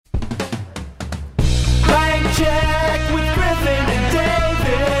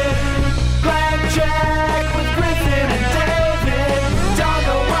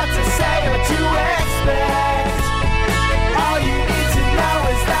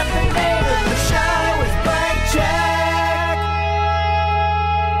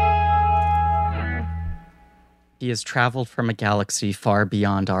has traveled from a galaxy far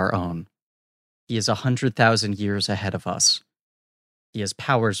beyond our own. He is 100,000 years ahead of us. He has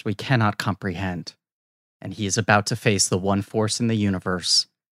powers we cannot comprehend, and he is about to face the one force in the universe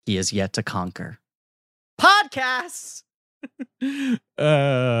he is yet to conquer. Podcasts!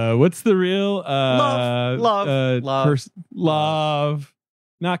 What's the real love,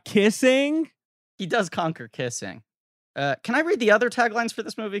 not kissing? He does conquer kissing. Can I read the other taglines for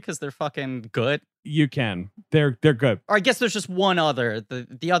this movie because they're fucking good? You can. They're good. Or I guess there's just one other.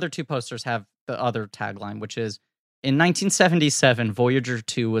 The other two posters have the other tagline, which is, in 1977, Voyager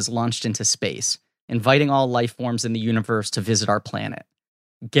 2 was launched into space, inviting all life forms in the universe to visit our planet.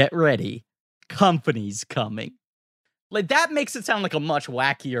 Get ready. Company's coming. Like, that makes it sound like a much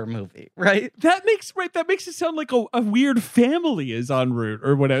wackier movie, right? That makes it sound like a weird family is en route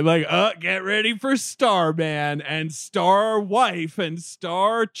or whatever. Like, get ready for Starman and Star Wife and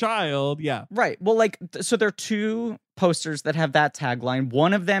Star Child. Yeah. Right. Well, like, so there are two posters that have that tagline.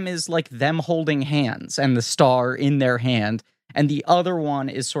 One of them is like them holding hands and the star in their hand. And the other one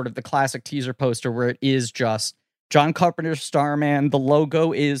is sort of the classic teaser poster where it is just John Carpenter's Starman. The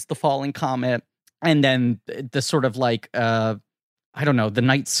logo is the falling comet. And then the sort of like, I don't know, the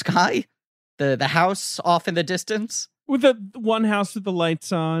night sky, the house off in the distance. With the one house with the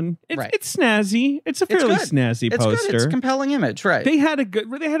lights on. It's snazzy. It's a fairly snazzy poster. It's good. It's a compelling image, right? They had a good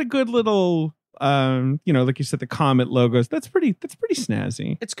little, like you said, the comet logos. That's pretty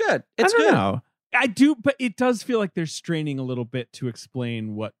snazzy. It's good. I don't know. I do, but it does feel like they're straining a little bit to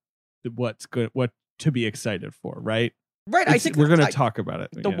explain what's good, what to be excited for, right? Right, I think we're going to talk about it.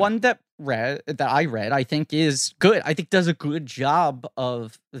 The one that I read, I think is good. I think does a good job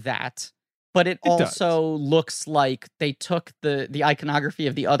of that. But it also looks like they took the iconography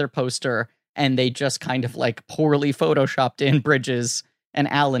of the other poster and they just kind of like poorly photoshopped in Bridges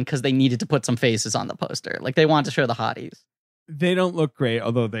and Allen because they needed to put some faces on the poster. Like they wanted to show the hotties. They don't look great,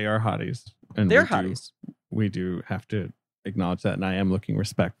 although they are hotties. And they're hotties. We do have to acknowledge that, and I am looking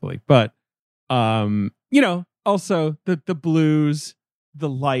respectfully. But also, the blues, the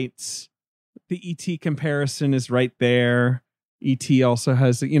lights, the E.T. comparison is right there. E.T. also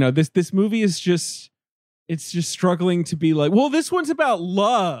has, this movie is just struggling to be like, well, this one's about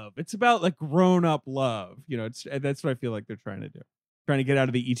love. It's about like grown up love. That's what I feel like they're trying to do. Trying to get out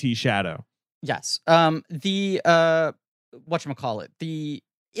of the E.T. shadow. Yes. The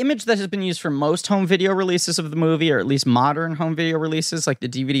image that has been used for most home video releases of the movie, or at least modern home video releases, like the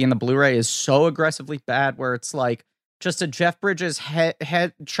DVD and the Blu-ray, is so aggressively bad where it's like just a Jeff Bridges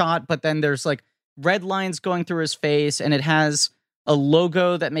head shot, but then there's like red lines going through his face, and it has a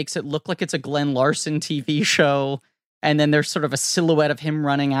logo that makes it look like it's a Glenn Larson TV show, and then there's sort of a silhouette of him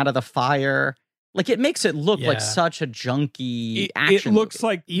running out of the fire. Like, it makes it look like such a junky action It looks movie.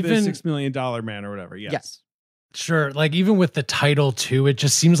 like even the $6 Million Man or whatever, Yes. Sure, like even with the title too, it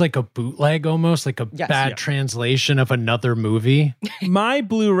just seems like a bootleg almost, like a bad translation of another movie. My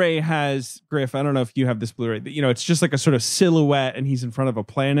Blu-ray has, Griff, I don't know if you have this Blu-ray, it's just like a sort of silhouette and he's in front of a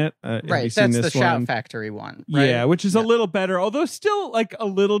planet. Right, that's the Shout Factory one. Right? Yeah, which is a little better, although still like a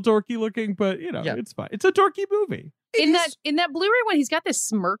little dorky looking, but it's fine. It's a dorky movie. In that Blu-ray one, he's got this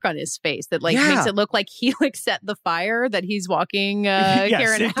smirk on his face that makes it look like he set the fire that he's walking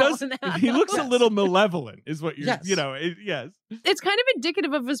Karen Allen out. He looks a little malevolent, is what you're. Yes. Yes. It's kind of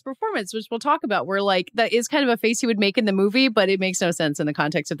indicative of his performance, which we'll talk about. Where that is kind of a face he would make in the movie, but it makes no sense in the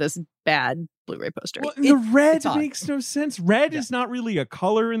context of this bad Blu-ray poster. Well, the red makes no sense. Red is not really a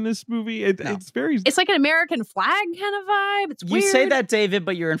color in this movie. It's very. It's like an American flag kind of vibe. It's weird. You say that, David,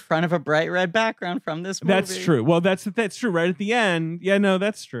 but you're in front of a bright red background from this movie. That's true. Well, that's true. Right at the end. Yeah, no,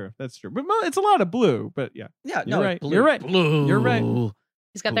 that's true. That's true. But it's a lot of blue. But yeah, you're right. Blue. You're right. Blue. You're right.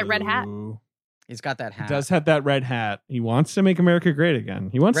 He's got that red hat. He's got that hat. He does have that red hat. He wants to make America great again.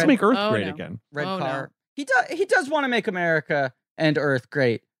 He wants to make Earth great again. Red car. No. He does want to make America and Earth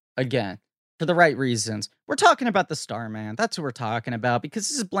great again for the right reasons. We're talking about the Starman. That's what we're talking about because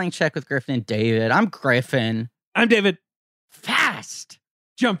this is Blank Check with Griffin and David. I'm Griffin. I'm David. Fast.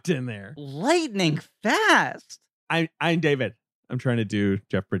 Jumped in there. Lightning fast. I'm David. I'm trying to do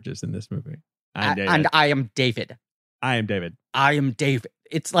Jeff Bridges in this movie. I'm David. And I am David. I am David. I am David.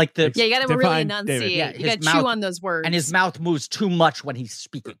 It's like the... Yeah, you got to really enunciate. Yeah, you got to chew on those words. And his mouth moves too much when he's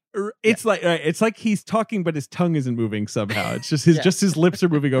speaking. It's like he's talking, but his tongue isn't moving somehow. It's just his lips are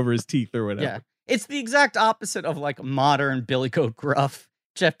moving over his teeth or whatever. Yeah. It's the exact opposite of like modern Billy Goat Gruff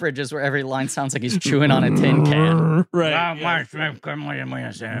Jeff Bridges, where every line sounds like he's chewing on a tin can. Right.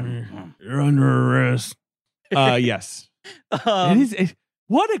 You're under arrest. Yes.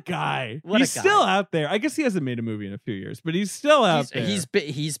 What a guy. He's still out there. I guess he hasn't made a movie in a few years, but he's still out there.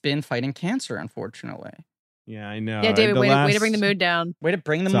 He's been fighting cancer, unfortunately. Yeah, I know. Yeah, David, way to bring the mood down. Way to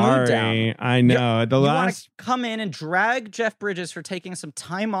bring the mood down. I know. You want to come in and drag Jeff Bridges for taking some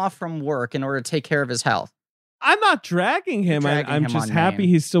time off from work in order to take care of his health. I'm not dragging him. I'm just happy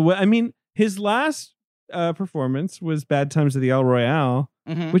he's still. I mean, his last performance was Bad Times at the El Royale,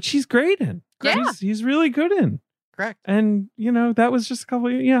 which he's great in. Yeah. He's really good in. Correct. And, that was just a couple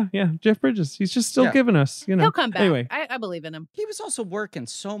of, Jeff Bridges. He's just still giving us, He'll come back. Anyway. I believe in him. He was also working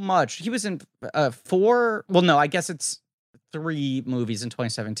so much. He was in 4, well, no, I guess it's 3 movies in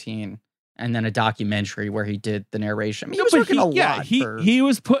 2017 and then a documentary where he did the narration. I mean, he was working a lot. He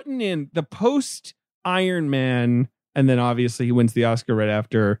was putting in the post Iron Man, and then obviously he wins the Oscar right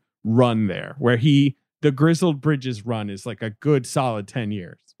after run there, where the Grizzled Bridges run is like a good solid 10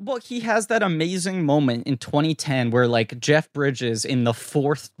 years. Well, he has that amazing moment in 2010 where like Jeff Bridges in the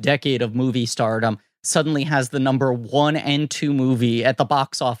 4th decade of movie stardom suddenly has the number 1 and 2 movie at the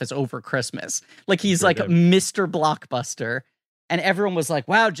box office over Christmas. Like he's like Mr. Blockbuster. And everyone was like,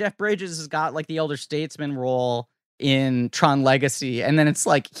 wow, Jeff Bridges has got like the elder statesman role in Tron Legacy. And then it's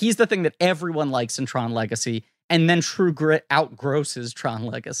like, he's the thing that everyone likes in Tron Legacy. And then True Grit outgrosses Tron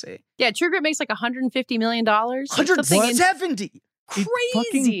Legacy. Yeah, True Grit makes like $150 million. 170.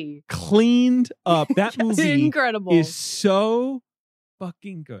 Crazy. Cleaned up. That movie incredible. Is so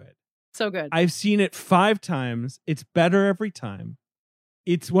fucking good. So good. I've seen it 5 times. It's better every time.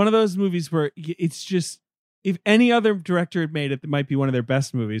 It's one of those movies where it's just, if any other director had made it, that might be one of their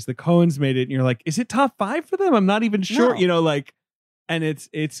best movies. The Coens made it, and you're like, is it top 5 for them? I'm not even sure. No. And it's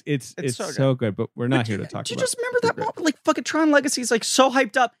so good. But we're not here to talk about. Do you just remember that moment? Like fucking Tron Legacy is like so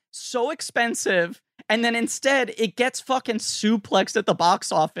hyped up, so expensive. And then instead, it gets fucking suplexed at the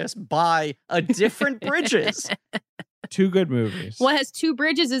box office by a different Bridges. 2 good movies. Well, it has 2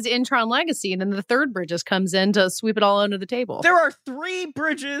 Bridges is in Tron Legacy, and then the 3rd Bridges comes in to sweep it all under the table. There are 3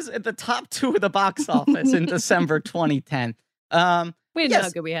 Bridges at the top 2 of the box office in December 2010. We didn't know how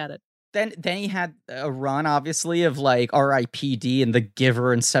good we had it. Then he had a run, obviously, of like R.I.P.D. and The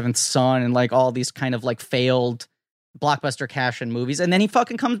Giver and Seventh Son and like all these kind of like failed blockbuster cash-in movies, and then he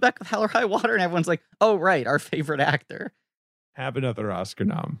fucking comes back with Hell or High Water, and everyone's like, "Oh, right, our favorite actor." Have another Oscar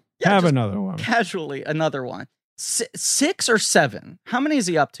nom. Have another one. Casually, another one. 6 or 7? How many is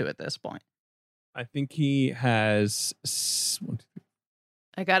he up to at this point? I think he has.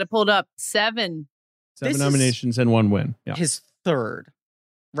 I got it pulled up. 7. 7 nominations and 1 win. Yeah. His 3rd,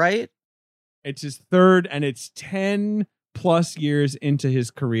 right? It's his 3rd, and it's 10 plus years into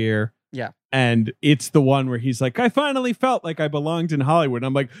his career. Yeah. And it's the one where he's like, I finally felt like I belonged in Hollywood. And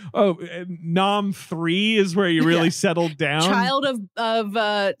I'm like, oh, Nom 3 is where you really settled down. Child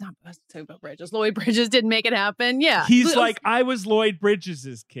of Bridges. Lloyd Bridges didn't make it happen. Yeah. He's like, I was Lloyd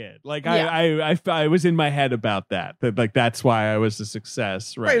Bridges' kid. Like I was in my head about that. Like that's why I was a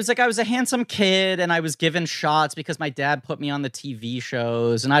success. Right. It was like I was a handsome kid and I was given shots because my dad put me on the TV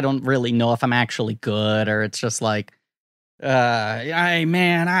shows, and I don't really know if I'm actually good, or it's just like, I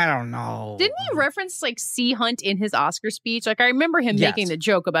don't know. Didn't he reference like Sea Hunt in his Oscar speech? Like I remember him making the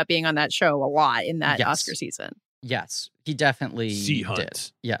joke about being on that show a lot in that Oscar season. Yes, he definitely Sea Hunt.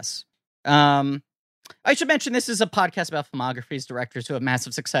 did. Yes. I should mention this is a podcast about filmographies. Directors who have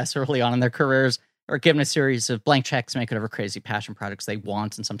massive success early on in their careers are given a series of blank checks, make whatever crazy passion projects they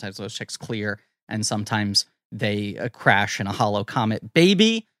want, and sometimes those checks clear, and sometimes they crash in a hollow comet.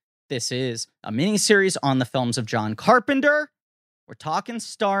 Baby. This is a mini-series on the films of John Carpenter. We're talking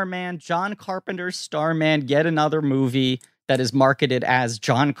Starman. John Carpenter's Starman, yet another movie that is marketed as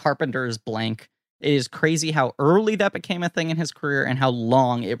John Carpenter's blank. It is crazy how early that became a thing in his career and how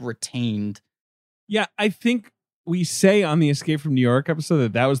long it retained. Yeah, I think we say on the Escape from New York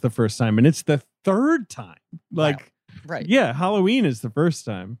episode that was the first time, and it's the 3rd time. Like, right. Yeah, Halloween is the first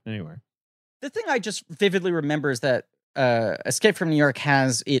time. Anyway. The thing I just vividly remember is that Escape from New York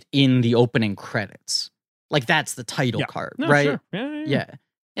has it in the opening credits. Like that's the title card, right? Sure. Yeah.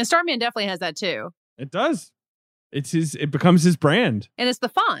 And Starman definitely has that too. It does. It becomes his brand. And it's the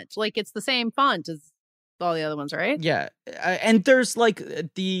font. Like it's the same font as all the other ones, right? Yeah. And there's like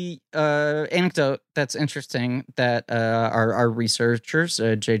the anecdote that's interesting that our researchers,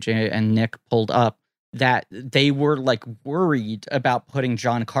 JJ and Nick, pulled up, that they were like worried about putting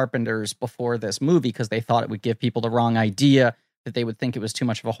John Carpenter's before this movie because they thought it would give people the wrong idea, that they would think it was too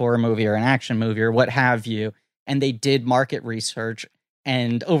much of a horror movie or an action movie or what have you. And they did market research,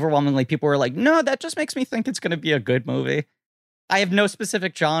 and overwhelmingly people were like, no, that just makes me think it's going to be a good movie. I have no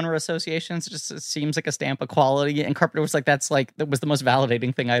specific genre associations. It seems like a stamp of quality. And Carpenter was like, that was the most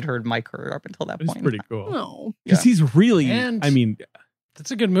validating thing I'd heard in my career up until that point. It's pretty cool. Oh. Because he's really,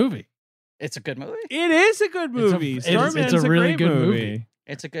 that's a good movie. It's a good movie. It is a good movie. It's a really good movie.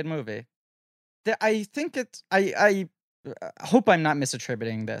 It's a good movie. I think it's I hope I'm not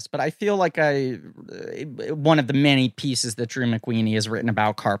misattributing this, but I feel like one of the many pieces that Drew McWeeny has written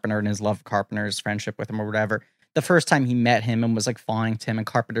about Carpenter and his love of Carpenter, his friendship with him or whatever. The first time he met him and was like fawning to him, and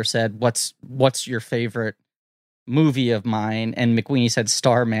Carpenter said, "What's your favorite movie of mine?" And McWeeny said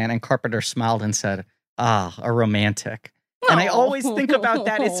Starman, and Carpenter smiled and said, "Ah, a romantic." And I always think about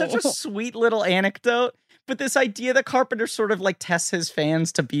that. It's such a sweet little anecdote. But this idea that Carpenter sort of like tests his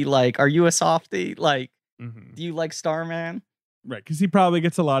fans to be like, are you a softie? Like, do you like Starman? Right, because he probably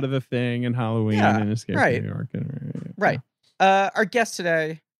gets a lot of The Thing and Halloween and Escape from New York. Right. Our guest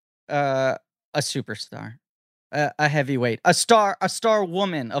today, a superstar, a heavyweight, a star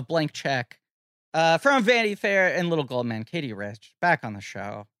woman of Blank Check, from Vanity Fair and Little Gold Man, Katey Rich, back on the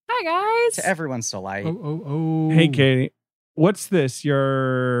show. Hi, guys. To everyone's delight. Oh. Hey, Katey. What's this?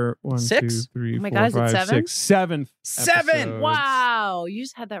 Your 1, 6? 2, 3, Oh my 4, God, is it 5, 7? 6, 7th. 7! episode. Wow, you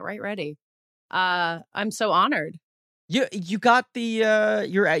just had that ready. I'm so honored. You got the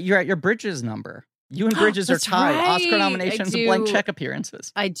you're at your Bridges number. You and Bridges are tied. right. Oscar nominations and Blank Check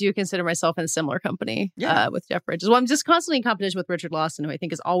appearances. I do consider myself in a similar company Yeah. with Jeff Bridges. Well, I'm just constantly in competition with Richard Lawson, who I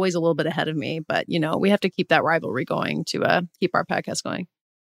think is always a little bit ahead of me. But, we have to keep that rivalry going to keep our podcast going.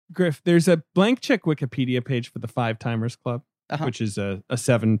 Griff, there's a Blank Check Wikipedia page for the Five Timers Club, which is a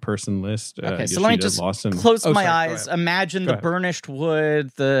 7-person list. Okay, so let me just close my eyes. Imagine the burnished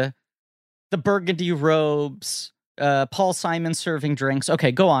wood, the burgundy robes, Paul Simon serving drinks.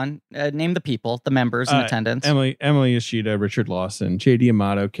 Okay, go on. Name the people, the members in attendance. Emily Yoshida, Richard Lawson, J.D.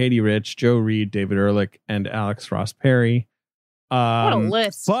 Amato, Katey Rich, Joe Reed, David Ehrlich, and Alex Ross Perry. What a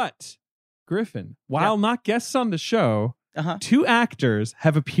list. But, Griffin, while not guests on the show, 2 actors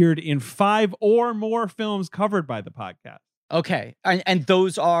have appeared in 5 or more films covered by the podcast. Okay, and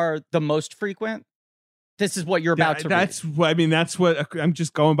those are the most frequent? This is what you're about to read. That's what I'm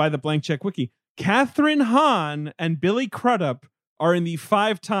just going by the Blank Check Wiki. Catherine Hahn and Billy Crudup are in the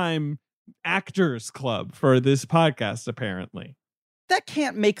 5-time actors club for this podcast, apparently. That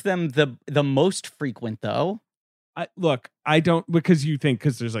can't make them the most frequent, though. I don't, because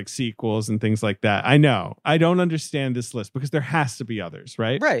there's like sequels and things like that. I know. I don't understand this list because there has to be others,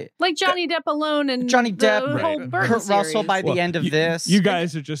 right? Right. Like Johnny Depp alone and Johnny Depp, the whole Burton Kurt Russell series. by the end of this. You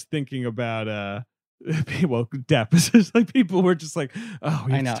guys are just thinking about Depp. It's just like people were just like, oh,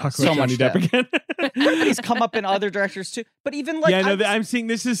 we have to talk about Johnny Depp again. He's come up in other directors too. But even like, I'm seeing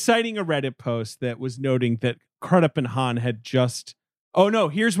this is citing a Reddit post that was noting that Crudup and Hahn had just. Oh no!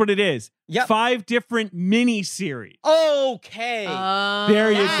 Here's what it is. Yep. 5 different mini series. Okay, there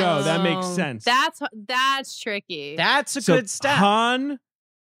you go. That makes sense. That's tricky. That's a good stat. Hahn,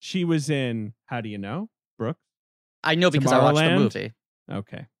 she was in. How do you know, Brooke? I know because I watched the movie.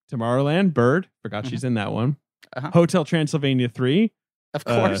 Okay, Tomorrowland. Bird. Forgot she's in that one. Hotel Transylvania 3. Of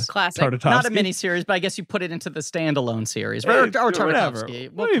course, classic. Tartakovsky. Not a mini series, but I guess you put it into the standalone series, or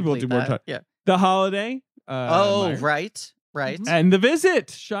Tartakovsky. We'll do more. Yeah. The Holiday. Right. Right. And The Visit,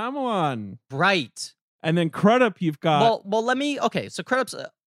 Shyamalan. Right. And then Crudup, you've got... Well, okay, so Crudup's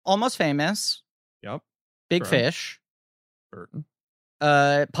Almost Famous. Yep. Big Fish. Burton.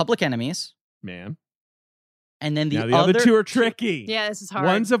 Public Enemies. Man. And then the other 2 are tricky. Yeah, this is hard.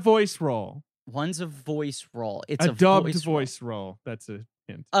 One's a voice role. It's a dubbed voice role. That's a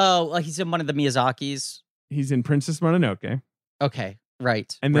hint. Oh, he's in one of the Miyazakis. He's in Princess Mononoke. Okay.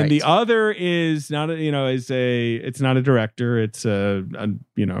 Right. And then the other is not it's not a director. It's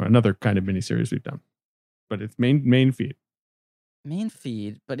another kind of miniseries we've done, but it's main feed. Main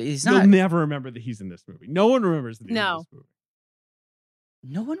feed, but he's not. You'll never remember that he's in this movie. No one remembers that he's in this movie.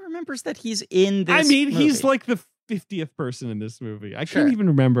 No one remembers that he's in this movie. He's like the 50th person in this movie. I can't even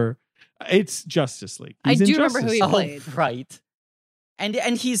remember. It's Justice League. I do remember who he played. Oh, right. And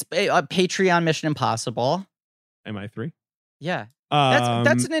he's a Patreon Mission Impossible. MI3. Yeah.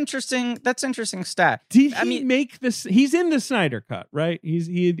 That's an interesting stat. Did he make this? He's in the Snyder Cut, right?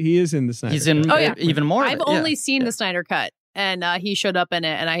 He is in the Snyder. He's in even more. I've only seen the Snyder Cut, and he showed up in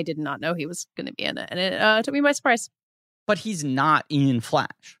it, and I did not know he was going to be in it, and it took me by surprise. But he's not in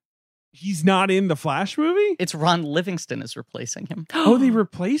Flash. He's not in the Flash movie? It's Ron Livingston is replacing him. Oh, they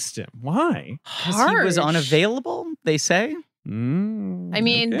replaced him. Why? Because he was unavailable, they say. I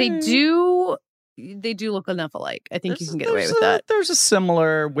mean, they do look enough alike. I think you can get away with that. There's a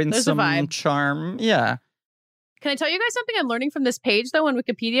similar winsome charm. Yeah. Can I tell you guys something I'm learning from this page, though, on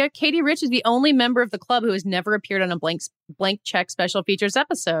Wikipedia? Katey Rich is the only member of the club who has never appeared on a Blank Check special features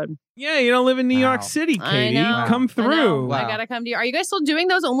episode. Yeah, you don't live in New York City, Katey. Come through. I gotta come to you. Are you guys still doing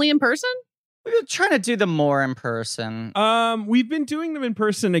those only in person? We've been trying to do them more in person. We've been doing them in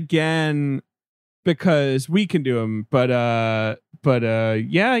person again because we can do them. But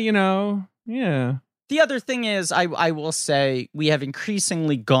yeah, Yeah. The other thing is, I will say, we have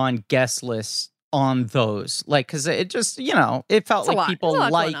increasingly gone guestless on those. Like, because it just, it felt like people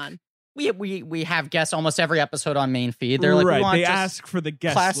like... We have guests almost every episode on main feed. They're like, right. we want they just ask for the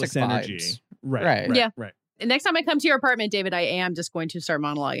guestless classic energy. vibes. Right. Next time I come to your apartment, David, I am just going to start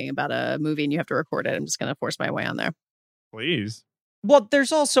monologuing about a movie and you have to record it. I'm just going to force my way on there. Please. Well,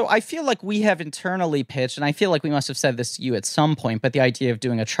 there's also, I feel like we have internally pitched, and I feel like we must have said this to you at some point, but the idea of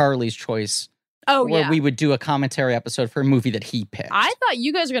doing a Charlie's Choice where we would do a commentary episode for a movie that he picked. I thought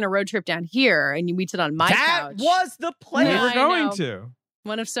you guys were going to road trip down here and we'd sit on my couch. That was the plan. We were going to.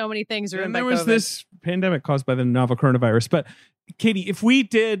 One of so many things. And there was this pandemic caused by the novel coronavirus. But Katey, if we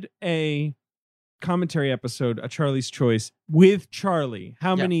did a commentary episode, a Charlie's Choice with Charlie,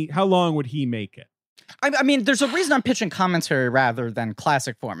 how long would he make it? I mean, there's a reason I'm pitching commentary rather than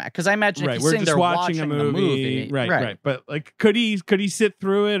classic format, because I imagine if he's sitting there watching a movie. Right. But like, could he sit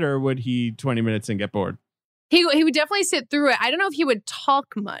through it, or would he 20 minutes and get bored? He would definitely sit through it. I don't know if he would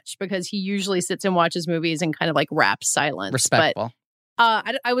talk much, because he usually sits and watches movies and kind of like rapt silence. Respectful.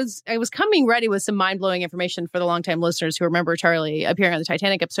 But I was coming ready with some mind-blowing information for the longtime listeners who remember Charlie appearing on the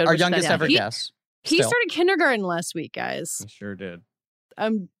Titanic episode. Our youngest ever guest. He started kindergarten last week, guys. He sure did.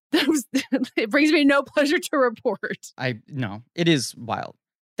 It brings me no pleasure to report. No, it is wild.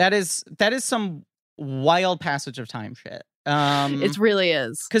 That is some wild passage of time shit. It really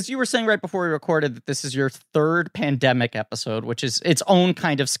is. Because you were saying right before we recorded that this is your third pandemic episode, which is its own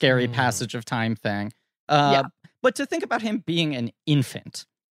kind of scary passage of time thing. But to think about him being an infant.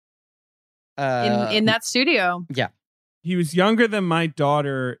 In that studio. Yeah. He was younger than my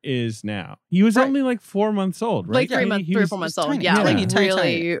daughter is now. He was only like 4 months old, right? Like 3 or 4 months old. Tiny, Yeah, tiny,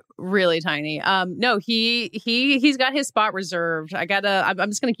 like really tiny. No, he's got his spot reserved. I'm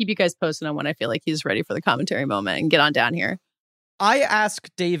just gonna keep you guys posted on when I feel like he's ready for the commentary moment and get on down here. I ask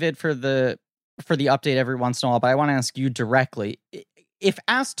David for the update every once in a while, but I want to ask you directly. If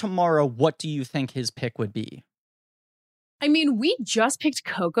asked tomorrow, what do you think his pick would be? I mean, we just picked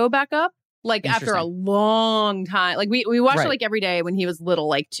Coco back up. Like after a long time, like we watched it like every day when he was little,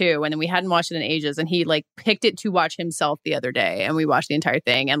 like 2, and then we hadn't watched it in ages. And he like picked it to watch himself the other day, and we watched the entire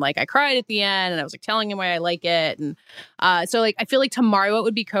thing. And like I cried at the end, and I was like telling him why I like it. And so like I feel like tomorrow it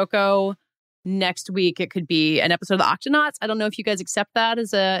would be Coco. Next week it could be an episode of the Octonauts. I don't know if you guys accept that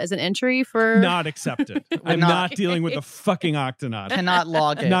as an entry for. Not accepted. I'm not dealing with the fucking Octonaut. Cannot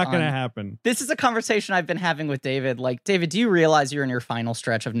log it. Not going to happen. This is a conversation I've been having with David. Like, David, do you realize you're in your final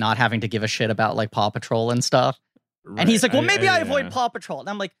stretch of not having to give a shit about like Paw Patrol and stuff? Right. And he's like, well, maybe I avoid Paw Patrol. And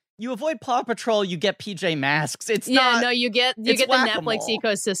I'm like, you avoid Paw Patrol, you get PJ Masks. It's not. No, you get the Netflix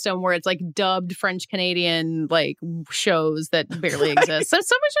ecosystem where it's like dubbed French Canadian like shows that barely exist. So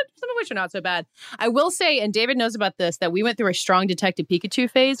some of which are not so bad. I will say, and David knows about this, that we went through a strong Detective Pikachu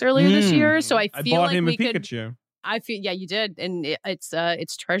phase earlier this year. So I feel bought like him we a Pikachu. You did, and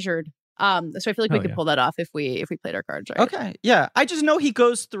it's treasured. So I feel like we could pull that off if we played our cards right. Okay, yeah. I just know he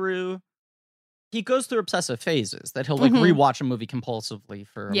goes through obsessive phases that he'll like rewatch a movie compulsively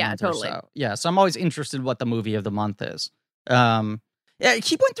for a month or so. Yeah, so I'm always interested in what the movie of the month is. Yeah,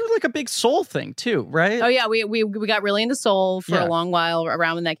 he went through like a big Soul thing too, right? Oh yeah, we got really into Soul for a long while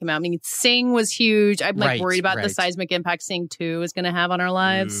around when that came out. I mean, Sing was huge. I'm like worried about the seismic impact Sing 2 is going to have on our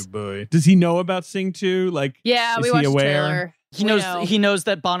lives. Oh boy, does he know about Sing 2? Like, yeah, we watched the trailer. He knows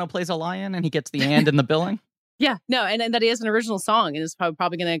that Bono plays a lion and he gets the and in the billing. Yeah, no, and that he has an original song and is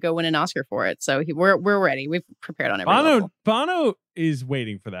probably going to go win an Oscar for it. So we're ready. We've prepared on every level. Bono is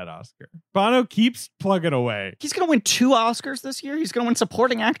waiting for that Oscar. Bono keeps plugging away. He's going to win 2 Oscars this year. He's going to win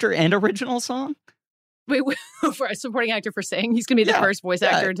supporting actor and original song. Wait, for a supporting actor for Sing, he's going to be the first voice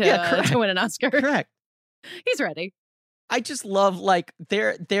actor to win an Oscar. Correct. He's ready. I just love like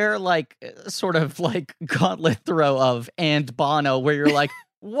their like sort of like gauntlet throw of and Bono, where you're like,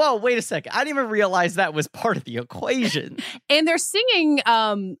 whoa, wait a second. I didn't even realize that was part of the equation. And they're singing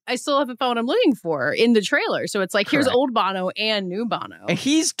I Still Haven't Found What I'm Looking For in the trailer. So it's like, here's old Bono and new Bono. And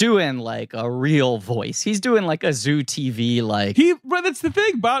he's doing like a real voice. He's doing like a Zoo TV like. But that's the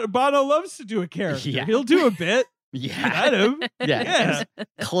thing. Bono loves to do a character. Yeah. He'll do a bit. Let him. Yeah.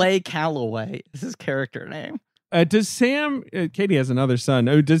 Clay Calloway is his character name. Does Sam, Katey has another son.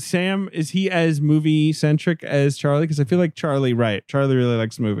 Does Sam, is he as movie centric as Charlie? Because I feel like Charlie really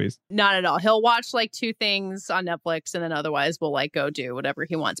likes movies. Not at all. He'll watch like 2 things on Netflix and then otherwise will like go do whatever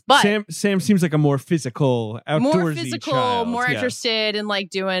he wants. But Sam seems like a more physical, outdoorsy child. More interested in like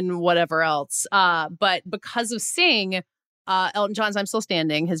doing whatever else. But because of Sing, Elton John's I'm Still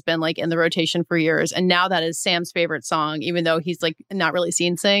Standing has been like in the rotation for years. And now that is Sam's favorite song, even though he's like not really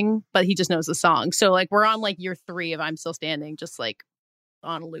seen Sing, but he just knows the song. So like we're on like year 3 of I'm Still Standing, just like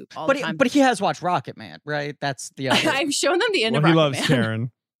on a loop all the time. But he has watched Rocket Man, right? That's the other. I've shown them the end of he Rocket loves Man.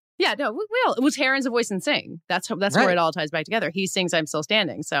 Taron. Yeah, no, it was Taron's voice and Sing. That's where it all ties back together. He sings "I'm Still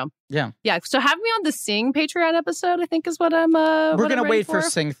Standing." So yeah. So have me on the Sing Patreon episode. I think is what I'm. We're gonna wait for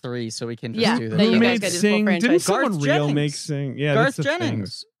Sing 3 so we can just do this. Who made Sing? Didn't someone real make Sing? Yeah, Garth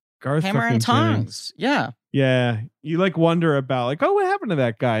Jennings. Garth Hammer and Tongs. Yeah. Yeah. You like wonder about like, oh, what happened to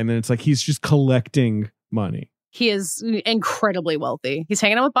that guy? And then it's like he's just collecting money. He is incredibly wealthy. He's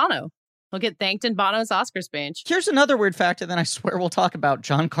hanging out with Bono. He'll get thanked in Bono's Oscar speech. Here's another weird fact, and then I swear we'll talk about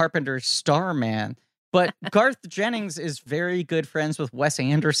John Carpenter's Starman. But Garth Jennings is very good friends with Wes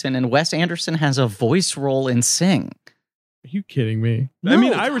Anderson, and Wes Anderson has a voice role in Sing. Are you kidding me? No, I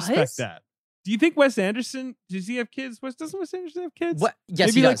mean, I respect that. Do you think Wes Anderson, does he have kids? Doesn't Wes Anderson have kids?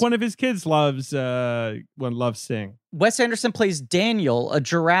 Yes, maybe like one of his kids loves Sing. Wes Anderson plays Daniel, a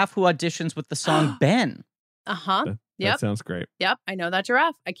giraffe who auditions with the song Ben. Uh-huh. That sounds great. Yep, I know that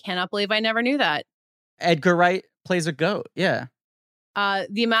giraffe. I cannot believe I never knew that. Edgar Wright plays a goat. Yeah.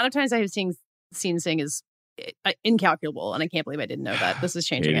 The amount of times I have seen Sing is incalculable, and I can't believe I didn't know that. This is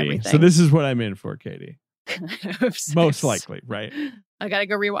changing everything. So this is what I'm in for, Katie. Most likely, right? I gotta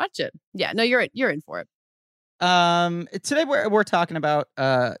go rewatch it. Yeah, no, you're in for it. Today we're talking about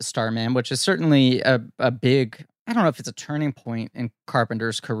Starman, which is certainly a big. I don't know if it's a turning point in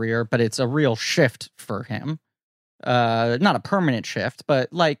Carpenter's career, but it's a real shift for him. Not a permanent shift,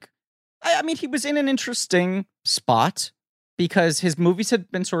 but like, I mean, he was in an interesting spot because his movies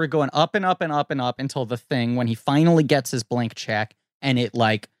had been sort of going up and up and up and up until The Thing, when he finally gets his blank check and it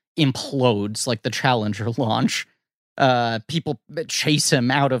like implodes like the Challenger launch. People chase him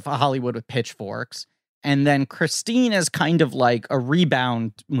out of Hollywood with pitchforks. And then Christine is kind of like a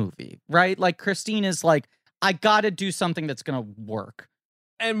rebound movie, right? Like Christine is like, I got to do something that's going to work.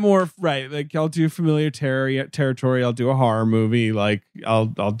 And more, right? Like I'll do familiar territory. I'll do a horror movie. Like I'll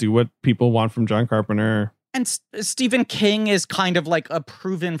do what people want from John Carpenter. And Stephen King is kind of like a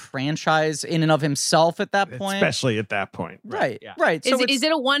proven franchise in and of himself at that point. Especially at that point. Right. Yeah. Right. So is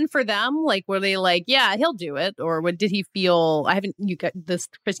it a one for them? Like, were they like, yeah, he'll do it? Or did he feel, this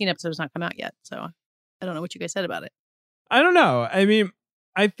Christine episode has not come out yet. So I don't know what you guys said about it. I don't know. I mean,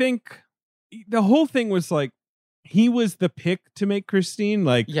 I think the whole thing was like, he was the pick to make Christine.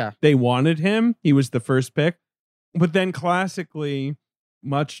 Like, they wanted him. He was the first pick. But then classically,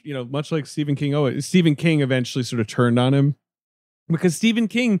 much like Stephen King, Stephen King eventually sort of turned on him because Stephen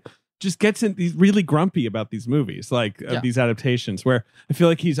King just he's really grumpy about these movies, like these adaptations, where I feel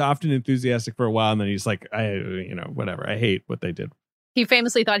like he's often enthusiastic for a while and then he's like, whatever. I hate what they did. He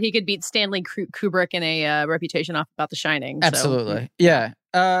famously thought he could beat Stanley Kubrick in a reputation off about The Shining. Absolutely. So. Yeah.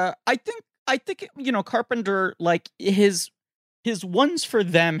 I think, Carpenter, like his ones for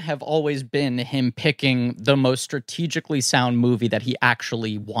them have always been him picking the most strategically sound movie that he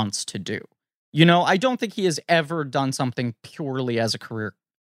actually wants to do. I don't think he has ever done something purely as a career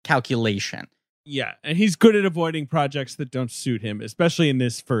calculation. Yeah, and he's good at avoiding projects that don't suit him, especially in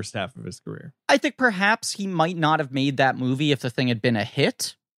this first half of his career. I think perhaps he might not have made that movie if the thing had been a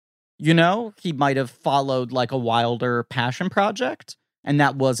hit. He might have followed like a wilder passion project. And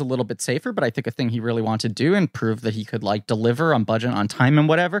that was a little bit safer, but I think a thing he really wanted to do and prove that he could like deliver on budget, on time and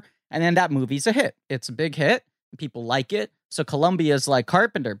whatever. And then that movie's a hit. It's a big hit. People like it. So Columbia's like,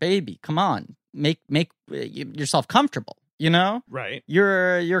 Carpenter, baby, come on, make yourself comfortable. Right.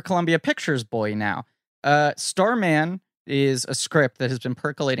 You're Columbia Pictures boy now. Starman is a script that has been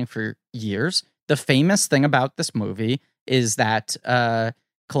percolating for years. The famous thing about this movie is that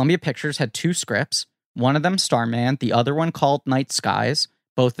Columbia Pictures had two scripts. One of them, Starman, the other one called Night Skies.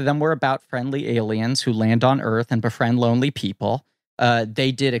 Both of them were about friendly aliens who land on Earth and befriend lonely people.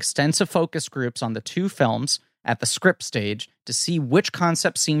 They did extensive focus groups on the two films at the script stage to see which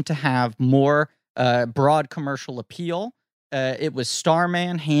concepts seemed to have more broad commercial appeal. It was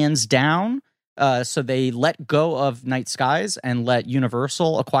Starman, hands down. So they let go of Night Skies and let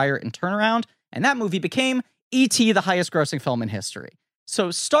Universal acquire it and turn around. And that movie became E.T., the highest grossing film in history.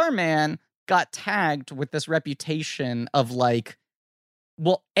 So Starman got tagged with this reputation of like,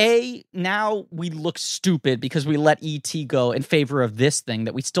 well, A, now we look stupid because we let E.T. go in favor of this thing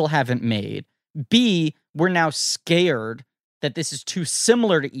that we still haven't made. B, we're now scared that this is too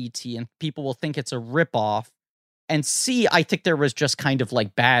similar to E.T. and people will think it's a ripoff. And C, I think there was just kind of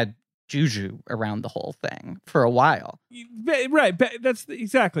like bad juju around the whole thing for a while. Right. That's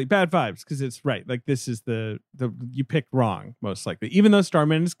exactly bad vibes because it's right. Like this is the you picked wrong, most likely, even though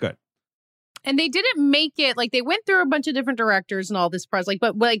Starman is good. And they didn't make it, like, they went through a bunch of different directors and all this press. Like,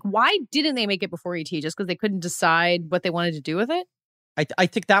 but like, why didn't they make it before E.T.? Just because they couldn't decide what they wanted to do with it? I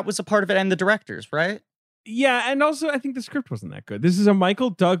think that was a part of it, and the directors, right? Yeah, and also I think the script wasn't that good. This is a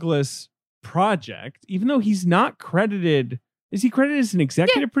Michael Douglas project, even though he's not credited. Is he credited as an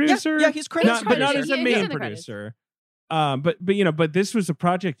executive producer? Yeah, he's credited, but not as a main producer. But this was a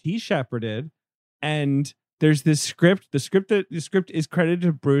project he shepherded, and there's this script. The script is credited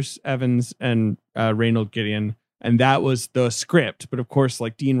to Bruce Evans and Reynold Gideon, and that was the script. But of course,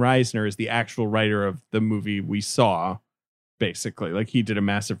 like Dean Reisner is the actual writer of the movie we saw. Basically, like he did a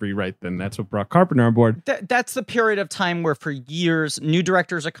massive rewrite, then that's what brought Carpenter on board. That's the period of time where for years new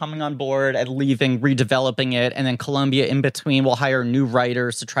directors are coming on board and leaving, redeveloping it, and then Columbia in between will hire new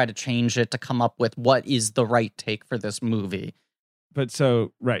writers to try to change it to come up with what is the right take for this movie. But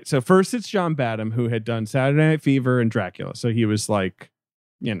so first it's John Badham, who had done Saturday Night Fever and Dracula, so he was like,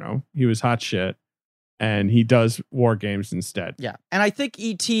 he was hot shit, and he does War Games instead. Yeah, and I think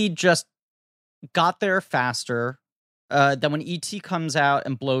E.T. just got there faster. Then when E.T. comes out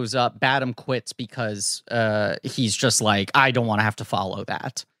and blows up, Badham quits because he's just like, I don't want to have to follow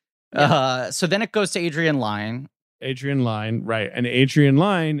that. Yeah. So then it goes to Adrian Lyne. Right. And Adrian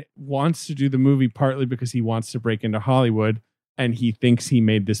Lyne wants to do the movie partly because he wants to break into Hollywood, and he thinks he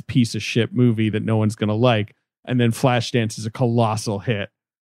made this piece of shit movie that no one's going to like. And then Flashdance is a colossal hit.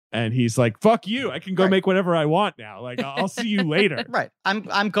 And he's like, fuck you. I can go make whatever I want now. Like, I'll see you later. Right.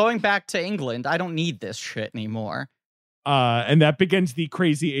 I'm going back to England. I don't need this shit anymore. And that begins the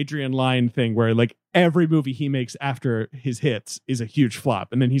crazy Adrian Lyne thing where like every movie he makes after his hits is a huge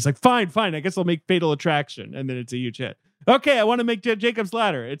flop. And then he's like, fine, I guess I'll make Fatal Attraction. And then it's a huge hit. Okay, I want to make Jacob's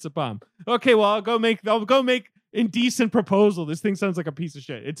Ladder. It's a bomb. Okay, well, I'll go make Indecent Proposal. This thing sounds like a piece of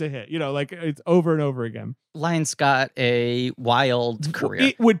shit. It's a hit. Like it's over and over again. Lyne's got a wild career.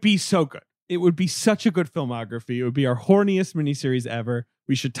 It would be so good. It would be such a good filmography. It would be our horniest miniseries ever.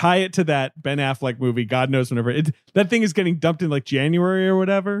 We should tie it to that Ben Affleck movie. God knows whenever that thing is getting dumped in like January or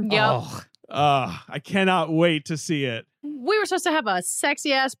whatever. Yep. I cannot wait to see it. We were supposed to have a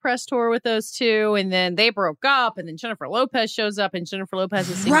sexy ass press tour with those two, and then they broke up, and then Jennifer Lopez shows up, and Jennifer Lopez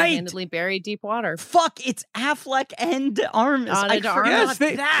is single-handedly buried deep water. Fuck, it's Affleck and Armis.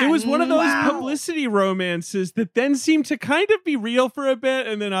 It was one of those publicity romances that then seemed to kind of be real for a bit,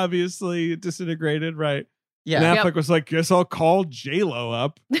 and then obviously it disintegrated, right? Yeah. And Affleck was like, guess I'll call J-Lo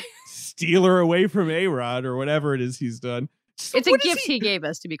up, steal her away from A-Rod or whatever it is he's done. So it's a gift he gave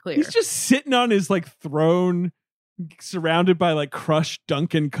us, to be clear. He's just sitting on his like throne, surrounded by like crushed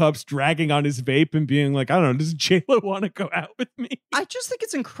Dunkin' cups, dragging on his vape and being like, I don't know, does J-Lo want to go out with me? I just think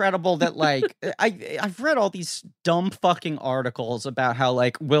it's incredible that like I've read all these dumb fucking articles about how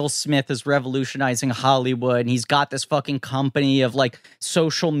like Will Smith is revolutionizing Hollywood and he's got this fucking company of like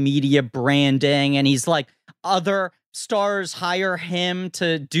social media branding, and he's like other stars hire him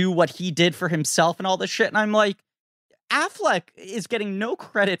to do what he did for himself and all this shit. And I'm like, Affleck is getting no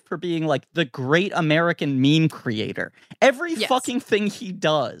credit for being like the great American meme creator. Every fucking thing he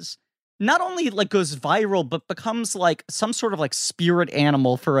does not only like goes viral, but becomes like some sort of like spirit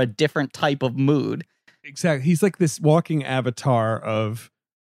animal for a different type of mood. Exactly. He's like this walking avatar of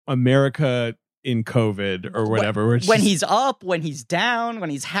America in COVID or whatever. When he's up, when he's down, when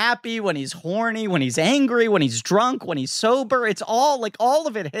he's happy, when he's horny, when he's angry, when he's drunk, when he's sober, it's all like all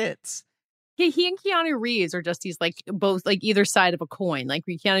of it hits. He and Keanu Reeves are just these like both like either side of a coin. Like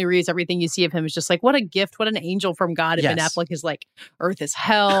Keanu Reeves, everything you see of him is just like, what a gift, what an angel from God. And Ben Affleck is like, earth is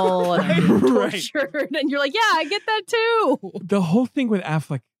hell and I'm tortured. And you're like, yeah, I get that too. The whole thing with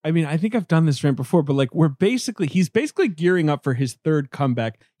Affleck, I mean, I think I've done this rant before, but like he's basically gearing up for his third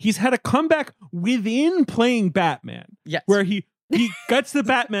comeback. He's had a comeback within playing Batman. Yes. Where he gets the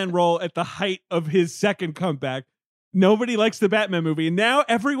Batman role at the height of his second comeback. Nobody likes the Batman movie. And now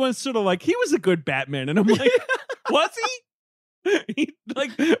everyone's sort of like, he was a good Batman. And I'm like, was he?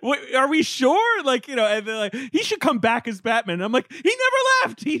 Like, are we sure? Like, and they're like, he should come back as Batman. And I'm like, he never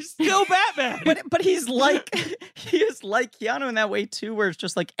left. He's still Batman. but he is like Keanu in that way too, where it's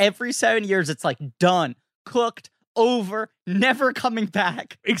just like every 7 years, it's like done, cooked, over, never coming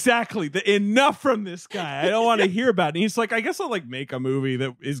back. Exactly. Enough from this guy. I don't want to hear about it. And he's like, I guess I'll like make a movie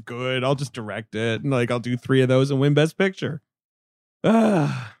that is good. I'll just direct it. And like, I'll do 3 of those and win Best Picture.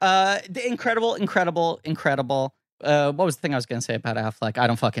 The incredible. What was the thing I was going to say about Affleck? I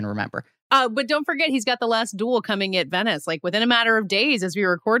don't fucking remember. But don't forget, he's got The Last Duel coming at Venice, like within a matter of days as we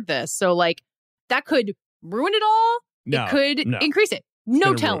record this. So like that could ruin it all. It could increase it.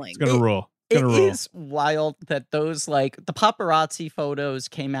 No telling. It's going to rule. It is wild that those like the paparazzi photos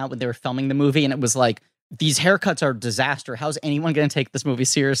came out when they were filming the movie, and it was like, these haircuts are a disaster. How's anyone going to take this movie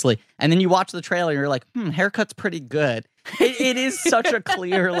seriously? And then you watch the trailer and you're like, haircut's pretty good. It is such a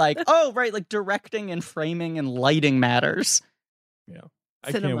clear like, oh, right, like directing and framing and lighting matters. Yeah.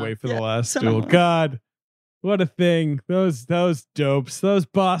 I can't wait for The Last Duel. God, What a thing. Those dopes, those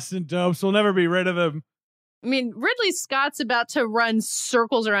Boston dopes, we'll never be rid of them. I mean, Ridley Scott's about to run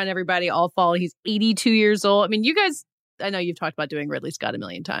circles around everybody all fall. He's 82 years old. I mean, you guys, I know you've talked about doing Ridley Scott a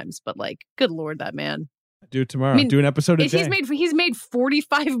million times, but like, good Lord, that man. Do it tomorrow. I mean, do an episode a day. He's made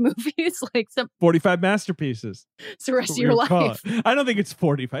 45 movies, like 45 masterpieces. It's the rest of your life. I don't think it's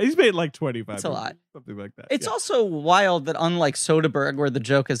 45. He's made like 25. It's a lot. Something like that. It's also wild that unlike Soderbergh, where the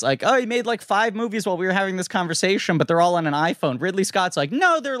joke is like, oh, he made like 5 movies while we were having this conversation, but they're all on an iPhone. Ridley Scott's like,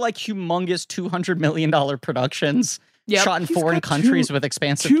 no, they're like humongous $200 million productions shot in foreign countries with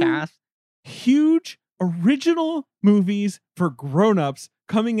expansive cast. Huge original movies for grown-ups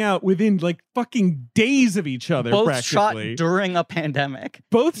coming out within like fucking days of each other. Both practically. Shot during a pandemic.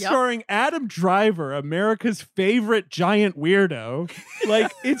 Both starring Adam Driver, America's favorite giant weirdo.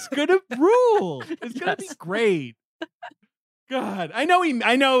 Like, it's gonna rule. It's gonna be great. God, I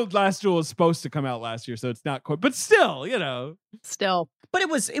know Last Duel was supposed to come out last year, so it's not quite, but still, But it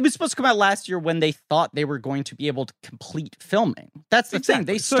was supposed to come out last year when they thought they were going to be able to complete filming. That's the thing.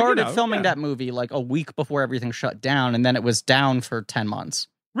 They started filming that movie like a week before everything shut down, and then it was down for 10 months.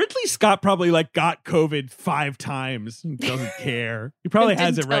 Ridley Scott probably like got COVID 5 times and doesn't care. He probably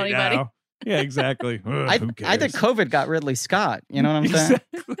has it right now. Yeah, exactly. I think COVID got Ridley Scott. You know what I'm saying?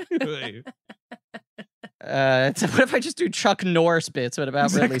 Exactly. What if I just do Chuck Norris bits, but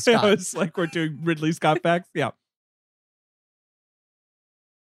about Ridley Scott? It's like we're doing Ridley Scott facts. Yeah.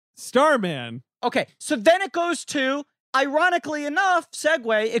 Starman. Okay, so then it goes to, ironically enough,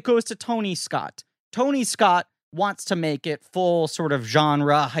 segue, it goes to Tony Scott. Tony Scott wants to make it full sort of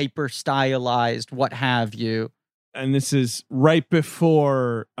genre, hyper-stylized, what have you. And this is right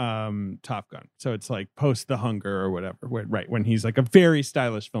before Top Gun. So it's like post The Hunger or whatever. Right, when he's like a very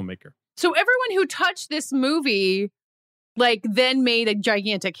stylish filmmaker. So everyone who touched this movie like then made a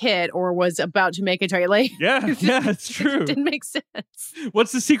gigantic hit or was about to make a giant yeah, it's true. It didn't make sense.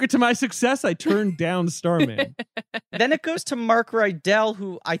 What's the secret to my success? I turned down Starman. Then it goes to Mark Rydell,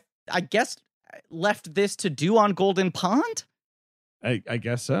 who I guess left this to do on Golden Pond. I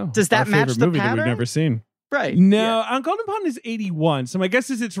guess so. Does that match the movie pattern that we've never seen? Right. No, on Golden Pond is 81. So my guess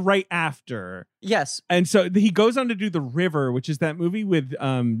is it's right after. Yes. And so he goes on to do The River, which is that movie with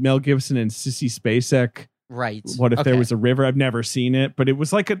Mel Gibson and Sissy Spacek. Right. What if there was a river? I've never seen it, but it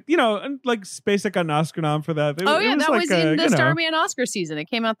was like like Spacek got an Oscar nom for that. That was in the Starman Oscar season. It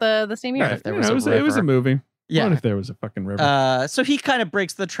came out the same year. Right, if there was it was a movie. Yeah. What if there was a fucking river? So he kind of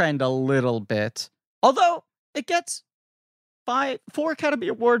breaks the trend a little bit. Although it gets 4 Academy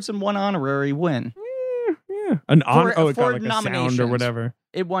Awards and 1 honorary win. Yeah. An honor. It got like a nominations. sound or whatever.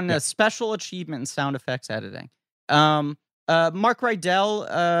 It won a special achievement in sound effects editing. Mark Rydell,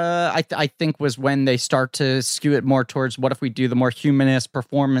 I think, was when they start to skew it more towards what if we do the more humanist,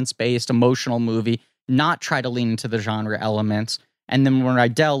 performance-based, emotional movie, not try to lean into the genre elements. And then when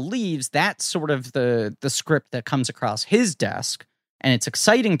Rydell leaves, that's sort of the script that comes across his desk. And it's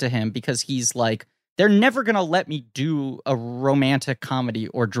exciting to him because he's like, they're never going to let me do a romantic comedy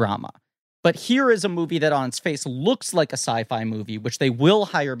or drama. But here is a movie that on its face looks like a sci-fi movie, which they will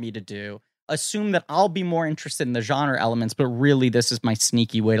hire me to do. Assume that I'll be more interested in the genre elements, but really this is my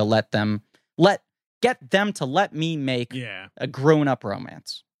sneaky way to get them to let me make a grown-up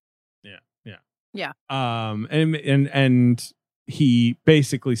romance. Yeah. And he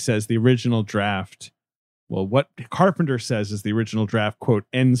basically says the original draft. Well, what Carpenter says is the original draft, quote,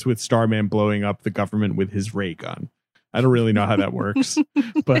 ends with Starman blowing up the government with his ray gun. I don't really know how that works,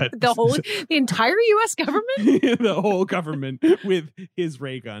 but the entire U.S. government, the whole government with his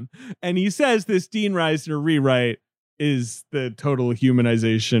ray gun. And he says this Dean Reisner rewrite is the total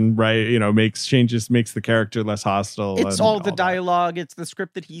humanization, right? Makes the character less hostile. It's all the dialogue. It's the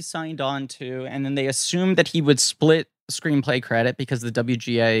script that he signed on to. And then they assumed that he would split screenplay credit because the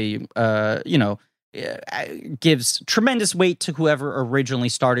WGA, gives tremendous weight to whoever originally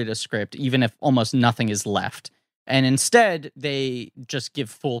started a script, even if almost nothing is left. And instead, they just give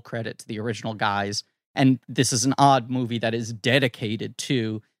full credit to the original guys. And this is an odd movie that is dedicated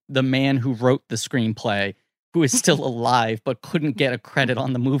to the man who wrote the screenplay, who is still alive, but couldn't get a credit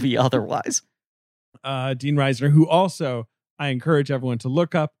on the movie otherwise. Dean Reisner, who also I encourage everyone to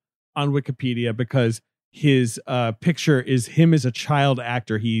look up on Wikipedia because his picture is him as a child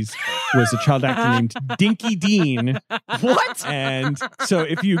actor. Was a child actor named Dinky Dean. What? And so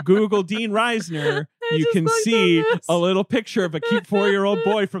if you Google Dean Reisner, you can see a little picture of a cute 4-year-old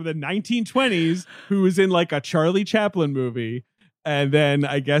boy from the 1920s who was in like a Charlie Chaplin movie. And then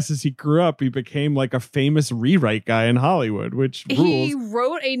I guess as he grew up, he became like a famous rewrite guy in Hollywood, which he rules.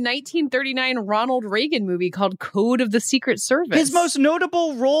 wrote a 1939 Ronald Reagan movie called Code of the Secret Service. His most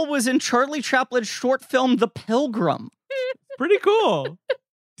notable role was in Charlie Chaplin's short film The Pilgrim. Pretty cool.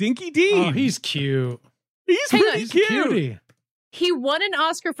 Dinky Dean. Oh, he's cute. He's pretty cute. Cutie. He won an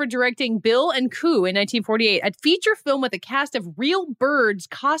Oscar for directing Bill and Coo in 1948, a feature film with a cast of real birds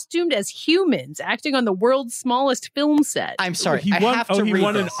costumed as humans, acting on the world's smallest film set. I'm sorry, He I won, have to he read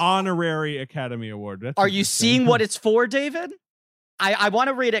won this. an honorary Academy Award. That's Are you interesting. seeing what it's for, David? I want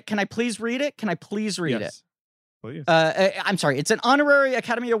to read it. Can I please read it? Can I please read Yes. Please. it? I'm sorry. It's an honorary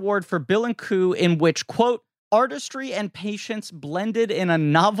Academy Award for Bill and Coo in which, quote, artistry and patience blended in a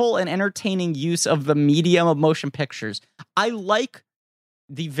novel and entertaining use of the medium of motion pictures. I like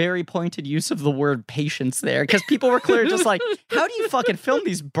the very pointed use of the word patience there, because people were clearly just like, how do you fucking film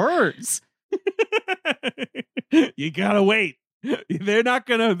these birds? You gotta wait. They're not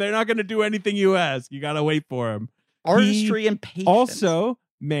gonna do anything you ask. You gotta wait for them. Artistry and patience. Also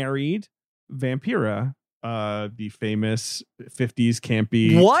married Vampira, the famous 50s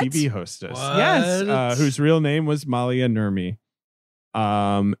campy What? TV hostess. What? Yes, whose real name was Malia Nurmi.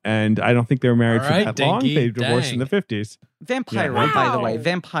 And I don't think they were married All for right, that long. Dinky, They divorced in the 50s. Vampira, Yeah. by the Wow. way.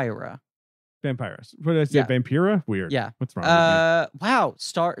 Vampira. Vampires. What did I say? Yeah. Vampira? Weird. Yeah. What's wrong with me? Wow.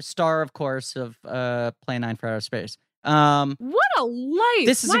 Star, of course, of Plan 9 for Outer Space. What a life!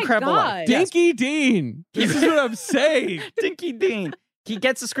 This is My incredible God. life. Yeah. Dinky Dean. This is what I'm saying. Dinky Dean. He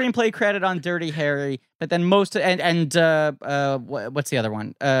gets a screenplay credit on Dirty Harry, but then most what's the other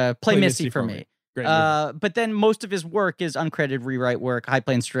one? Play Misty for Me. Great movie. But then most of his work is uncredited rewrite work: High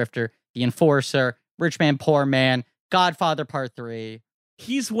Plains Drifter, The Enforcer, Rich Man, Poor Man, Godfather Part 3.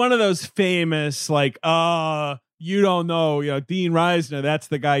 He's one of those famous, like, you don't know, Dean Reisner, that's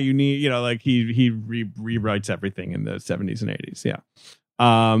the guy you need, like he rewrites everything in the 70s and 80s. Yeah.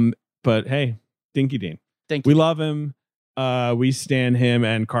 But hey, Dinky Dean. We love him. We stan him,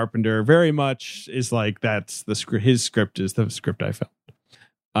 and Carpenter very much is like, that's the script. His script is the script I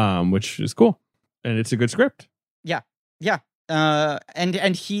filmed, which is cool. And it's a good script. Yeah.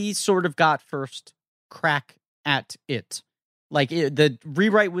 And he sort of got first crack at it. Like the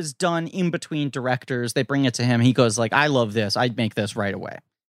rewrite was done in between directors. They bring it to him. He goes like, I love this. I'd make this right away.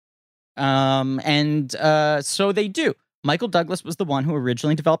 So they do. Michael Douglas was the one who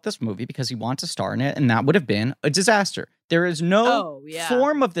originally developed this movie because he wanted to star in it, and that would have been a disaster. There is no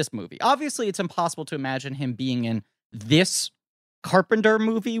form of this movie. Obviously, it's impossible to imagine him being in this Carpenter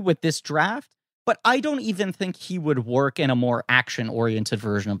movie with this draft, but I don't even think he would work in a more action-oriented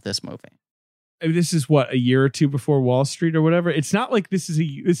version of this movie. This is what, a year or two before Wall Street or whatever. It's not like this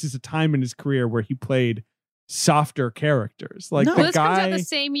is a time in his career where he played softer characters. Like No. the This guy, comes out the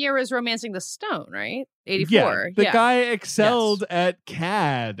same year as Romancing the Stone, right? 84. yeah, the guy excelled at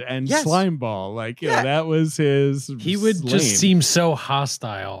CAD and Slimeball. Like, that was his. He would lane. just seem so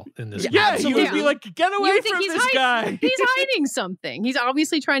hostile in this. Yeah, movie. he would be like, get away You think from he's this guy. He's hiding something. He's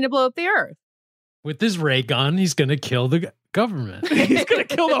obviously trying to blow up the earth. With his ray gun, he's going to kill the government. He's gonna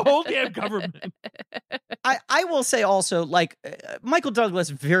kill the whole damn government. I will say also, like, Michael Douglas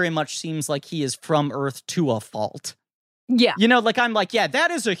very much seems like he is from Earth to a fault. Yeah. Like, I'm like, yeah, that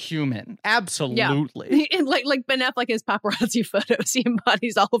is a human. Absolutely. Yeah. like Ben Affleck in his paparazzi photos, he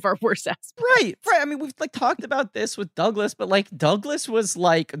embodies all of our worst aspects. Right. I mean, we've like talked about this with Douglas, but like Douglas was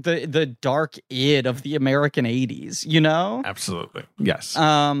like the dark id of the American 80s, Absolutely. Yes.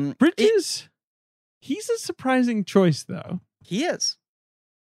 Bridges, he's a surprising choice, though. He is.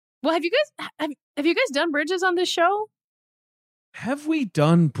 Well, have you guys done Bridges on this show? Have we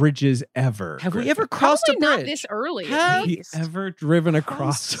done Bridges ever? Have we ever crossed Probably a bridge? not this early. Have at he least. ever driven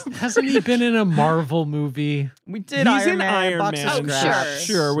across? Hasn't he been in a Marvel movie? We did He's Iron in Man. Iron Box of Man. Scraps.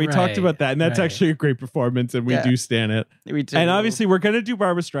 Sure. We Right, talked about that, and that's right. actually a great performance, and we Yeah. do stand it. We do. And obviously, we're gonna do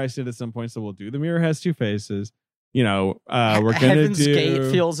Barbra Streisand at some point, so we'll do The Mirror Has Two Faces. We're gonna Heaven's do.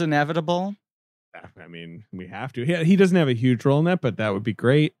 Gate feels inevitable. I mean, we have to. He doesn't have a huge role in that, but that would be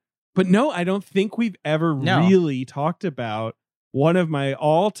great. But no, I don't think we've ever really talked about one of my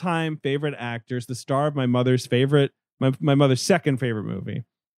all-time favorite actors, the star of my mother's second favorite movie.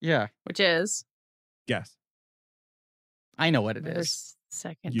 Yeah. Which is Guess. I know what it is. Mother's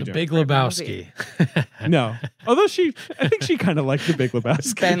second. You The don't. Big Lebowski. No. Although I think she kind of liked The Big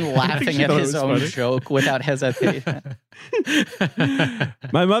Lebowski. Ben I think laughing she at thought it his was own funny. joke without hesitation.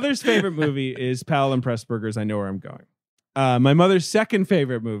 My mother's favorite movie is Powell and Pressburger's I Know Where I'm Going. My mother's second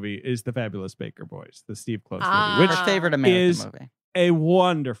favorite movie is The Fabulous Baker Boys, the Steve Close movie, which Her favorite American is movie. a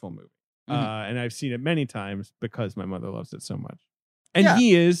wonderful movie. Mhm. And I've seen it many times because my mother loves it so much. And Yeah.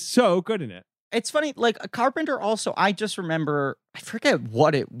 he is so good in it. It's funny, like Carpenter also, I just remember, I forget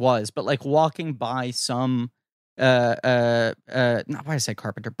what it was, but like walking by some not why I say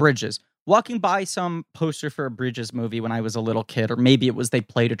Carpenter, Bridges. Walking by some poster for a Bridges movie when I was a little kid, or maybe it was they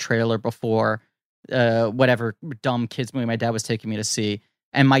played a trailer before whatever dumb kids movie my dad was taking me to see.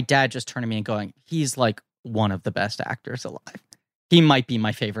 And my dad just turned to me and going, he's like one of the best actors alive. He might be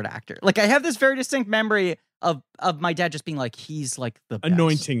my favorite actor. Like I have this very distinct memory of my dad just being like, he's like the best.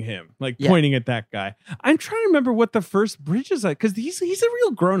 Anointing him, like pointing at that guy. I'm trying to remember what the first Bridges, because he's a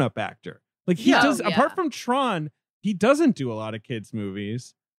real grown-up actor. Like he does, apart from Tron, he doesn't do a lot of kids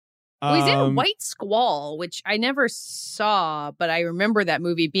movies. Well, he's in White Squall, which I never saw, but I remember that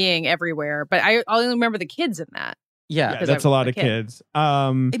movie being everywhere. But I only remember the kids in that. Yeah, that's a lot of kids.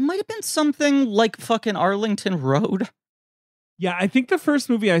 It might have been something like fucking Arlington Road. Yeah, I think the first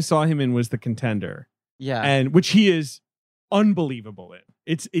movie I saw him in was The Contender. Yeah, and which he is unbelievable in.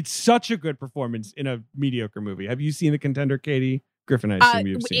 It's such a good performance in a mediocre movie. Have you seen The Contender, Katie? Griffin, I assume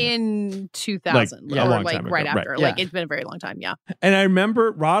you've seen in 2000, a long like time ago. right after. Right. Like it's been a very long time. Yeah. And I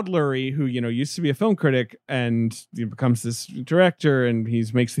remember Rod Lurie, who used to be a film critic and becomes this director, and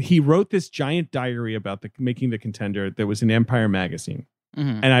he wrote this giant diary about making The Contender that was in Empire magazine,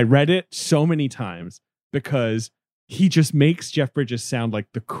 and I read it so many times because he just makes Jeff Bridges sound like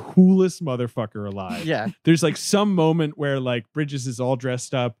the coolest motherfucker alive. Yeah, there's like some moment where like Bridges is all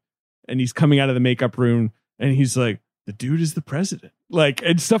dressed up and he's coming out of the makeup room and he's like, the dude is the president, like,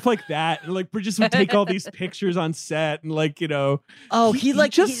 and stuff like that. And like Bridges would take all these pictures on set, and like he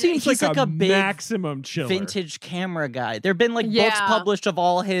seems like a big maximum chiller, vintage camera guy. There've been like books published of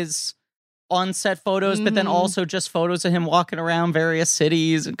all his on-set photos, but then also just photos of him walking around various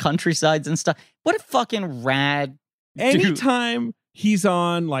cities and countrysides and stuff. What a fucking rad dude. Anytime he's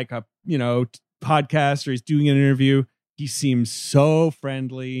on like a podcast or he's doing an interview, he seems so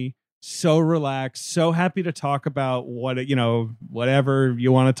friendly, so relaxed, so happy to talk about whatever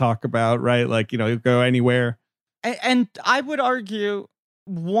you want to talk about, right? Like, go anywhere. And I would argue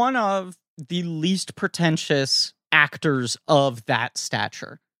one of the least pretentious actors of that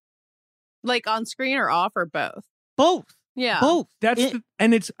stature. Like on screen or off or both? Both. Yeah. Both.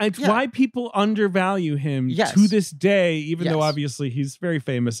 It's why people undervalue him to this day, even though obviously he's very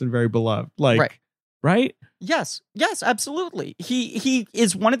famous and very beloved. Like, right? Yes, absolutely. He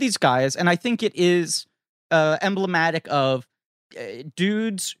is one of these guys, and I think it is emblematic of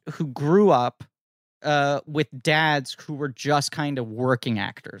dudes who grew up with dads who were just kind of working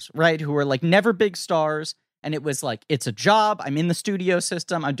actors, right? Who were like never big stars, and it was like, it's a job. I'm in the studio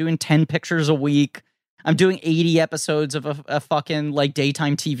system. I'm doing 10 pictures a week. I'm doing 80 episodes of a fucking like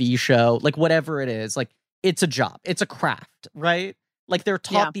daytime TV show, like whatever it is. Like it's a job. It's a craft, right? Like they're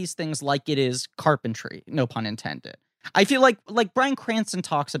taught these things like it is carpentry, no pun intended. I feel like Bryan Cranston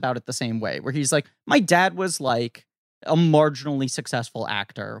talks about it the same way, where he's like, my dad was like a marginally successful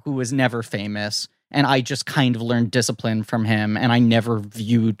actor who was never famous, and I just kind of learned discipline from him, and I never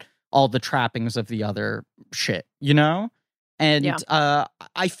viewed all the trappings of the other shit, And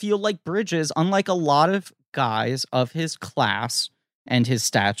I feel like Bridges, unlike a lot of guys of his class and his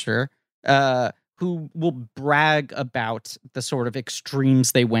stature, who will brag about the sort of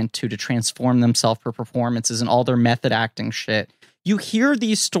extremes they went to transform themselves for performances and all their method acting shit. You hear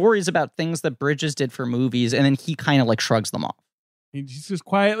these stories about things that Bridges did for movies, and then he kind of like shrugs them off. He's just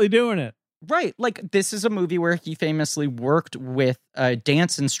quietly doing it. Right. Like this is a movie where he famously worked with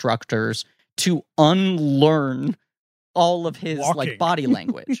dance instructors to unlearn all of his like body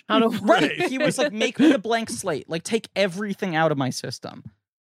language. Right. He was like, make me a blank slate. Like take everything out of my system.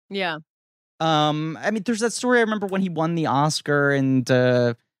 Yeah. I mean, there's that story I remember when he won the Oscar, and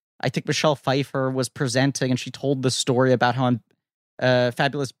I think Michelle Pfeiffer was presenting, and she told the story about how on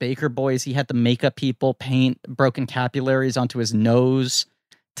Fabulous Baker Boys, he had the makeup people paint broken capillaries onto his nose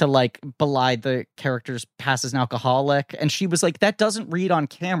to like belie the character's past as an alcoholic. And she was like, that doesn't read on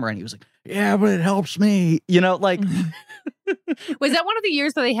camera. And he was like, yeah, but it helps me, like. Was that one of the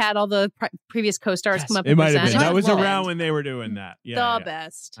years that they had all the previous co-stars come up? It might have been. That was around when they were doing that. Yeah, the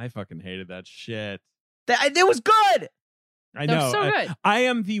best. I fucking hated that shit. It was good. I know. So good. I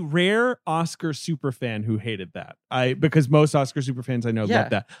am the rare Oscar super fan who hated that. Because most Oscar super fans I know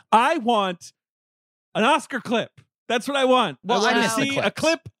love that. I want an Oscar clip. That's what I want. Well, I want to see a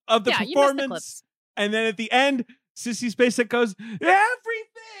clip of the performance, and then at the end, Sissy Spacek goes,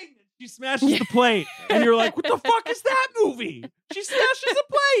 everything. She smashes the plate, and you're like, what the fuck is that movie? She smashes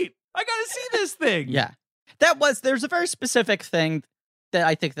a plate. I gotta see this thing. Yeah. There's a very specific thing that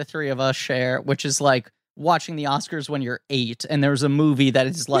I think the three of us share, which is like watching the Oscars when you're 8, and there's a movie that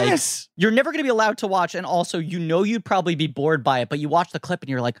is like, you're never going to be allowed to watch, and also you'd probably be bored by it, but you watch the clip and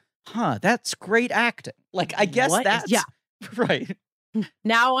you're like, huh, that's great acting. Like, I guess that's right.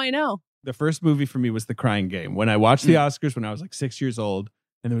 Now I know. The first movie for me was The Crying Game. When I watched the Oscars when I was like 6 years old,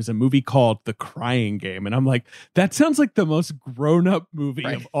 and there was a movie called The Crying Game, and I'm like, that sounds like the most grown-up movie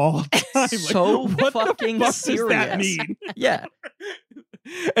of all time. So like, what fucking the fuck serious. does that mean? Yeah.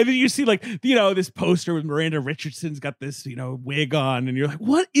 And then you see, like, you know, this poster with Miranda Richardson's got this, you know, wig on, and you're like,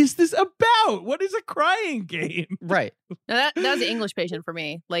 what is this about? What is a crying game? Right. Now that was the English Patient for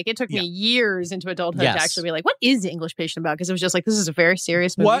me. Like, it took me years into adulthood to actually be like, what is the English Patient about? Because it was just like, this is a very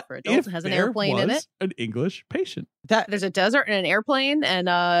serious movie for adults. It has an airplane in it. An English Patient. There's a desert and an airplane, and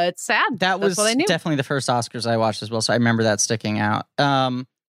it's sad. That was definitely the first Oscars I watched as well, so I remember that sticking out.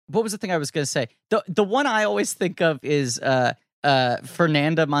 What was the thing I was going to say? The one I always think of is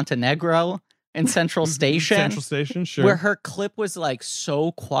Fernanda Montenegro in Central Station. Central Station, sure. Where her clip was like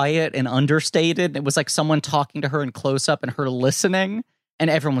so quiet and understated. It was like someone talking to her in close up and her listening. And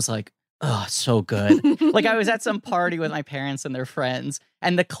everyone was like, oh, so good. Like, I was at some party with my parents and their friends,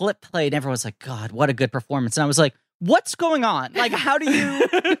 and the clip played, and everyone was like, God, what a good performance. And I was like, what's going on? Like, how do you...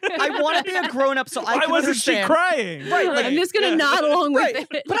 I want to be a grown-up so I can understand. Why wasn't she crying? Right, like, I'm just going to nod along with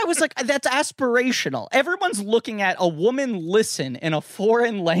it. But I was like, that's aspirational. Everyone's looking at a woman listen in a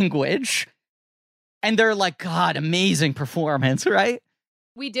foreign language, and they're like, God, amazing performance, right?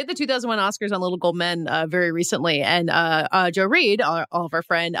 We did the 2001 Oscars on Little Gold Men very recently, and Joe Reed, our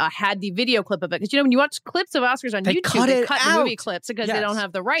friend, had the video clip of it. Because, you know, when you watch clips of Oscars on YouTube, they cut the movie clips because they don't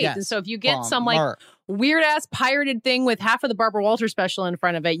have the rights. And so if you get some, like, weird-ass pirated thing with half of the Barbara Walters special in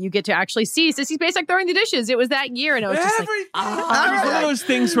front of it, you get to actually see Sissy Spacek throwing the dishes. It was that year, and I was just like, it was one of those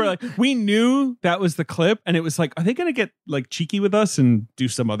things where, like, we knew that was the clip, and it was like, are they going to get, like, cheeky with us and do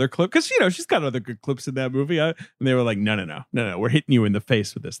some other clip? Because, you know, she's got other good clips in that movie. And they were like, no, we're hitting you in the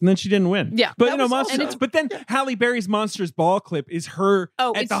face with this. And then she didn't win. Yeah. But, you know, but then Halle Berry's Monsters Ball clip is her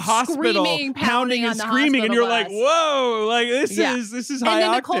at the hospital pounding and screaming, and you're like, whoa, like, this is high octane. And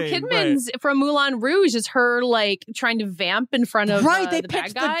then Nicole Kidman's from Moulin Rouge is her, like, trying to vamp in front of they the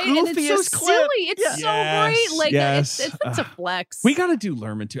picked bad guy, the and it's so clip. silly. It's so great. Like, it's a flex. We got to do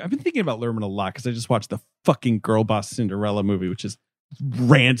Lerman too. I've been thinking about Lerman a lot because I just watched the fucking Girl Boss Cinderella movie, which is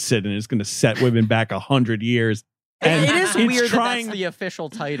rancid and is going to set women back 100 years. And it is weird that's the official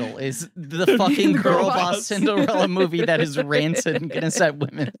title is the fucking Girl Boss Cinderella movie that is rancid and going to set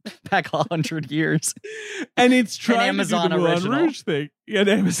women back 100 years. And it's trying Amazon to do the Moulin Rouge thing. Yeah,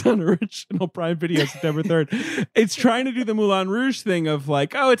 Amazon Original Prime Video, September 3rd. It's trying to do the Moulin Rouge thing of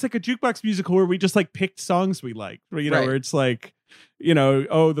like, oh, it's like a jukebox musical where we just like picked songs we like. You know, where it's like, you know,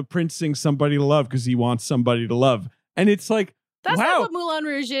 oh, the prince sings Somebody to Love because he wants somebody to love. And it's like, that's not what Moulin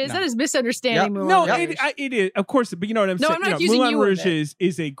Rouge is. No. That is misunderstanding Moulin Rouge. It is. Of course, but you know what I'm saying? I'm not using Moulin Rouge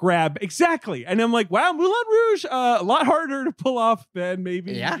is a grab. Exactly. And I'm like, wow, Moulin Rouge, a lot harder to pull off than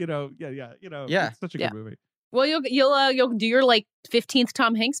maybe, you know, it's such a good movie. Well, you'll do your, like, 15th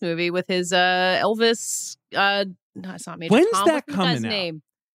Tom Hanks movie with his Elvis, no, it's not Major When's Tom. that What's the coming guy's out? name?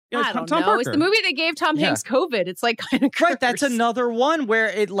 Yeah, I don't Tom know. Parker. It's the movie that gave Tom Hanks COVID. It's like kind of right. That's another one where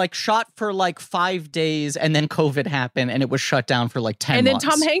it like shot for like 5 days and then COVID happened and it was shut down for like 10 months. And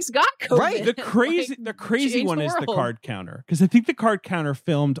then Tom Hanks got COVID. Right. The crazy one is the card counter, because I think the card counter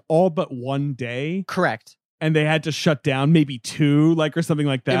filmed all but one day. Correct. And they had to shut down maybe 2, like, or something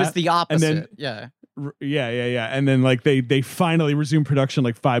like that. It was the opposite. And then, yeah. And then like they finally resumed production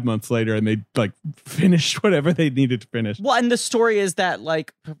like 5 months later, and they like finished whatever they needed to finish. Well, and the story is that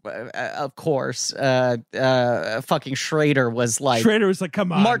like, of course, fucking Schrader was like,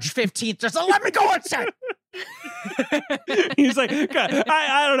 come on, March 15th, just let me go on set. He's like,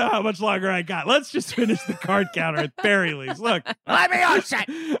 I don't know how much longer I got. Let's just finish the card counter at very least. Look, let me on set.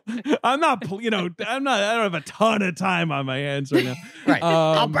 I don't have a ton of time on my hands right now. Right.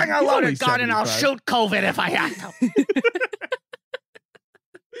 I'll bring a loaded gun and I'll shoot COVID if I have to.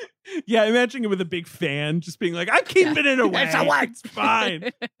 Yeah, imagine it with a big fan, just being like, I'm keeping it away. It's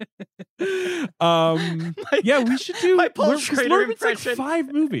fine. We should do my Paul Schrader impression. Like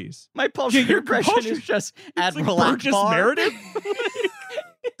 5 movies. My Paul Schrader impression is just Admiral like Akbar. Meredith.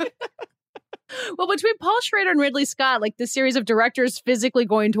 Well, between Paul Schrader and Ridley Scott, like the series of directors physically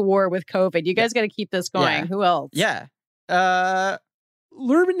going to war with COVID, you guys got to keep this going. Yeah. Who else? Yeah.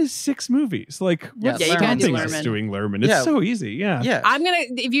 Lerman is 6 movies. Like, you gotta do is Lerman. doing Lerman. It's so easy. Yeah.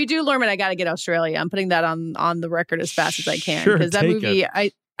 If you do Lerman, I got to get Australia. I'm putting that on the record as fast as I can. Sure, because that movie,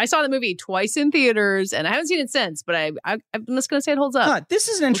 I saw the movie twice in theaters and I haven't seen it since, but I'm just going to say it holds up. This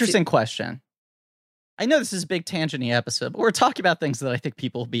is an interesting question. I know this is a big tangent-y episode, but we're talking about things that I think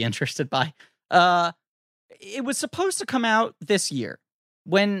people will be interested by. It was supposed to come out this year.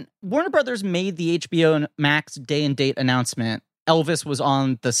 When Warner Brothers made the HBO Max day and date announcement, Elvis was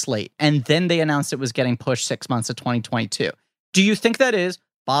on the slate, and then they announced it was getting pushed 6 months to 2022. Do you think that is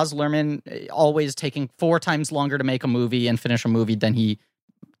Baz Luhrmann always taking 4 times longer to make a movie and finish a movie than he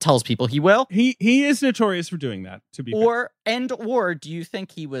tells people he will? He is notorious for doing that, to be fair. Or do you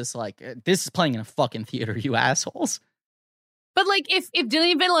think he was like, this is playing in a fucking theater, you assholes? But like, if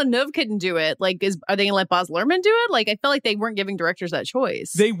Denis Villeneuve couldn't do it, like, are they gonna let Baz Luhrmann do it? Like, I feel like they weren't giving directors that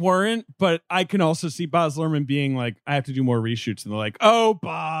choice. They weren't, but I can also see Baz Luhrmann being like, I have to do more reshoots, and they're like, oh,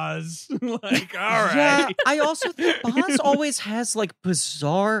 Baz, like, all right. Yeah, I also think Baz always has like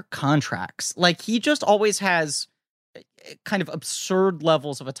bizarre contracts. Like, he just always has kind of absurd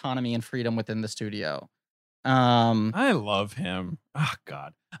levels of autonomy and freedom within the studio. I love him. Oh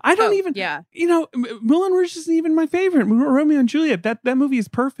God, I don't even. Yeah, you know, Moulin Rouge isn't even my favorite. Romeo and Juliet. That movie is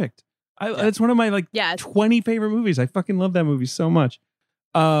perfect. It's one of my 20 favorite movies. I fucking love that movie so much.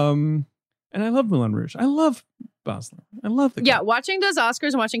 And I love Moulin Rouge. I love Baz Luhrmann. I love the guy. Watching those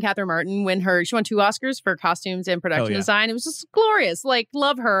Oscars and watching Catherine Martin win she won 2 Oscars for costumes and production design. It was just glorious. Like,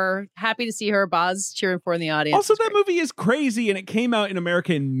 love her. Happy to see her. Baz cheering for in the audience. Also, that movie is crazy, and it came out in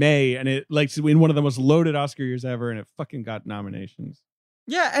America in May, and it like in one of the most loaded Oscar years ever, and it fucking got nominations.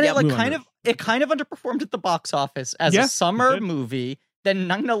 Yeah, and it kind of underperformed at the box office as a summer movie. Then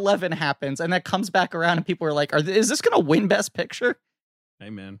 9/11 happens, and that comes back around, and people are like, "Is this going to win Best Picture?"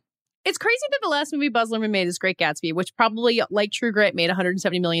 Amen. It's crazy that the last movie Baz Luhrmann made is Great Gatsby, which probably, like True Grit, made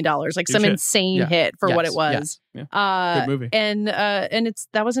 $170 million, like some insane hit for what it was. Yeah. Good movie. And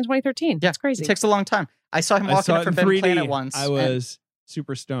that was in 2013. That's crazy. It takes a long time. I saw him walking at Forbidden Planet once. I was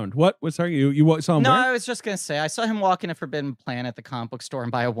super stoned. What? Sorry, you saw him? No, where? I was just gonna say I saw him walking at Forbidden Planet at the comic book store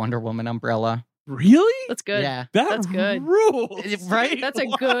and buy a Wonder Woman umbrella. Really? That's good. Yeah. That's good. Rules. Right? That's a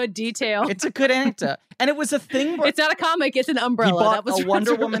good detail. It's a good anecdote. And it was a thing where it's not a comic, it's an umbrella. He bought that was a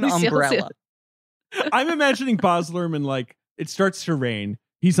Wonder Woman umbrella. I'm imagining Baz Luhrmann, like, it starts to rain.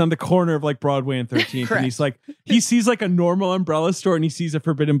 He's on the corner of like Broadway and 13th, and he's like, he sees like a normal umbrella store, and he sees a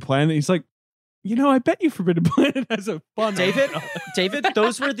Forbidden Planet. He's like, you know, I bet you Forbidden Planet has a fun David,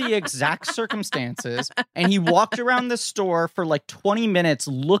 those were the exact circumstances. And he walked around the store for like 20 minutes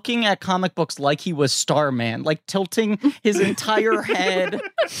looking at comic books like he was Starman, like tilting his entire head,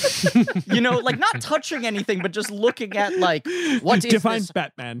 you know, like not touching anything, but just looking at like, what is Define this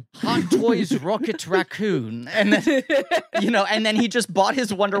Batman? Hot Toys Rocket Raccoon. And then, you know, and then he just bought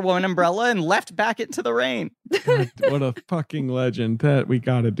his Wonder Woman umbrella and left back into the rain. God, what a fucking legend. That we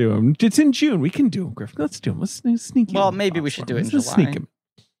got to do him. It's in June. We can do him, Griffin. Let's do him. Let's sneak him. Well, maybe we should do it in July. Sneak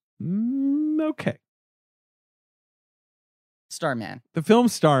him. Okay. Starman. The film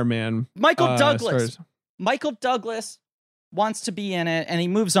Starman. Michael Douglas. Michael Douglas wants to be in it, and he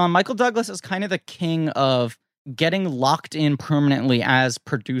moves on. Michael Douglas is kind of the king of getting locked in permanently as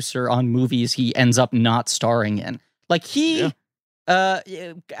producer on movies he ends up not starring in. Like, he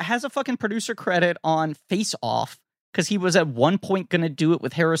has a fucking producer credit on Face Off because he was at one point going to do it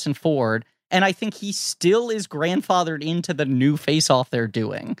with Harrison Ford. And I think he still is grandfathered into the new Face Off they're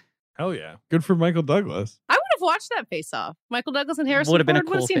doing. Hell yeah. Good for Michael Douglas. I would have watched that Face Off. Michael Douglas and Harrison would have been Ford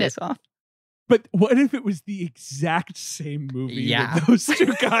a cool Face Off. But what if it was the exact same movie with those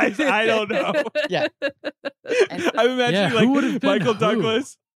two guys? I don't know. Yeah. I'm imagining like Michael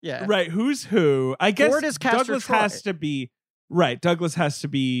Douglas. Yeah. Right. Who's who? I guess Ford is Douglas Troy. has to be right. Douglas has to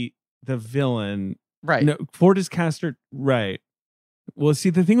be the villain. Right. No, Ford is Castor. Right. Well, see,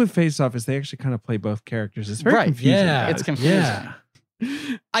 the thing with Face Off is they actually kind of play both characters. It's very confusing. Yeah, it's confusing. Yeah.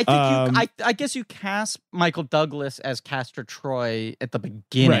 I think I guess you cast Michael Douglas as Castor Troy at the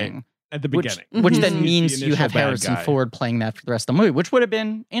beginning. Right. At the beginning. Which then He's means the you have initial bad Harrison guy. Ford playing that for the rest of the movie, which would have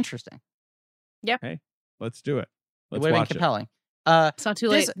been interesting. Yeah. Hey, let's do it. It Let's would have been watch compelling. It's not too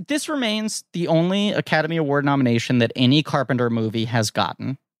late. This remains the only Academy Award nomination that any Carpenter movie has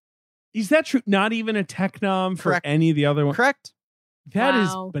gotten. Is that true? Not even a tech nom for Correct. any of the other ones? Correct. That is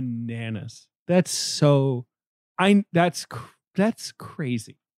Wow. bananas. That's so... That's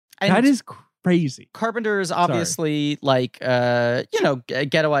crazy. And that is crazy. Carpenter is obviously like,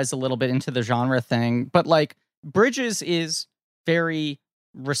 ghettoized a little bit into the genre thing, but like Bridges is very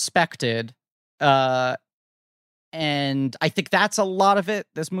respected. And I think that's a lot of it.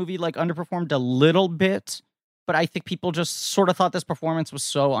 This movie like underperformed a little bit, but I think people just sort of thought this performance was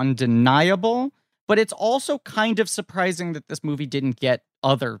so undeniable. But it's also kind of surprising that this movie didn't get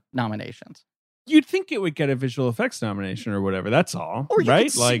other nominations. You'd think it would get a visual effects nomination or whatever. That's all. Or you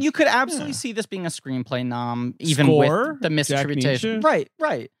right? could, you could absolutely see this being a screenplay nom, even Score? with the misinterpretation. Jack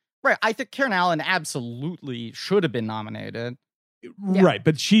Nietzsche? Right. I think Karen Allen absolutely should have been nominated. Right,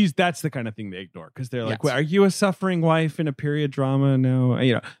 but that's the kind of thing they ignore because they're like, Yes. well, are you a suffering wife in a period drama?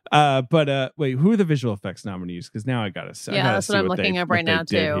 No, but wait, who are the visual effects nominees? Because now I gotta say, that's what I'm looking up right now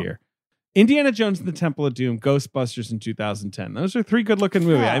too. Here. Indiana Jones and the Temple of Doom, Ghostbusters in 2010. Those are 3 good-looking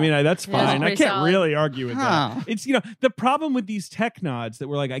movies. I mean, that's fine. I can't really argue with that. It's the problem with these tech nods that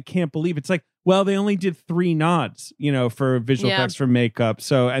we're like, I can't believe it's like, well, they only did 3 nods, for visual effects for makeup.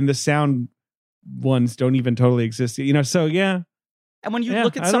 So, and the sound ones don't even totally exist, So yeah. And when you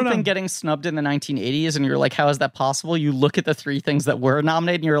look at something getting snubbed in the 1980s and you're like, how is that possible? You look at the 3 things that were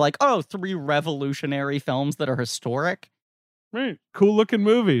nominated and you're like, oh, 3 revolutionary films that are historic. Right. Cool looking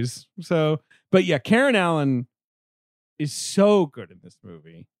movies. So, but yeah, Karen Allen is so good in this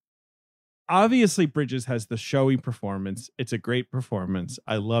movie. Obviously, Bridges has the showy performance. It's a great performance.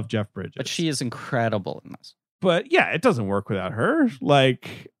 I love Jeff Bridges. But she is incredible in this. But yeah, it doesn't work without her.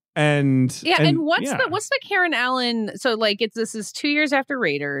 And what's the Karen Allen? So this is 2 years after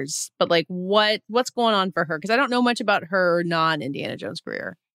Raiders, but what's going on for her? Because I don't know much about her non-Indiana Jones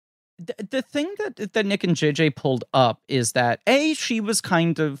career. The thing that Nick and JJ pulled up is that she was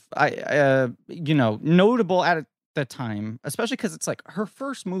kind of notable at the time, especially because it's like her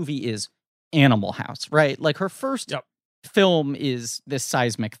first movie is Animal House, right? Like her first film is this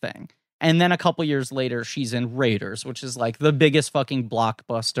seismic thing. And then a couple years later, she's in Raiders, which is like the biggest fucking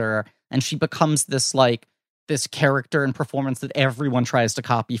blockbuster. And she becomes this character and performance that everyone tries to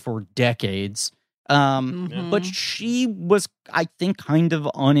copy for decades. But she was, I think, kind of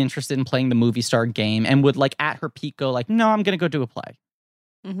uninterested in playing the movie star game and would at her peak go no, I'm going to go do a play.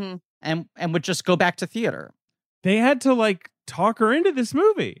 Mm-hmm. And would just go back to theater. They had to talk her into this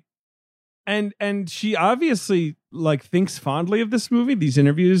movie. And she obviously thinks fondly of this movie. These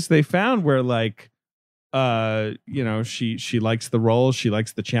interviews they found where she likes the role, she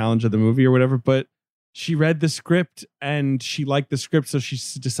likes the challenge of the movie or whatever, but she read the script and she liked the script, so she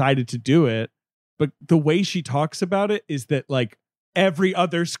decided to do it. But the way she talks about it is that every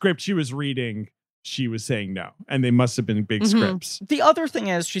other script she was reading, she was saying no. And they must have been big scripts. The other thing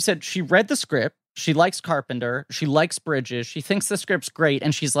is, she said she read the script. She likes Carpenter. She likes Bridges. She thinks the script's great.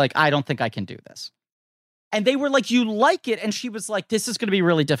 And she's like, I don't think I can do this. And they were like, you like it. And she was like, this is going to be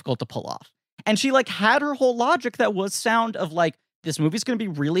really difficult to pull off. And she had her whole logic that was sound of this movie's going to be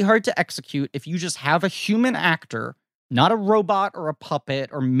really hard to execute if you just have a human actor, not a robot or a puppet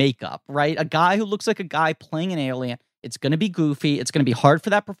or makeup, right? A guy who looks like a guy playing an alien. It's going to be goofy. It's going to be hard for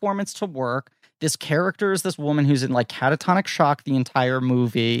that performance to work. This character is this woman who's in catatonic shock the entire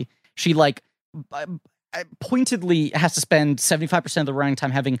movie. She pointedly has to spend 75% of the running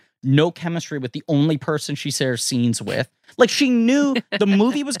time having no chemistry with the only person she shares scenes with. She knew the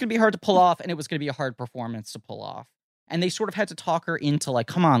movie was going to be hard to pull off and it was going to be a hard performance to pull off. And they sort of had to talk her into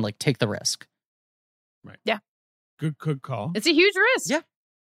come on, take the risk. Right. Yeah. Good call. It's a huge risk. Yeah.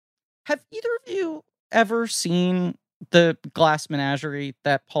 Have either of you ever seen the Glass Menagerie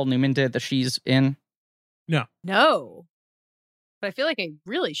that Paul Newman did that she's in? No. But I feel like I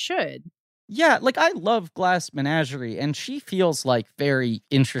really should. Yeah, I love Glass Menagerie, and she feels very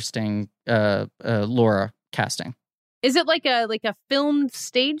interesting Laura casting. Is it like a filmed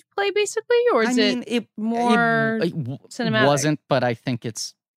stage play, basically? Or is it more cinematic? It wasn't, but I think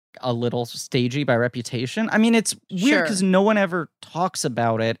it's a little stagey by reputation. I mean, it's weird because no one ever talks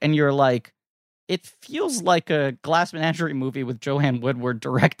about it, and you're like, it feels like a Glass Menagerie movie with Joanne Woodward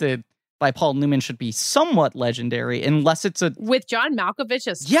directed by Paul Newman should be somewhat legendary, unless it's with John Malkovich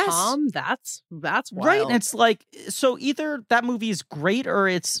as Tom. That's wild. Right. And it's so either that movie is great or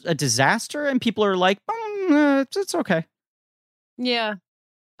it's a disaster, and people are like, it's okay. Yeah.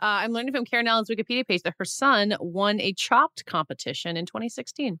 I'm learning from Karen Allen's Wikipedia page that her son won a Chopped competition in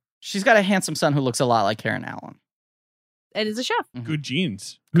 2016. She's got a handsome son who looks a lot like Karen Allen. And is a chef. Mm-hmm. Good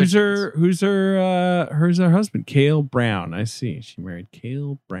genes. Who's her husband? Cale Brown. I see. She married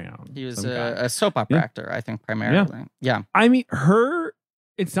Cale Brown. He was a soap opera actor, I think, primarily. Yeah. I mean,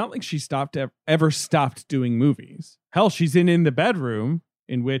 it's not like she ever stopped doing movies. Hell, she's in the bedroom,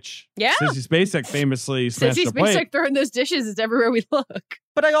 in which Sissy Spacek famously smashed a plate. Sissy Spacek throwing those dishes is everywhere we look.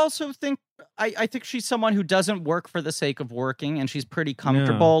 But I also think I think she's someone who doesn't work for the sake of working, and she's pretty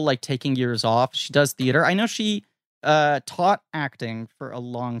comfortable taking years off. She does theater. I know she taught acting for a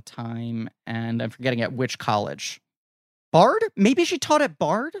long time, and I'm forgetting at which college. Bard? Maybe she taught at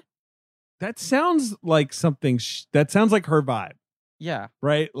Bard? That sounds like something that sounds like her vibe. Yeah.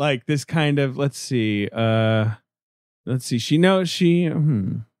 Right? This kind of, let's see. She knows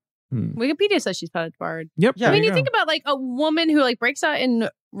Wikipedia says she's taught at Bard. Yep. Yeah. I mean, you think about a woman who breaks out in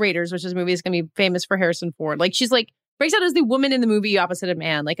Raiders, which is a movie that's going to be famous for Harrison Ford. She's breaks out as the woman in the movie opposite of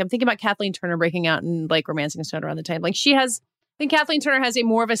man. I'm thinking about Kathleen Turner breaking out and Romancing a Stone around the time. She has think Kathleen Turner has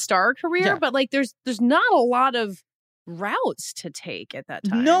more of a star career, but like there's not a lot of routes to take at that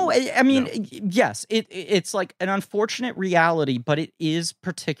time. No, I mean, yes, it's like an unfortunate reality, but it is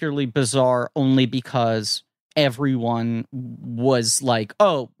particularly bizarre only because everyone was like,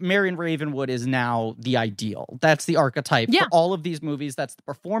 oh, Marion Ravenwood is now the ideal. That's the archetype for all of these movies. That's the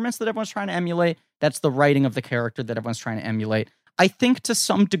performance that everyone's trying to emulate. That's the writing of the character that everyone's trying to emulate. I think to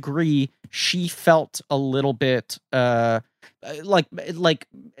some degree she felt a little bit like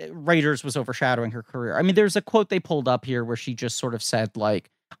Raiders was overshadowing her career. I mean, there's a quote they pulled up here where she just sort of said,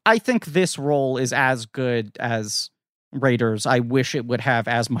 like, I think this role is as good as Raiders. I wish it would have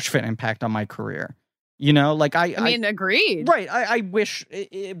as much of an impact on my career. You know, like I mean, agreed. Right. I wish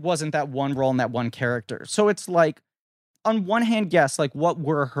it wasn't that one role and that one character. So it's like, on one hand, yes, like what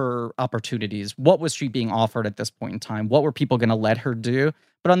were her opportunities? What was she being offered at this point in time? What were people going to let her do?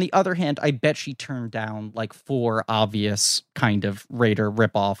 But on the other hand, I bet she turned down like 4 obvious kind of Raider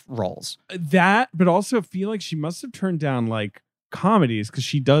ripoff roles. That, but also feel like she must have turned down like comedies because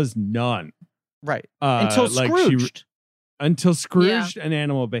she does none. Right. Until Scrooged. Until Scrooged and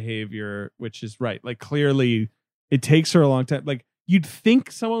Animal Behavior, which is right. Like clearly it takes her a long time. Like you'd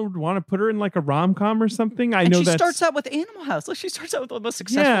think someone would want to put her in like a rom-com or something. I know that she starts out with Animal House. Like she starts out with the most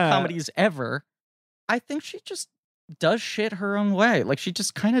successful comedies ever. I think she just does shit her own way. Like she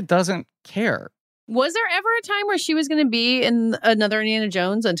just kind of doesn't care. Was there ever a time where she was going to be in another Indiana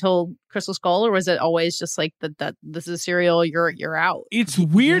Jones until Crystal Skull, or was it always just like that this is a serial, you're out? It's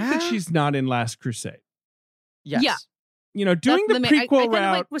weird that she's not in Last Crusade. Yes. Yeah. You know, doing the prequel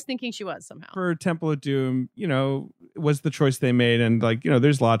route, I was thinking she was somehow for Temple of Doom, you know, was the choice they made, and like, you know,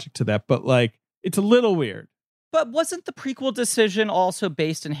 there's logic to that, but like, it's a little weird. But wasn't the prequel decision also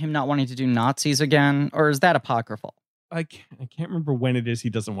based on him not wanting to do Nazis again, or is that apocryphal? I can't remember when it is he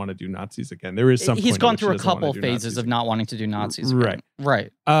doesn't want to do Nazis again. There is some. He's gone through a couple phases of not wanting to do Nazis again.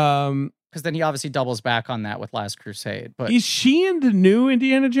 Right. Because then he obviously doubles back on that with Last Crusade. But is she in the new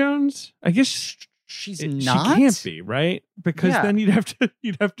Indiana Jones? I guess. She's not. She can't be, right? Because then you'd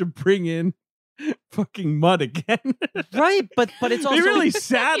have to bring in fucking Mutt again. Right, but it's also they really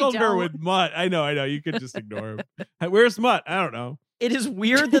saddled her with Mutt. I know. You could just ignore him. Where's Mutt? I don't know. It is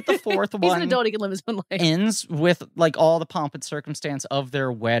weird that the fourth one he's an adult, he can live his own life. Ends with like all the pomp and circumstance of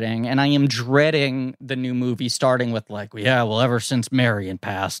their wedding, and I am dreading the new movie starting with like, well, ever since Marion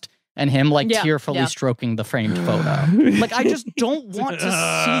passed. And him like tearfully stroking the framed photo. Like, I just don't want to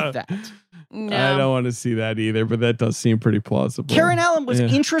see that. No. I don't want to see that either, but that does seem pretty plausible. Karen Allen was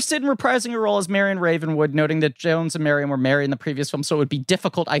interested in reprising her role as Marion Ravenwood, noting that Jones and Marion were married in the previous film, so it would be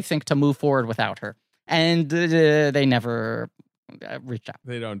difficult, I think, to move forward without her. And they never reached out.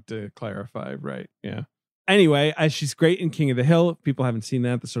 They don't clarify, right? Yeah. Anyway, she's great in King of the Hill. If people haven't seen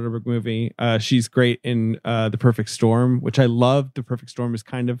that, the Soderbergh movie. She's great in The Perfect Storm, which I love. The Perfect Storm is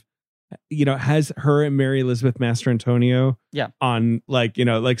kind of, you know, has her and Mary Elizabeth Mastrantonio on like, you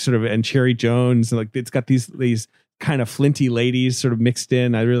know, like sort of, and Cherry Jones, and like it's got these kind of flinty ladies sort of mixed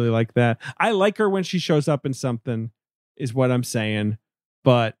in. I really like that. I like her when she shows up in something, is what I'm saying.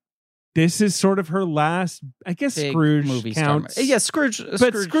 But this is sort of her last, I guess. Big Scrooge movie counts. Yeah, Scrooge.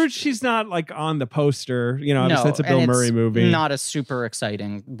 But Scrooge, she's not like on the poster. You know, obviously that's a Bill Murray movie. Not a super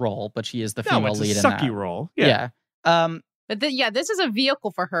exciting role, but she is the female lead in that. Sucky role. Yeah. But this is a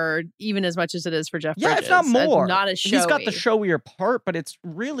vehicle for her, even as much as it is for Jeff Bridges. Yeah, if not more. Not as showy. He's got the showier part, but it's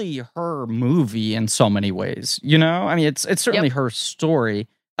really her movie in so many ways. You know, I mean, it's certainly her story.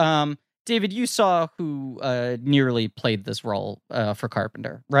 David, you saw who nearly played this role for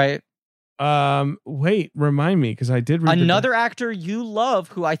Carpenter, right? Wait, remind me, because I did read another actor you love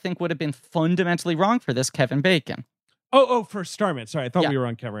who I think would have been fundamentally wrong for this, Kevin Bacon. Oh, for Starman. Sorry, I thought we were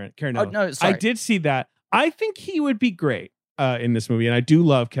on Karen. Oh, no, sorry. I did see that. I think he would be great in this movie, and I do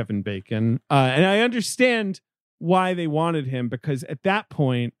love Kevin Bacon. And I understand why they wanted him, because at that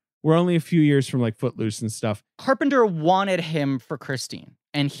point, we're only a few years from like Footloose and stuff. Carpenter wanted him for Christine,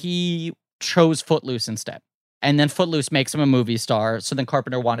 and he chose Footloose instead. And then Footloose makes him a movie star, so then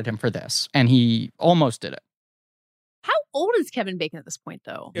Carpenter wanted him for this, and he almost did it. How old is Kevin Bacon at this point,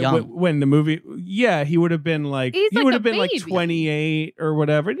 though? When the movie, he would have been like, he would have been like 28 or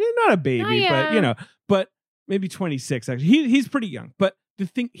whatever. Not a baby, but you know, but maybe 26. Actually, he's pretty young. But the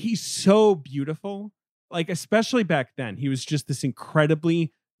thing, he's so beautiful. Like, especially back then, he was just this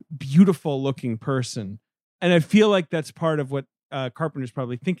incredibly beautiful looking person, and I feel like that's part of what Carpenter's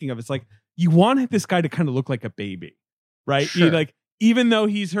probably thinking of. It's like, you want this guy to kind of look like a baby, right? Sure. Like, even though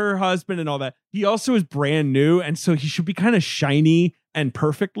he's her husband and all that, he also is brand new, and so he should be kind of shiny and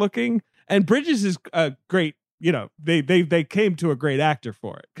perfect looking. And Bridges is great. You know, they came to a great actor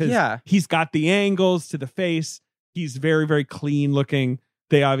for it, because he's got the angles to the face. He's very, very clean looking.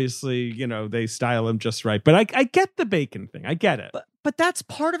 They obviously, they style him just right. But I get the Bacon thing. I get it. But that's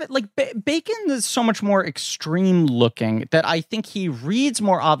part of it. Like Bacon is so much more extreme looking that I think he reads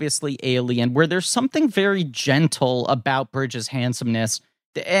more obviously alien, where there's something very gentle about Bridges' handsomeness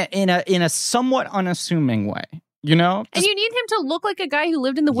in a somewhat unassuming way. And you need him to look like a guy who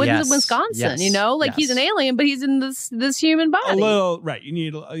lived in the woods of Wisconsin, he's an alien, but he's in this human body. A little, right. You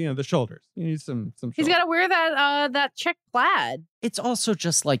need, the shoulders. You need some shoulders. He's got to wear that check plaid. It's also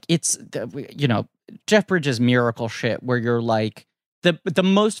just like, it's, Jeff Bridges' miracle shit where you're like, the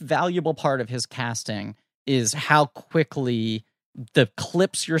most valuable part of his casting is how quickly the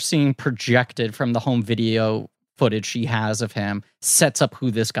clips you're seeing projected from the home video footage she has of him sets up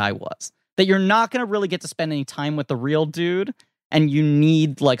who this guy was. That you're not going to really get to spend any time with the real dude, and you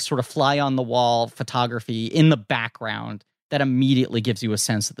need like sort of fly on the wall photography in the background that immediately gives you a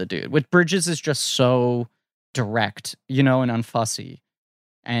sense of the dude. With Bridges is just so direct, and unfussy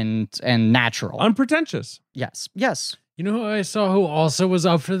and natural. Unpretentious. Yes. You know who I saw who also was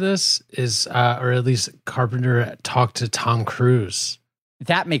up for this is, or at least Carpenter talked to Tom Cruise.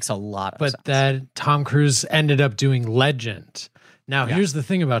 That makes a lot of sense. But that Tom Cruise ended up doing Legend. Now, here's the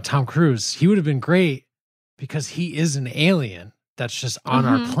thing about Tom Cruise. He would have been great because he is an alien that's just on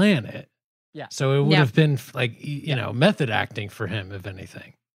our planet. Yeah. So it would have been like, method acting for him, if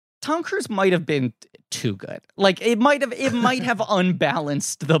anything. Tom Cruise might have been too good. Like it might have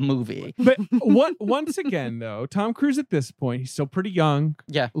unbalanced the movie. But once again, though, Tom Cruise at this point, he's still pretty young.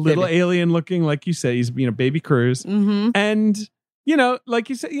 Yeah. Little alien looking, like you said, he's, baby Cruise. Mm-hmm. And, like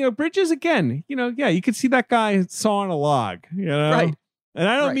you said, Bridges again, you could see that guy sawing a log, Right. And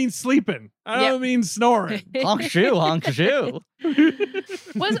I don't mean sleeping. I don't mean snoring. Honk shoe. What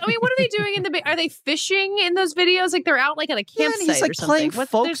are they doing in the? Are they fishing in those videos? Like they're out like at a campsite he's like or something. playing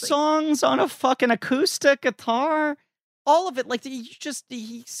folk songs on a fucking acoustic guitar. All of it, like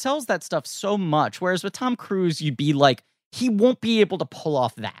he sells that stuff so much. Whereas with Tom Cruise, you'd be like, he won't be able to pull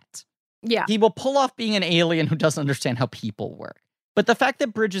off that. Yeah, he will pull off being an alien who doesn't understand how people work. But the fact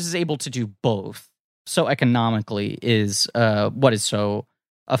that Bridges is able to do both so economically is what is so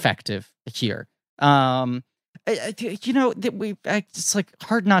effective here. It's like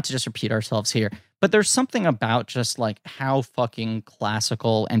hard not to just repeat ourselves here, but there's something about just like how fucking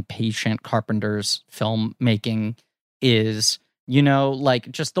classical and patient Carpenter's filmmaking is,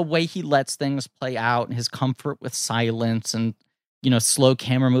 like just the way he lets things play out and his comfort with silence and, slow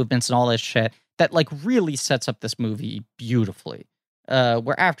camera movements and all this shit that like really sets up this movie beautifully.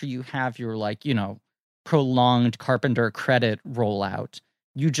 Where after you have your like, prolonged Carpenter credit rollout,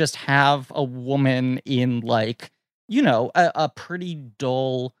 you just have a woman in like, a pretty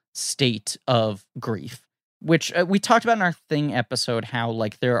dull state of grief, which we talked about in our Thing episode, how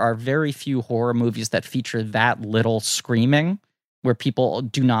like there are very few horror movies that feature that little screaming where people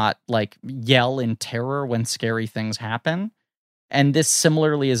do not like yell in terror when scary things happen. And this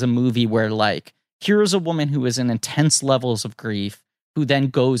similarly is a movie where like, here's a woman who is in intense levels of grief who then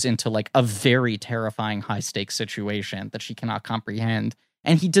goes into like a very terrifying high stakes situation that she cannot comprehend.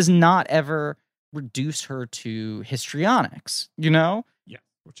 And he does not ever reduce her to histrionics, Yeah.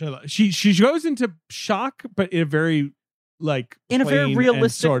 Which I love. She goes into shock, but in a very in a very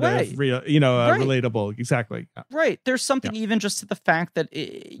realistic sort way. Of real, relatable. Exactly. Right. There's something even just to the fact that,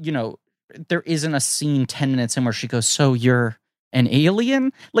 there isn't a scene 10 minutes in where she goes, so you're an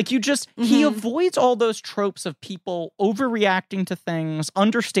alien? Like he avoids all those tropes of people overreacting to things,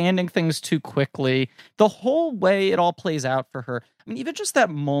 understanding things too quickly. The whole way it all plays out for her. I mean, even just that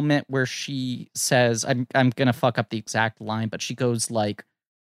moment where she says, I'm going to fuck up the exact line, but she goes like,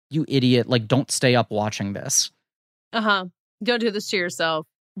 you idiot, like, don't stay up watching this. Don't do this to yourself.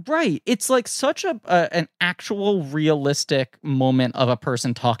 Right. It's like such an actual realistic moment of a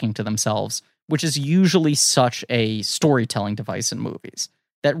person talking to themselves, which is usually such a storytelling device in movies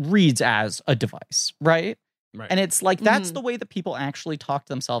that reads as a device, right? Right. And it's like, that's the way that people actually talk to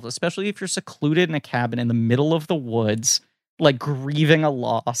themselves, especially if you're secluded in a cabin in the middle of the woods, like grieving a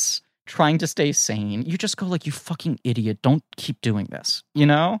loss, trying to stay sane. You just go like, you fucking idiot, don't keep doing this,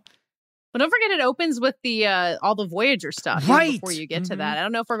 But don't forget, it opens with the all the Voyager stuff right before you get to that. I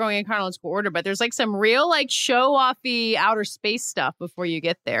don't know if we're going in chronological order, but there's like some real like show-offy outer space stuff before you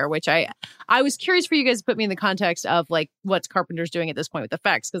get there, which I was curious for you guys to put me in the context of like what's Carpenter's doing at this point with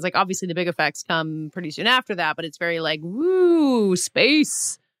effects, because like obviously the big effects come pretty soon after that, but it's very like woo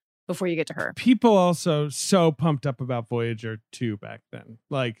space before you get to her. People also so pumped up about Voyager 2 back then,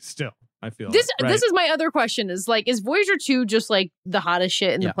 like still. I feel this right? This is my other question is like, is Voyager 2 just like the hottest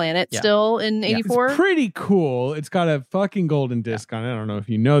shit in the planet still in 84? It's pretty cool. It's got a fucking golden disc on it. I don't know if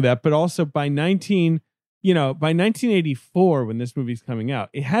you know that, but also by by 1984, when this movie's coming out,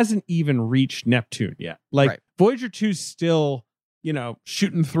 it hasn't even reached Neptune yet. Like Voyager 2's still,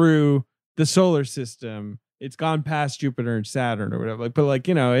 shooting through the solar system. It's gone past Jupiter and Saturn or whatever. But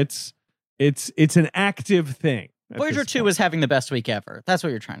it's an active thing. Voyager 2 is having the best week ever. That's what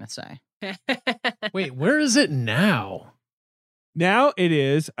you're trying to say. Wait, where is it now? Now it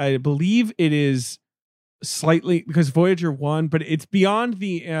is, I believe it is slightly, because Voyager 1, but it's beyond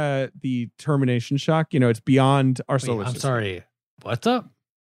the termination shock. It's beyond our solar system. I'm sorry. What's up?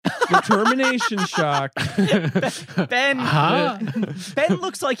 The termination shock. Ben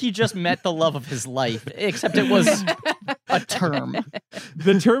looks like he just met the love of his life, except it was a term.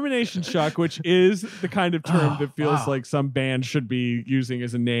 The termination shock, which is the kind of term that feels like some band should be using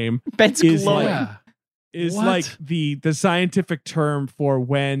as a name. Ben's glowing. Is like the scientific term for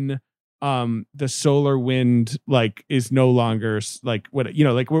when the solar wind is no longer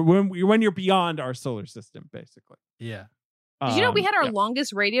when you're beyond our solar system, basically. Yeah. Did you know we had our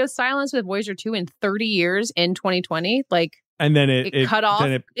longest radio silence with Voyager 2 in 30 years in 2020? And then it cut off.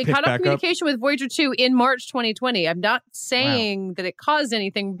 It cut off communication with Voyager 2 in March 2020. I'm not saying that it caused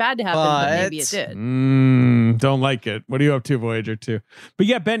anything bad to happen, but maybe it did. Don't like it. What are you up to, Voyager 2? But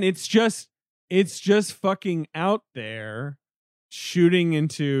yeah, Ben, it's just fucking out there shooting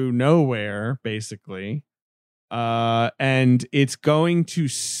into nowhere, basically. And it's going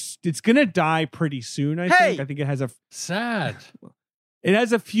to die pretty soon. I think it has it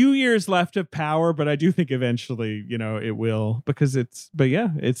has a few years left of power, but I do think eventually, it will, because it's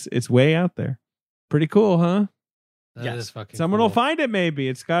way out there. Pretty cool, huh? That is fucking Someone cool. will find it. Maybe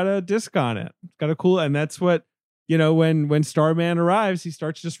it's got a disc on it. It's got a cool, and that's what, when Starman arrives, he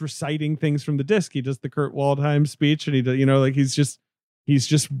starts just reciting things from the disc. He does the Kurt Waldheim speech, and he does, he's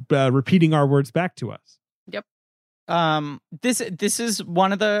just repeating our words back to us. Yep. This is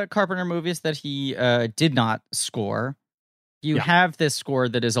one of the Carpenter movies that he did not score. You have this score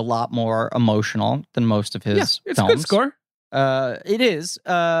that is a lot more emotional than most of his it's films. A good score. It is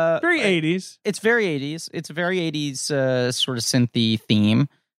very 80s. It's very 80s. It's a very 80s sort of synthy theme.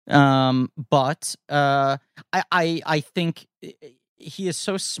 But I think he is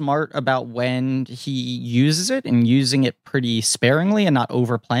so smart about when he uses it, and using it pretty sparingly and not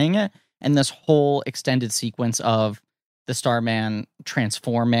overplaying it. And this whole extended sequence of the Starman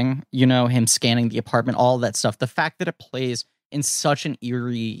transforming, him scanning the apartment, all that stuff. The fact that it plays in such an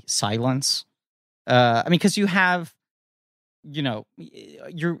eerie silence. Because you have,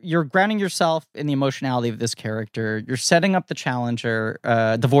 you're grounding yourself in the emotionality of this character. You're setting up the Challenger,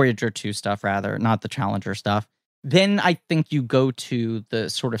 the Voyager 2 stuff, rather, not the Challenger stuff. Then I think you go to the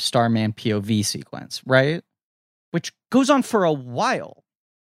sort of Starman POV sequence, right? Which goes on for a while.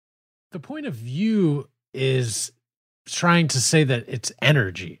 The point of view is trying to say that it's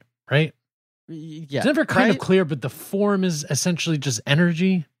energy, right? Yeah, it's never kind of clear, but the form is essentially just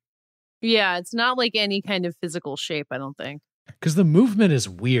energy. Yeah, it's not like any kind of physical shape, I don't think. Because the movement is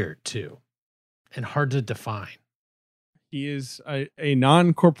weird, too, and hard to define. He is a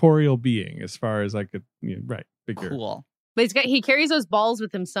non-corporeal being, as far as I could, figure. Cool. But he carries those balls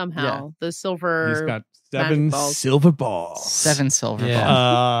with him somehow. Yeah. Those silver. He's got 7 silver balls. 7 silver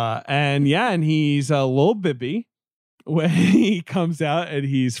balls. And he's a little bibby when he comes out, and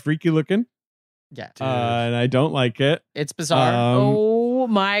he's freaky looking. Yeah. And I don't like it. It's bizarre. Oh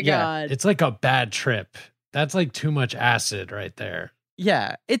my God. It's like a bad trip. That's like too much acid right there.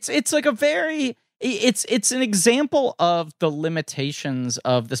 Yeah. It's like a very it's an example of the limitations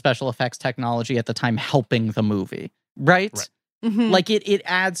of the special effects technology at the time helping the movie. Right? Mm-hmm. Like it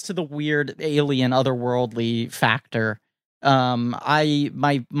adds to the weird alien otherworldly factor.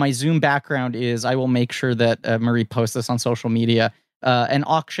 My Zoom background is, I will make sure that Marie posts this on social media, an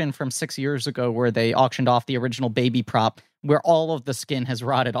auction from 6 years ago where they auctioned off the original baby prop where all of the skin has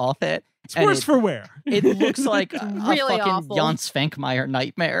rotted off it. It's worse for wear. It looks like a really fucking awful. Jan Svankmajer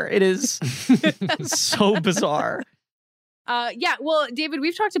nightmare. It is so bizarre. Well, David,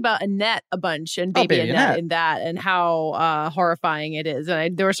 we've talked about Annette a bunch, and Baby Annette in that, and how horrifying it is.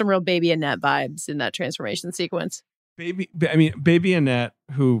 And there were some real Baby Annette vibes in that transformation sequence. Baby Annette,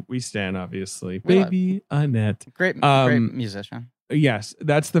 who we stan, obviously. Baby Annette. Great musician. Yes,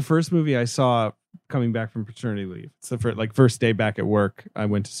 that's the first movie I saw coming back from paternity leave. It's the first day back at work. I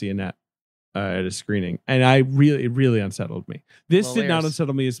went to see Annette at a screening, and it really unsettled me. This did not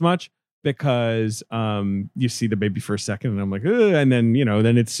unsettle me as much, because you see the baby for a second, and I'm like, ugh, and then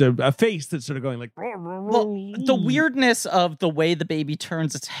then it's a face that's sort of going like. Well, the weirdness of the way the baby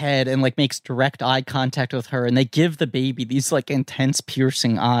turns its head and makes direct eye contact with her, and they give the baby these intense,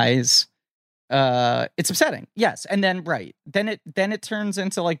 piercing eyes. It's upsetting, yes, and then then it turns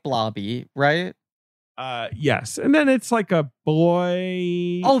into Blobby, right? Yes, and then it's like a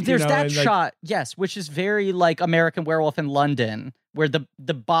boy. Oh, there's that and, shot, yes, which is very like American Werewolf in London, where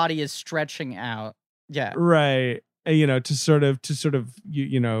the body is stretching out. Yeah, right. To sort of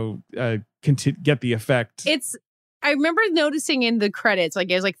get the effect. I remember noticing in the credits, like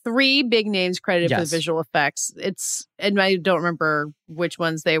there's like 3 big names credited for the visual effects. And I don't remember which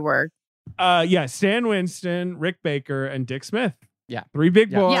ones they were. Stan Winston, Rick Baker, and Dick Smith. Yeah, 3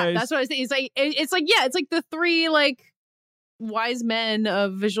 big boys. Yeah, that's what I was saying. It's like the 3 like wise men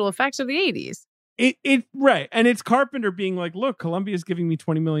of visual effects of the 80s. It right, and it's Carpenter being like, "Look, Columbia's giving me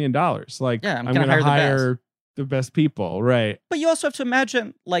 $20 million. Like, yeah, I'm going to hire the best people." Right. But you also have to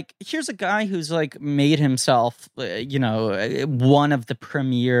imagine, like, here's a guy who's like made himself, one of the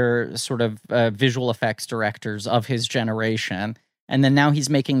premier sort of visual effects directors of his generation, and then now he's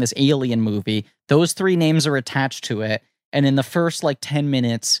making this Alien movie. Those 3 names are attached to it. And in the first like 10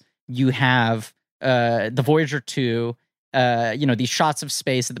 minutes, you have the Voyager 2, these shots of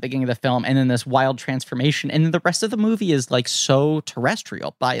space at the beginning of the film, and then this wild transformation. And then the rest of the movie is like so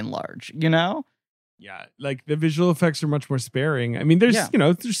terrestrial by and large, Yeah, like the visual effects are much more sparing. I mean, there's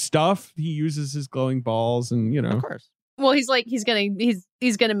stuff. He uses his glowing balls and, Of course. Well, he's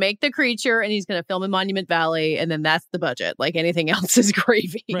gonna make the creature and he's gonna film in Monument Valley, and then that's the budget. Like anything else is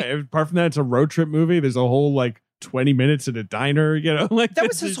gravy. Right. Apart from that, it's a road trip movie. There's a whole like 20 minutes at a diner, like that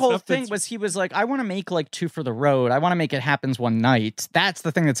was his whole thing. Was he was like, I want to make like 2 for the road. I want to make it happens one night. That's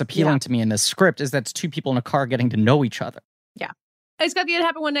the thing that's appealing to me in this script, is that's 2 people in a car getting to know each other. Yeah. It's got the It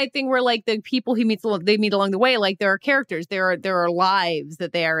Happened One Night thing where like the people he meets, they meet along the way, like there are characters, there are lives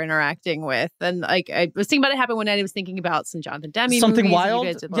that they are interacting with. And like I was thinking about It Happened One Night, I was thinking about some Jonathan Demme Something movies Wild,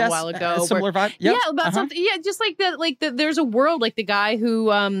 a while ago. Similar vibe. Yep. Yeah, about something. Yeah, just like that. Like there's a world, like the guy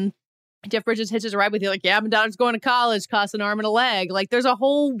who Jeff Bridges hitches a ride with you, like, yeah, my daughter's going to college, costs an arm and a leg. Like there's a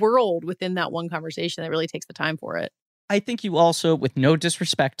whole world within that one conversation that really takes the time for it. I think you also, with no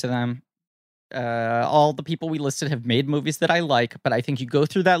disrespect to them, all the people we listed have made movies that I like, but I think you go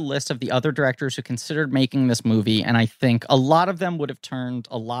through that list of the other directors who considered making this movie, and I think a lot of them would have turned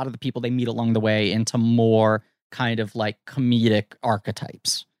a lot of the people they meet along the way into more kind of like comedic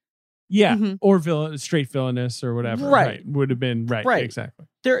archetypes. Yeah, or straight villainous or whatever. Right. Would have been right. Exactly.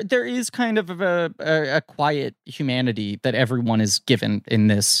 There is kind of a quiet humanity that everyone is given in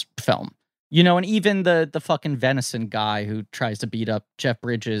this film. And even the fucking venison guy who tries to beat up Jeff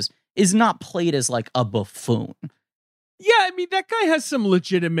Bridges is not played as like a buffoon. Yeah, I mean, that guy has some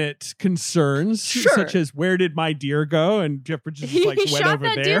legitimate concerns, such as, where did my deer go? And Jeff Bridges is like, went over there. He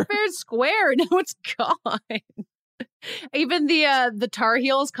shot that deer fair and square. Now it's gone. Even the Tar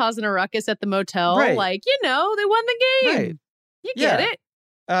Heels causing a ruckus at the motel. Right. Like, they won the game. Right. You get it.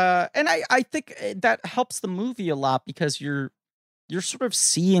 And I think that helps the movie a lot, because you're sort of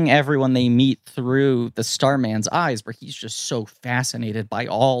seeing everyone they meet through the Starman's eyes, where he's just so fascinated by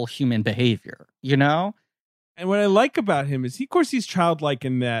all human behavior, And what I like about him is, of course, he's childlike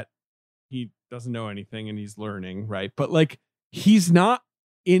in that he doesn't know anything and he's learning, right? But like, he's not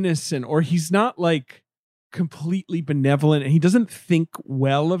innocent, or he's not like completely benevolent, and he doesn't think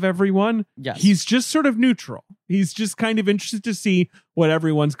well of everyone. Yes. He's just sort of neutral. He's just kind of interested to see what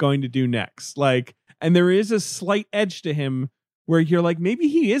everyone's going to do next. Like, and there is a slight edge to him where you're like, maybe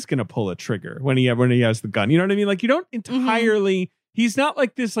he is going to pull a trigger when he has the gun. You know what I mean? Like, you don't entirely, he's not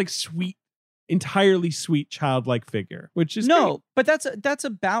like this like entirely sweet childlike figure, which is great. But that's a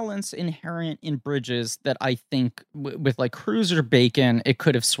balance inherent in Bridges that I think with like Cruise or Bacon, it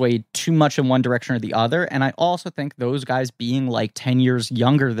could have swayed too much in one direction or the other. And I also think those guys being like 10 years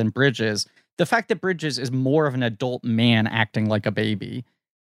younger than Bridges, the fact that Bridges is more of an adult man acting like a baby,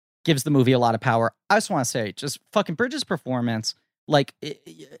 gives the movie a lot of power. I just want to say, just fucking Bridges' performance, like,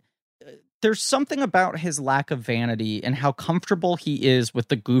 there's something about his lack of vanity and how comfortable he is with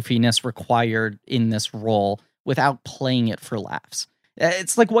the goofiness required in this role without playing it for laughs.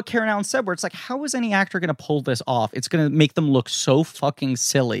 It's like what Karen Allen said, where it's like, how is any actor going to pull this off? It's going to make them look so fucking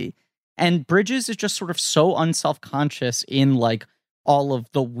silly. And Bridges is just sort of so unself-conscious in like all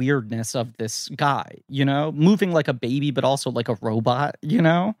of the weirdness of this guy, moving like a baby, but also like a robot,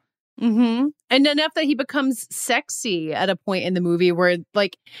 Mm-hmm. And enough that he becomes sexy at a point in the movie where,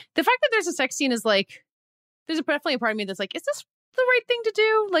 like, the fact that there's a sex scene is like, there's definitely a part of me that's like, is this the right thing to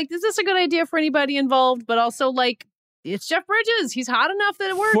do? Like, is this a good idea for anybody involved? But also, like, it's Jeff Bridges. He's hot enough that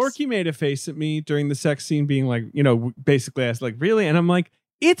it works. Forky made a face at me during the sex scene, being like, basically asked, like, really? And I'm like,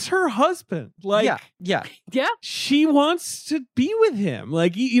 it's her husband. Like, yeah. She wants to be with him.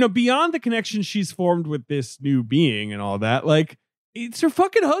 Like, beyond the connection she's formed with this new being and all that, like, it's her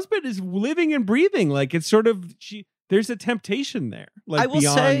fucking husband is living and breathing. Like, it's sort of, there's a temptation there. Like, I will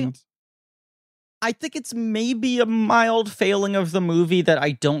say, I think it's maybe a mild failing of the movie that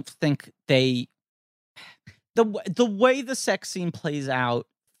I don't think the way the sex scene plays out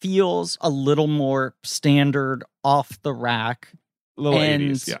feels a little more standard, off the rack. A little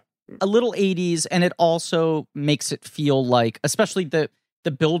 80s, yeah. A little 80s, and it also makes it feel like, especially the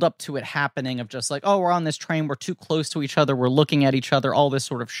build up to it happening of just like, oh, we're on this train, we're too close to each other, we're looking at each other, all this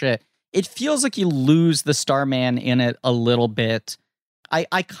sort of shit. It feels like you lose the Starman in it a little bit.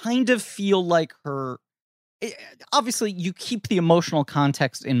 I kind of feel like obviously you keep the emotional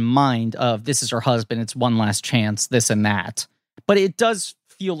context in mind of this is her husband, it's one last chance, this and that. But it does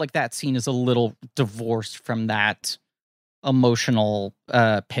feel like that scene is a little divorced from that emotional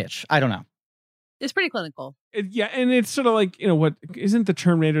pitch. I don't know. It's pretty clinical. Yeah, and it's sort of like, what isn't the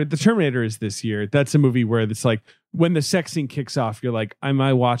Terminator? The Terminator is this year. That's a movie where it's like when the sex scene kicks off, you're like, am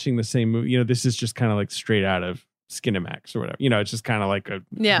I watching the same movie? This is just kind of like straight out of Skinemax or whatever. It's just kind of like a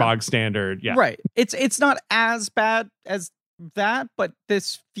bog standard. Yeah, right. It's not as bad as that, but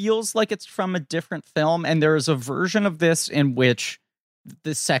this feels like it's from a different film, and there is a version of this in which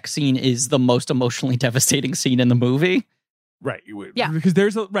the sex scene is the most emotionally devastating scene in the movie. Right. Yeah. Because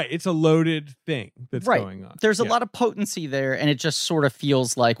it's a loaded thing that's going on. There's a lot of potency there, and it just sort of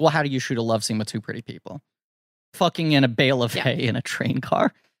feels like, well, how do you shoot a love scene with two pretty people? Fucking in a bale of hay in a train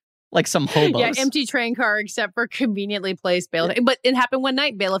car. Like some hobos. Yeah, empty train car except for conveniently placed bale of hay. But it happened one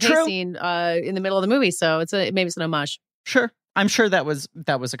night, bale of hay scene in the middle of the movie, so maybe it's an homage. Sure. I'm sure that was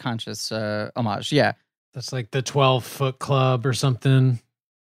a conscious homage, yeah. That's like the 12-foot club or something,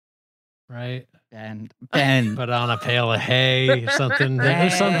 right? Ben. But on a pail of hay, something.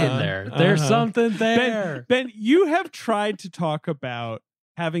 There's something there. There's something there. Ben, you have tried to talk about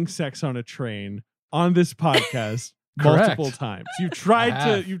having sex on a train on this podcast multiple times. You've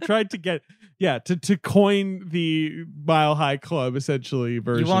tried to get to coin the Mile High Club essentially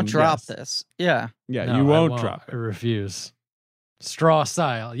version. You won't drop this. Yeah. Yeah, no, you won't drop it. I refuse. Straw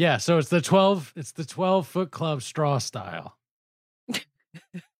style. Yeah, so it's the 12-foot club straw style.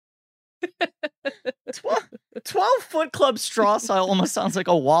 12-foot club straw style almost sounds like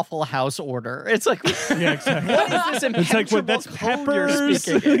a Waffle House order. It's like, yeah, exactly. What is this impenetrable that's code peppers.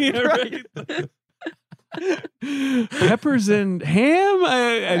 you're speaking in? Yeah, right. Peppers and ham.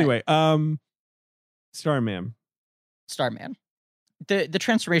 Anyway, Starman. The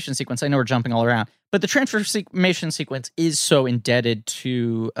transformation sequence. I know we're jumping all around, but the transformation sequence is so indebted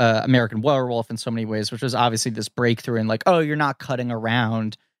to American Werewolf in so many ways, which was obviously this breakthrough in like, oh, you're not cutting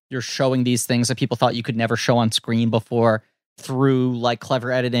around. You're showing these things that people thought you could never show on screen before through like clever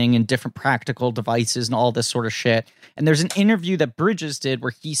editing and different practical devices and all this sort of shit. And there's an interview that Bridges did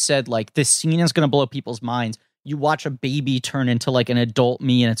where he said like, this scene is going to blow people's minds. You watch a baby turn into like an adult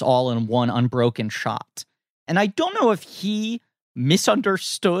me and it's all in one unbroken shot. And I don't know if he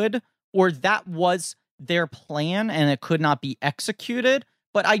misunderstood or that was their plan and it could not be executed.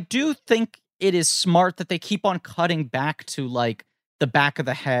 But I do think it is smart that they keep on cutting back to like the back of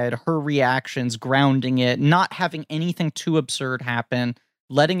the head, her reactions, grounding it, not having anything too absurd happen,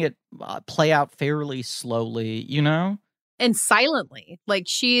 letting it play out fairly slowly, And silently. Like,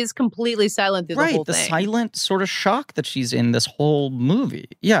 she's completely silent through the whole thing. Right, the silent sort of shock that she's in this whole movie.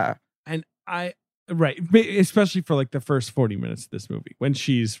 Yeah. And especially for like the first 40 minutes of this movie, when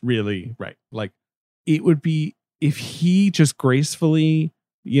she's really, right, like, it would be, if he just gracefully,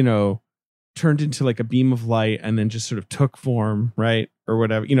 turned into like a beam of light and then just sort of took form, right? Or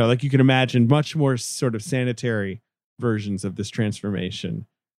whatever, like you can imagine much more sort of sanitary versions of this transformation.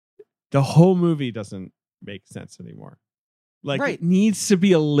 The whole movie doesn't make sense anymore. Like It needs to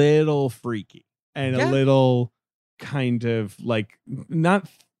be a little freaky and a little kind of like, not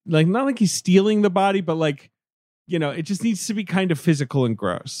like he's stealing the body, but like, it just needs to be kind of physical and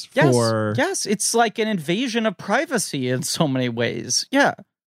gross. Yes, it's like an invasion of privacy in so many ways. Yeah.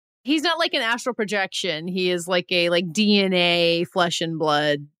 He's not like an astral projection. He is like a DNA, flesh and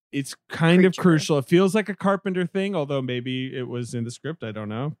blood. It's kind of crucial. It feels like a Carpenter thing, although maybe it was in the script. I don't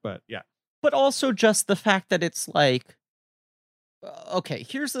know. But yeah. But also just the fact that it's like, okay,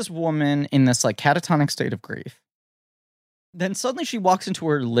 here's this woman in this like catatonic state of grief. Then suddenly she walks into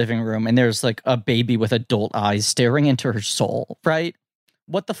her living room and there's like a baby with adult eyes staring into her soul, right?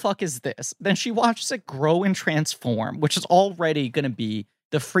 What the fuck is this? Then she watches it grow and transform, which is already going to be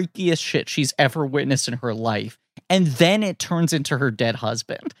the freakiest shit she's ever witnessed in her life. And then it turns into her dead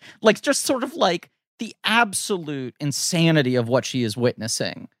husband. Like, just sort of like the absolute insanity of what she is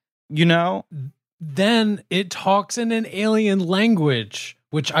witnessing, Then it talks in an alien language,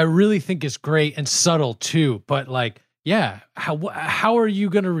 which I really think is great and subtle too. But like, Yeah. How are you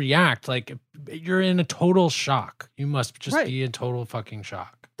going to react? Like, you're in a total shock. You must just be in total fucking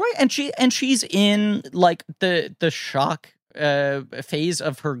shock. Right. And she's in like the shock phase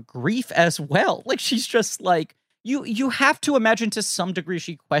of her grief as well. Like, she's just like, you have to imagine to some degree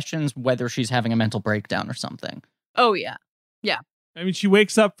she questions whether she's having a mental breakdown or something. Oh, yeah. Yeah. I mean, she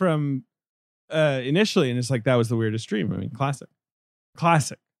wakes up from initially and it's like, that was the weirdest dream. I mean, classic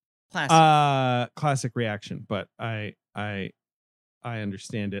reaction, but I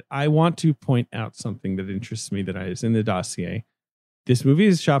understand it. I want to point out something that interests me that is in the dossier. This movie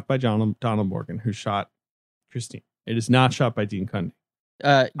is shot by Donald Morgan, who shot Christine. It is not shot by Dean Cundey.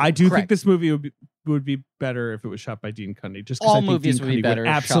 I do think this movie would be better if it was shot by Dean Cundey. Just because all movies would be better.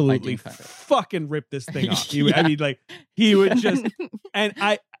 Absolutely fucking rip this thing off. I mean, like, he would just. And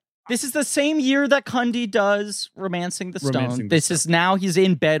this is the same year that Cundey does Romancing the Stone. Is now he's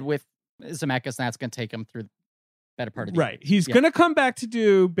in bed with Zemeckis, and that's going to take him through the better part of the right. He's going to come back to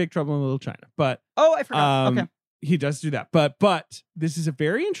do Big Trouble in Little China, but I forgot. Okay, he does do that. But this is a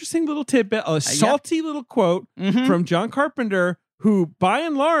very interesting little tidbit, a salty little quote from John Carpenter, who, by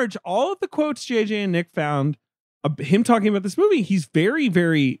and large, all of the quotes JJ and Nick found him talking about this movie, he's very,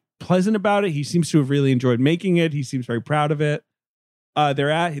 very pleasant about it. He seems to have really enjoyed making it. He seems very proud of it.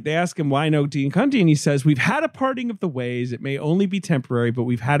 They ask him why no Dean Cundey, and he says, "We've had a parting of the ways. It may only be temporary, but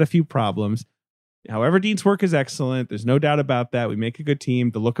we've had a few problems. However, Dean's work is excellent. There's no doubt about that. We make a good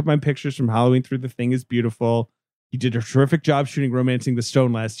team. The look of my pictures from Halloween Through the Thing is beautiful. He did a terrific job shooting Romancing the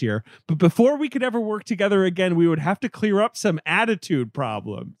Stone last year. But before we could ever work together again, we would have to clear up some attitude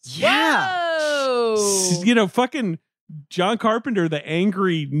problems." Yeah. Whoa. Fucking John Carpenter, the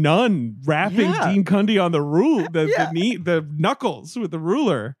angry nun, rapping Dean Cundey on the rule, the knuckles with the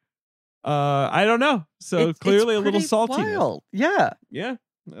ruler. I don't know. So clearly a little salty. Yeah. Yeah.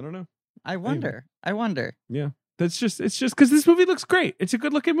 I don't know. I wonder. Yeah. It's just because this movie looks great. It's a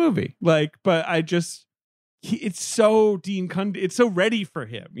good looking movie. Like, but it's so Dean Cundey. It's so ready for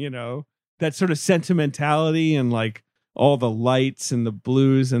him, that sort of sentimentality and like all the lights and the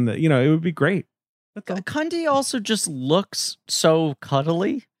blues and it would be great. Cundey also just looks so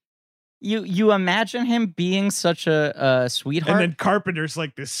cuddly. You imagine him being such a sweetheart. And then Carpenter's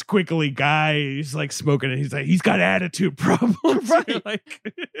like this squiggly guy. He's like smoking it. He's like, he's got attitude problems. Right. Like,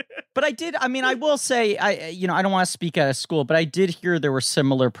 but I will say, I don't want to speak out of school, but I did hear there were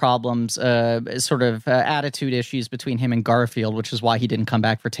similar problems, attitude issues between him and Garfield, which is why he didn't come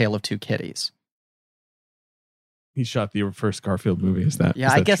back for Tale of Two Kitties. He shot the first Garfield movie.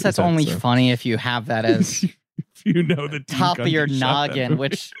 I guess that's only funny if you have that as if the top of your noggin,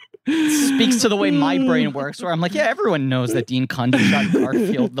 which speaks to the way my brain works, where I'm like, yeah, everyone knows that Dean Cundey shot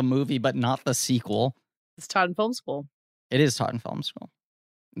Garfield the movie, but not the sequel. It's taught in film school. It is taught in film school.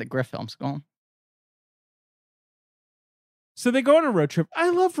 The Griff Film School. So they go on a road trip. I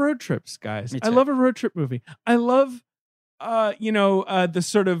love road trips, guys. I love a road trip movie. I love the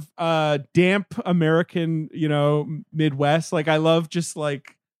sort of damp American, Midwest. Like, I love just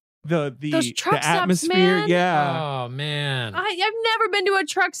like the atmosphere. Man. Yeah. Oh man. I've never been to a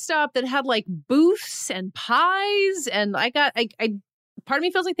truck stop that had like booths and pies, and I part of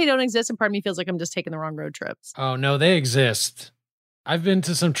me feels like they don't exist, and part of me feels like I'm just taking the wrong road trips. Oh no, they exist. I've been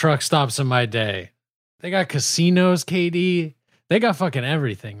to some truck stops in my day. They got casinos, KD. They got fucking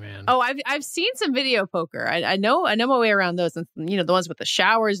everything, man. Oh, I've seen some video poker. I know my way around those, and the ones with the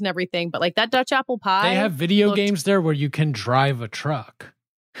showers and everything. But like that Dutch apple pie, they have video games there where you can drive a truck.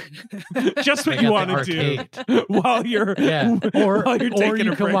 Just what you want to do while you're or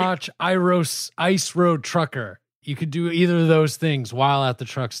you can watch Ice Road Trucker. You could do either of those things while at the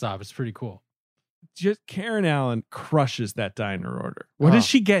truck stop. It's pretty cool. Just Karen Allen crushes that diner order. What does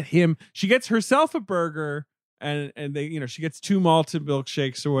she get him? She gets herself a burger. And they, she gets 2 malted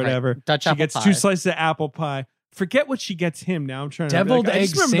milkshakes or whatever. Right. She gets 2 slices of apple pie. Forget what she gets him. Now I'm trying to deviled egg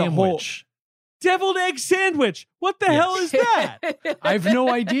sandwich. Deviled egg sandwich. What the hell is that? I have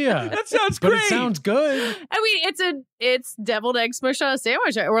no idea. That sounds great. But it sounds good. I mean, it's deviled egg smushed on a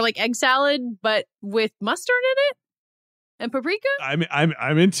sandwich, or like egg salad, but with mustard in it and paprika.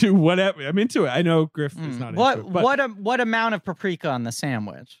 I'm into whatever. I'm into it. I know Griff is not into it. But what amount of paprika on the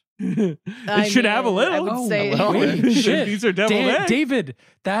sandwich? It should have a little. I would say shit. These are deviled eggs. David,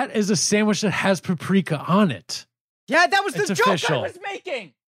 that is a sandwich that has paprika on it. Yeah, that was the joke official. I was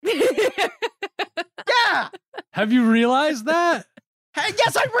making. Yeah. Have you realized that? Hey,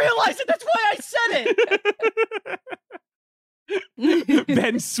 yes, I realized it. That's why I said it.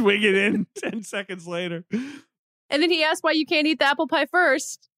 Ben swinging in 10 seconds later. And then he asked why you can't eat the apple pie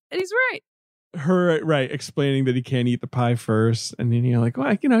first. And he's right. Explaining that he can't eat the pie first, and then you're like, well,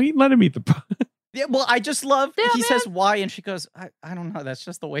 let him eat the pie. Yeah, well, I just love, he says why, and she goes, I don't know, that's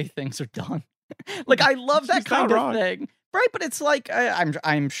just the way things are done. Like, I love that kind of thing. Right, but it's like,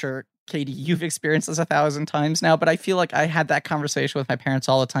 I'm sure, Katie, you've experienced this 1,000 times now, but I feel like I had that conversation with my parents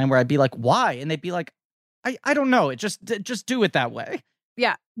all the time where I'd be like, why? And they'd be like, I don't know, just do it that way.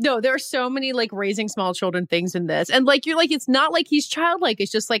 Yeah. No, there are so many like raising small children things in this. And like, you're like, it's not like he's childlike.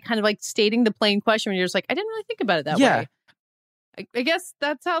 It's just like kind of like stating the plain question when you're just like, I didn't really think about it that way. I guess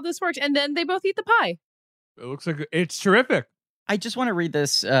that's how this works. And then they both eat the pie. It looks like it's terrific. I just want to read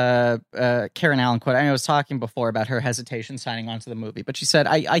this Karen Allen quote. I was talking before about her hesitation signing on to the movie, but she said,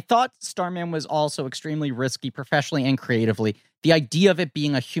 I thought Starman was also extremely risky professionally and creatively. The idea of it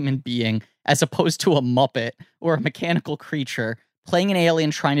being a human being as opposed to a Muppet or a mechanical creature, playing an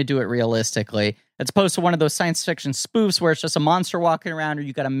alien trying to do it realistically, as opposed to one of those science fiction spoofs where it's just a monster walking around or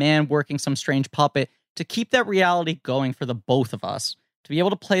you got a man working some strange puppet, to keep that reality going for the both of us. To be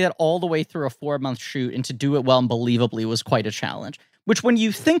able to play that all the way through a 4-month shoot and to do it well and believably was quite a challenge. Which, when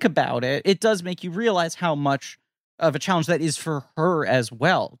you think about it, it does make you realize how much of a challenge that is for her as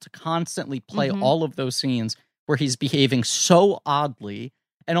well, to constantly play all of those scenes where he's behaving so oddly,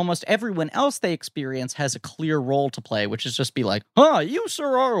 and almost everyone else they experience has a clear role to play, which is just be like, you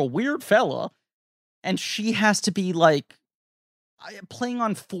sir are a weird fella. And she has to be like playing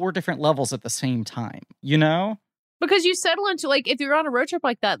on 4 different levels at the same time, you know? Because you settle into, like, if you're on a road trip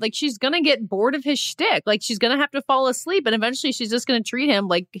like that, like, she's going to get bored of his shtick. Like, she's going to have to fall asleep. And eventually she's just going to treat him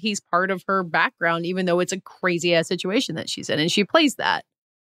like he's part of her background, even though it's a crazy-ass situation that she's in. And she plays that.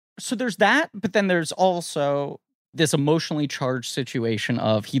 So there's that, but then there's also this emotionally charged situation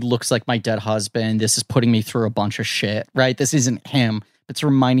of, he looks like my dead husband. This is putting me through a bunch of shit, right? This isn't him. It's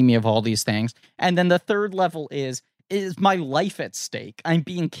reminding me of all these things. And then the third level is my life at stake? I'm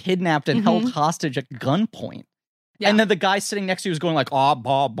being kidnapped and held hostage at gunpoint. Yeah. And then the guy sitting next to you is going like, blah,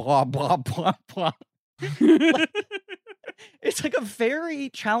 blah, blah, blah, blah. It's like a very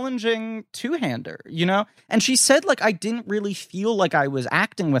challenging two-hander, you know? And she said, like, I didn't really feel like I was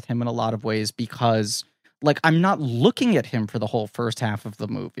acting with him in a lot of ways because, like, I'm not looking at him for the whole first half of the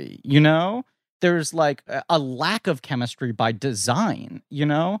movie, you know? There's, like, a lack of chemistry by design, you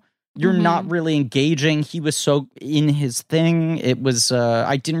know? You're not really engaging. He was so in his thing. It was,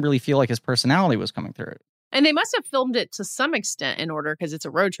 I didn't really feel like his personality was coming through. And they must have filmed it to some extent in order, because it's a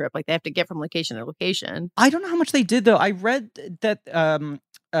road trip. Like, they have to get from location to location. I don't know how much they did, though. I read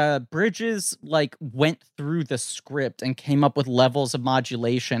that Bridges, like, went through the script and came up with levels of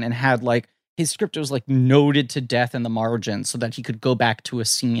modulation and had, like, his script was, like, noted to death in the margins so that he could go back to a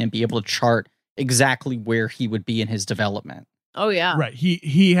scene and be able to chart exactly where he would be in his development. Oh, yeah. Right.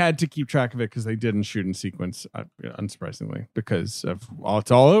 He had to keep track of it because they didn't shoot in sequence, unsurprisingly, because of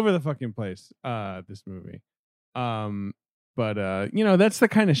it's all over the fucking place, this movie. But you know, that's the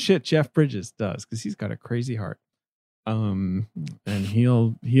kind of shit Jeff Bridges does, because he's got a crazy heart. And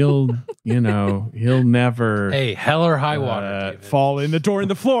he'll you know, he'll never hell or high water fall in the door in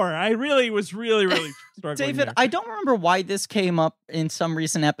the floor. I really was struggling. David, here. I don't remember why this came up in some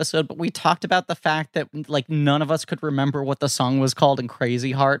recent episode, but we talked about the fact that, like, none of us could remember what the song was called in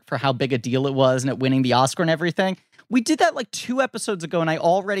Crazy Heart for how big a deal it was and it winning the Oscar and everything. We did that like 2 episodes ago, and I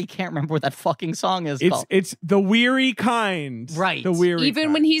already can't remember what that fucking song is called. It's The Weary Kind. Right. The Weary Even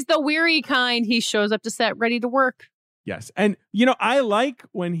Kind. when he's the weary kind, he shows up to set ready to work. Yes. And, you know, I like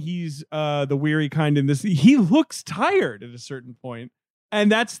when he's the weary kind in this. He looks tired at a certain point. And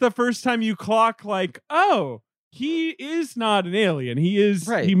that's the first time you clock, like, oh, he is not an alien. He is,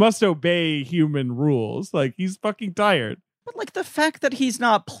 He must obey human rules. Like, he's fucking tired. But, like, the fact that he's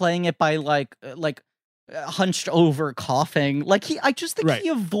not playing it by, like hunched over coughing, like, I just think he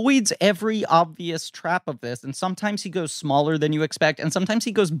avoids every obvious trap of this. And sometimes he goes smaller than you expect, and sometimes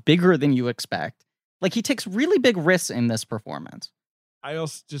he goes bigger than you expect. Like, he takes really big risks in this performance. I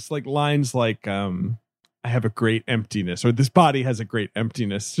also just like lines like, I have a great emptiness, or this body has a great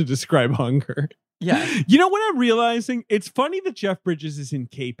emptiness, to describe hunger. Yeah. You know what I'm realizing? It's funny that Jeff Bridges is in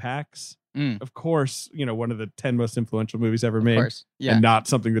K-Pax. Of course, you know, one of the 10 most influential movies ever made. Of course. Yeah. And not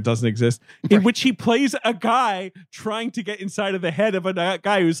something that doesn't exist. In which he plays a guy trying to get inside of the head of a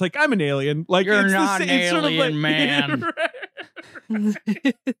guy who's like, I'm an alien. Like, you're not an alien, sort of like, man.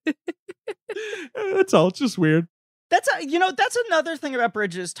 That's all. It's just weird. That's another thing about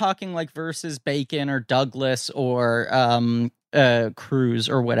Bridges talking like versus Bacon or Douglas or Cruise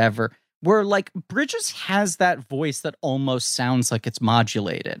or whatever, where like Bridges has that voice that almost sounds like it's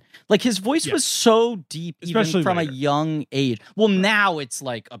modulated. Like his voice was so deep, especially even from later. A young age. Well, now it's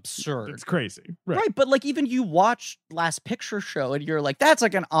like absurd. It's crazy. Right. But like even you watch Last Picture Show and you're like, that's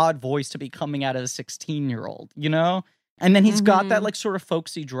like an odd voice to be coming out of a 16-year-old, you know? And then he's got that like sort of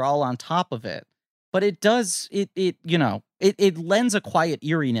folksy drawl on top of it. but it does it lends a quiet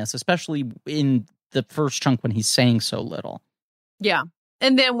eeriness, especially in the first chunk when he's saying so little. Yeah.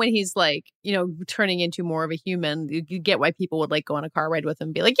 And then when he's like, turning into more of a human, you get why people would like go on a car ride with him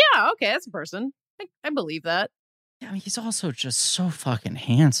and be like, yeah, okay, that's a person. I believe that. Yeah, I mean, he's also just so fucking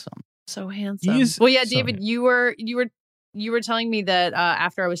handsome. So handsome. Well, yeah, David, you were telling me that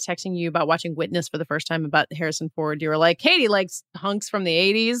after I was texting you about watching Witness for the first time about Harrison Ford, you were like, Katey likes hunks from the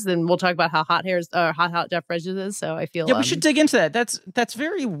 80s. Then we'll talk about how hot Jeff Bridges is. So I feel we should dig into that. That's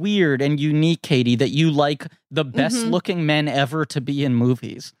very weird and unique, Katey, that you like the best looking men ever to be in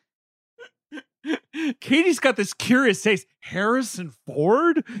movies. Katey's got this curious taste. Harrison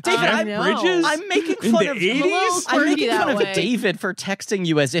Ford? David, Bridges? I'm making fun of 80s? I'm making fun of David for texting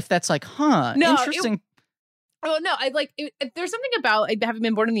you as if that's like, interesting. No, there's something about having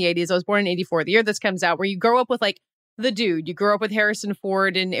been born in the 80s. I was born in 84, the year this comes out, where you grow up with like the dude. You grow up with Harrison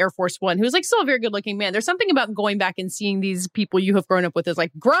Ford in Air Force One, who's like still a very good looking man. There's something about going back and seeing these people you have grown up with as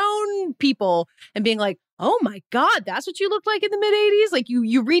like grown people and being like, oh my God, that's what you looked like in the mid 80s. Like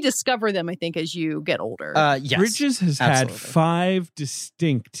you rediscover them, I think, as you get older. Yes, Bridges has had 5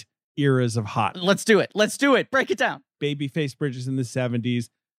 distinct eras of hot. Let's do it. Break it down. Babyface Bridges in the 70s.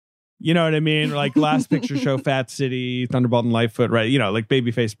 You know what I mean? Like Last Picture Show, Fat City, Thunderbolt and Lightfoot, right? Like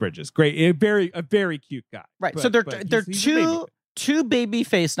Babyface Bridges. Great. A very cute guy. Right. So they're two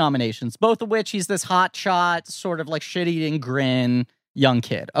Babyface nominations, both of which he's this hot shot, sort of like shit-eating grin young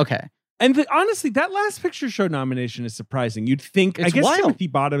kid. Okay. And honestly, that Last Picture Show nomination is surprising. You'd think, I guess wild. Timothy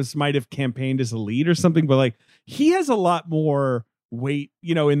Bottoms might have campaigned as a lead or something, but like he has a lot more weight,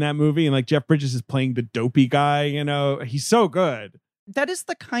 in that movie. And like Jeff Bridges is playing the dopey guy, he's so good. That is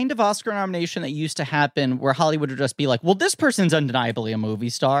the kind of Oscar nomination that used to happen where Hollywood would just be like, well, this person's undeniably a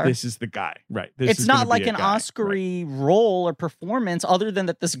movie star. This is the guy, right? It's not like an Oscar-y role or performance other than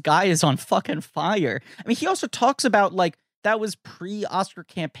that this guy is on fucking fire. I mean, he also talks about like that was pre-Oscar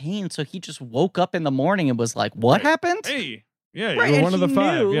campaign, so he just woke up in the morning and was like, what happened? Hey, yeah, you were one of the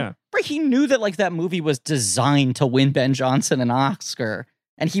 5, yeah. Right, he knew that like that movie was designed to win Ben Johnson an Oscar.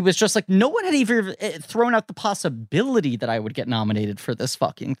 And he was just like, no one had even thrown out the possibility that I would get nominated for this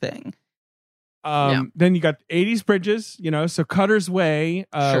fucking thing. Then you got 80s Bridges, so Cutter's Way,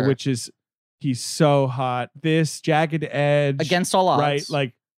 Sure. which is, he's so hot. This, Jagged Edge. Against All Odds. Right,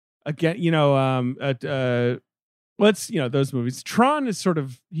 like, again, those movies. Tron is sort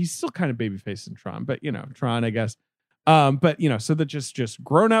of, he's still kind of babyface in Tron, but, Tron, I guess. So that just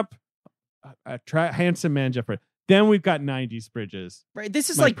grown up, handsome man, Jeff Bridges. Then we've got 90s Bridges. Right. This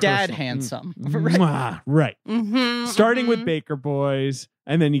is like dad handsome. Right. Starting with Baker Boys.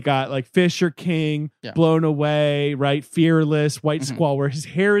 And then you got like Fisher King, Blown Away, right? Fearless, White Squall, where his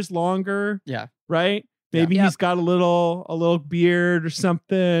hair is longer. Yeah. Right? Maybe he's got a little beard or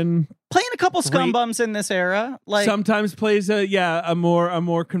something. Playing a couple scumbums in this era. Like sometimes plays a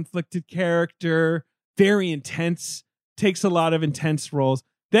more conflicted character. Very intense. Takes a lot of intense roles.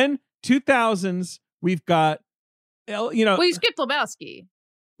 Then 2000s, we've got well, you skipped Lebowski.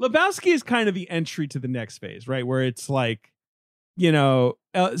 Lebowski is kind of the entry to the next phase, right? Where it's like,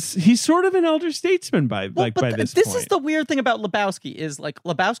 he's sort of an elder statesman by this point. This is the weird thing about Lebowski is like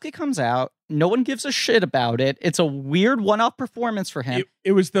Lebowski comes out, no one gives a shit about it. It's a weird one-off performance for him.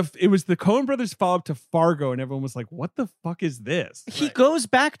 It was the Coen Brothers follow-up to Fargo, and everyone was like, "What the fuck is this?" He goes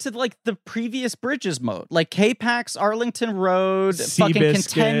back to like the previous Bridges mode, like K-Pax, Arlington Road, fucking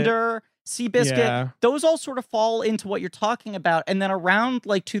Contender. Seabiscuit, those all sort of fall into what you're talking about. And then around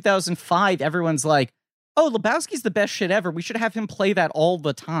like 2005, everyone's like, oh, Lebowski's the best shit ever. We should have him play that all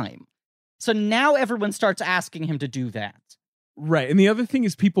the time. So now everyone starts asking him to do that. Right. And the other thing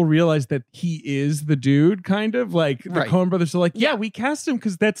is people realize that he is the dude, kind of like the Coen Brothers are like, yeah, we cast him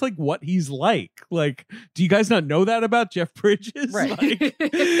because that's like what he's like. Like, do you guys not know that about Jeff Bridges? Right.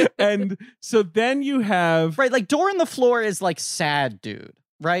 Like, and so then you have like Door on the Floor is like sad dude,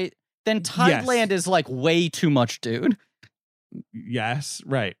 right? Then Tideland is like way too much, dude. Yes,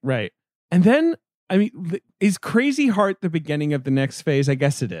 right. And then, I mean, is Crazy Heart the beginning of the next phase? I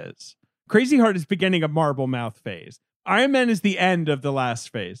guess it is. Crazy Heart is beginning of Marble Mouth phase. Iron Man is the end of the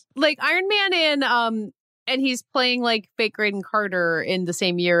last phase. Like Iron Man and he's playing like fake Graydon Carter in the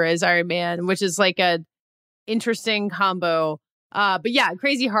same year as Iron Man, which is like a interesting combo. But yeah,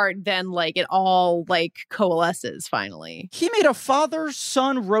 Crazy Heart, then like it all like coalesces finally. He made a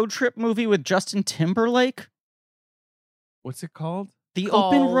father-son road trip movie with Justin Timberlake. What's it called? The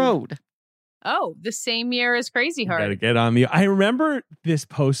Open Road. Oh, the same year as Crazy Heart. Gotta get on the. I remember this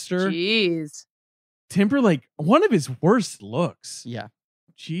poster. Jeez. Timberlake, one of his worst looks. Yeah.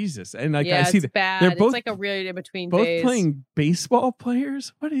 Jesus. And like I see it's bad. They're both it's like a really in between both phase. playing baseball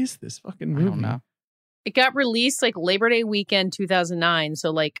players. What is this fucking movie? I don't know. It got released like Labor Day weekend 2009,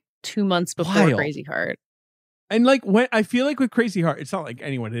 so like 2 months before Wild. Crazy Heart. And like when I feel like with Crazy Heart, it's not like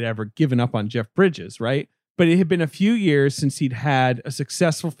anyone had ever given up on Jeff Bridges, right? But it had been a few years since he'd had a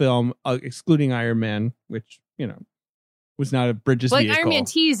successful film, excluding Iron Man, which, you know, was not a Bridges vehicle. Iron Man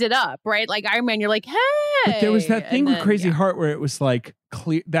teased it up, right? Like Iron Man, you're like, hey. But there was that thing with Crazy Heart where it was like,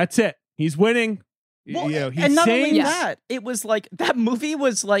 clear, that's it. He's winning. Well, you know, he and not sings. only that, it was like that movie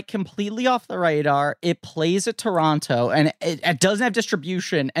was like completely off the radar. It plays at Toronto and it doesn't have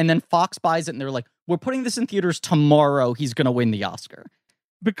distribution. And then Fox buys it and they're like, we're putting this in theaters tomorrow. He's going to win the Oscar.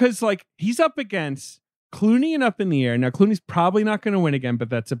 Because like he's up against Clooney and Up in the Air. Now, Clooney's probably not going to win again, but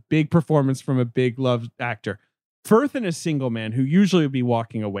that's a big performance from a big loved actor. Firth and A Single Man, who usually would be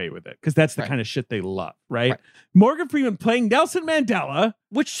walking away with it because that's the kind of shit they love, right? Morgan Freeman playing Nelson Mandela,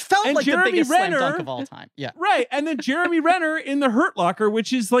 which felt like Jeremy the biggest Renner, slam dunk of all time. Yeah, right. And then Jeremy Renner in The Hurt Locker,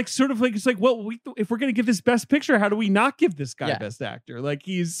 which is like sort of like it's like, well, if we're going to give this Best Picture, how do we not give this guy Best Actor? Like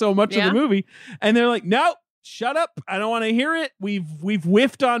he's so much of the movie, and they're like, no. Shut up. I don't want to hear it. We've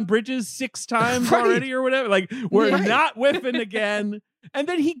whiffed on Bridges 6 times already or whatever. Like we're not whiffing again. And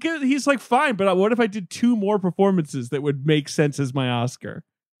then he's like, fine, but what if I did 2 more performances that would make sense as my Oscar?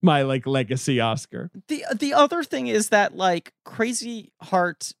 My like legacy Oscar. The other thing is that like Crazy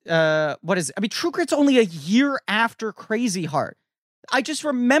Heart, True Grit's only a year after Crazy Heart. I just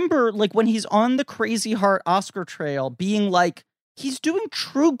remember like when he's on the Crazy Heart Oscar trail being like, he's doing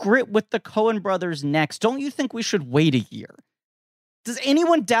True Grit with the Coen brothers next. Don't you think we should wait a year? Does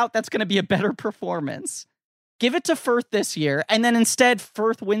anyone doubt that's going to be a better performance? Give it to Firth this year, and then instead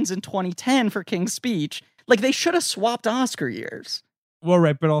Firth wins in 2010 for King's Speech. Like, they should have swapped Oscar years. Well,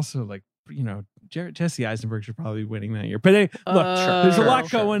 right, but also, like, you know, Jesse Eisenberg should probably be winning that year. But hey, look, there's a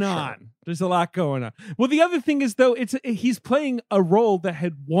lot going on. There's a lot going on. Well, the other thing is, though, he's playing a role that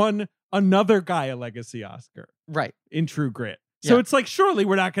had won another guy a legacy Oscar. Right. In True Grit. So it's like, surely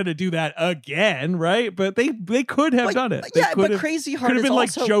we're not going to do that again, right? But they could have done it. But Crazy Heart could have been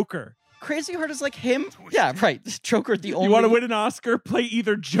like also, Joker. Crazy Heart is like him. Yeah, right. Joker, the only. You want to win an Oscar? Play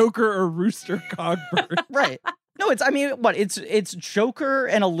either Joker or Rooster Cogburn. Right. No, it's Joker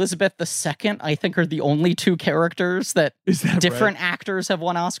and Elizabeth II, I think, are the only 2 characters that different actors have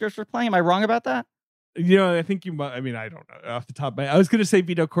won Oscars for playing. Am I wrong about that? You know, I think you might. I mean, I don't know off the top of my head. I was going to say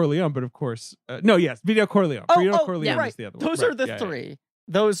Vito Corleone, but of course, Vito Corleone. Vito Corleone is the other one. Those are the 3.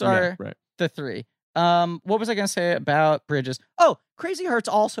 Those are the 3. What was I going to say about Bridges? Oh, Crazy Heart's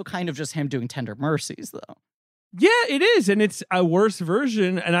also kind of just him doing Tender Mercies, though. Yeah, it is, and it's a worse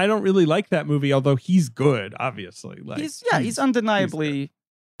version. And I don't really like that movie, although he's good, obviously. Like he's undeniably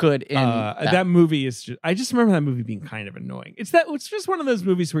good in that movie. I just remember that movie being kind of annoying. It's just one of those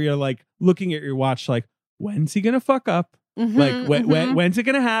movies where you're like looking at your watch, like, when's he gonna fuck up? Like when's it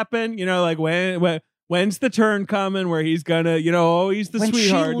gonna happen? You know, like when's the turn coming where he's gonna, you know, he's the when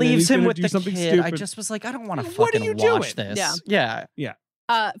sweetheart. When she leaves him with the something kid, stupid. I just was like, I don't want to fucking watch this. Yeah.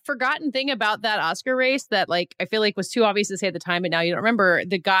 Forgotten thing about that Oscar race that like I feel like was too obvious to say at the time, but now you don't remember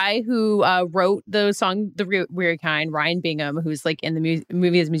the guy who wrote the song "The Weird Kind," Ryan Bingham, who's like in the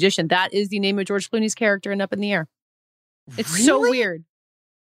movie as a musician. That is the name of George Clooney's character in Up in the Air. It's so weird.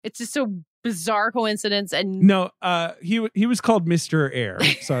 It's just so bizarre coincidence. And no, he was called Mr. Air,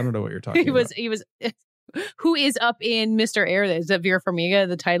 so I don't know what you're talking about. He was. Who is up in Mr. Air? Is that Vera Farmiga?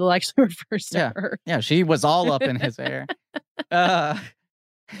 The title actually refers to her. Yeah, she was all up in his air.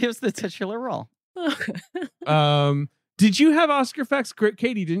 It was the titular role. Did you have Oscar facts?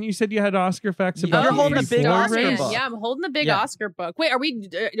 Katie, didn't you said you had Oscar facts about You're holding a big Oscar book. Yeah, I'm holding the big Oscar book. Wait, are we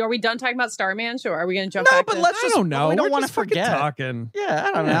done talking about Starman? Sure. Are we going to jump back? No, but let's just. I don't know. We don't want to forget. Talking. Yeah,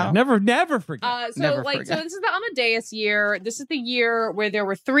 I don't know. Never forget. So this is the Amadeus year. This is the year where there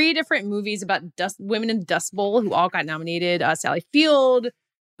were 3 different movies about women in the Dust Bowl who all got nominated. Sally Field,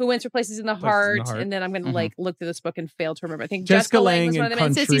 Who Wins for Places in the Heart, and then I'm going to like look through this book and fail to remember. I think Jessica Lange was one of them,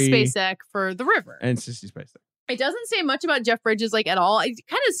 and Sissy Spacek for The River. And Sissy Spacek. It doesn't say much about Jeff Bridges like at all. I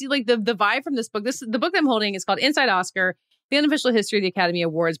kind of see like the vibe from this book. The book I'm holding is called Inside Oscar: The Unofficial History of the Academy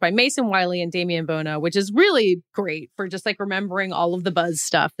Awards by Mason Wiley and Damian Bona, which is really great for just like remembering all of the buzz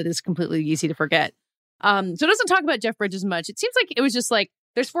stuff that is completely easy to forget. So it doesn't talk about Jeff Bridges much. It seems like it was just like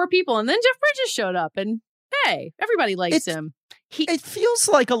there's 4 people and then Jeff Bridges showed up and hey, everybody likes him. It feels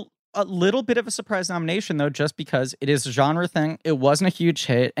like a little bit of a surprise nomination, though, just because it is a genre thing. It wasn't a huge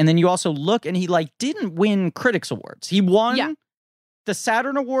hit. And then you also look, and he like didn't win Critics Awards. He won the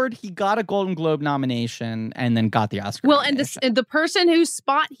Saturn Award. He got a Golden Globe nomination and then got the Oscar nomination. And the person whose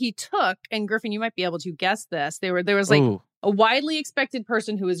spot he took, and Griffin, you might be able to guess this. There was like a widely expected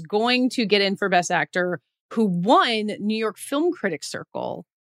person who was going to get in for Best Actor who won New York Film Critics Circle,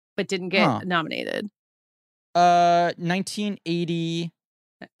 but didn't get nominated. 1984.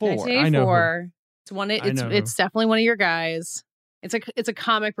 1984. It's one. I know It's definitely one of your guys. It's a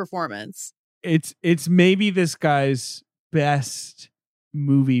comic performance. It's maybe this guy's best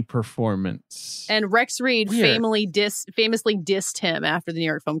movie performance. And Rex Reed famously dissed him after the New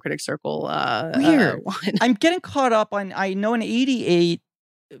York Film Critics Circle. Weird. One. I'm getting caught up on. I know in '88,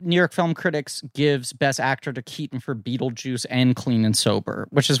 New York Film Critics gives Best Actor to Keaton for Beetlejuice and Clean and Sober,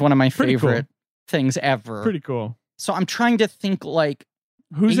 which is one of my favorite things ever. Pretty cool. So I'm trying to think like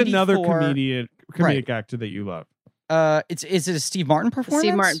who's 84, another comedic actor that you love? Is it a Steve Martin performance?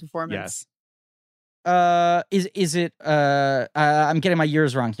 Steve Martin performance. Yes. Is it I'm getting my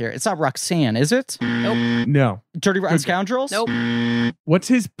years wrong here. It's not Roxanne, is it? Nope. No. Dirty Rotten Scoundrels? Nope. What's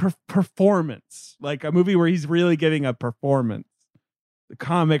his performance? Like a movie where he's really getting a performance. The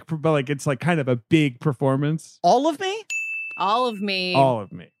comic, but like it's like kind of a big performance. All of Me? All of Me. All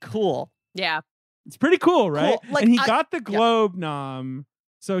of Me. Cool. Yeah. It's pretty cool, right? Cool. Like, and he got the Globe nom,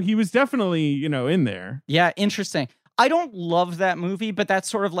 so he was definitely, in there. Yeah, interesting. I don't love that movie, but that's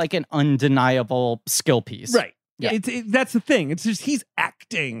sort of like an undeniable skill piece. Right. Yeah. That's the thing. It's just he's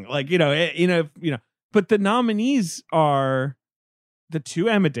acting like, but the nominees are the two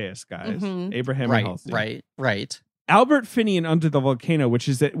Amadeus guys, Abraham and Halsey. Right. Albert Finney in Under the Volcano, which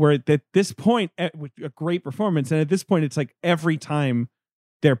is where at this point, with a great performance, and at this point, it's like every time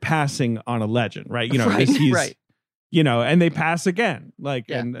they're passing on a legend, right? He's, right. And they pass again,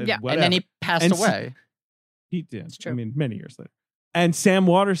 and then he passed away. He did. It's true. I mean, many years later. And Sam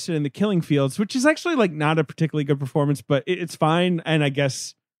Waterston in The Killing Fields, which is actually like not a particularly good performance, but it's fine. And I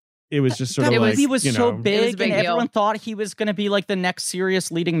guess it was just sort of like, he was so big, big and everyone thought he was going to be like the next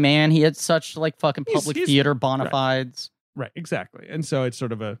serious leading man. He had such like fucking public theater bona fides. Right, exactly. And so it's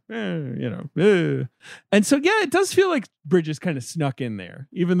sort of a, And so, yeah, it does feel like Bridges kind of snuck in there,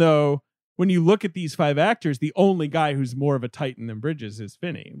 even though when you look at these five actors, the only guy who's more of a Titan than Bridges is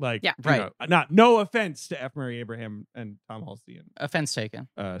Finney. No offense to F. Murray Abraham and Tom Halsey and offense taken.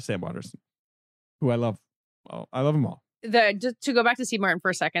 Sam Waterston, who I love. Well, I love them all. Just to go back to Steve Martin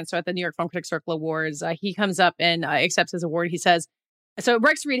for a second. So at the New York Film Critics Circle Awards, he comes up and accepts his award. He says, so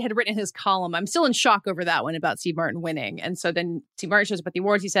Rex Reed had written in his column, I'm still in shock over that one about Steve Martin winning. And so then Steve Martin shows up at the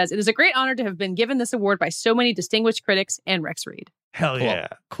awards. He says, it is a great honor to have been given this award by so many distinguished critics and Rex Reed. Hell cool. Yeah.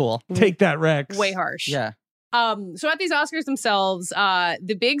 Cool. Take that, Rex. Way harsh. Yeah. So at these Oscars themselves,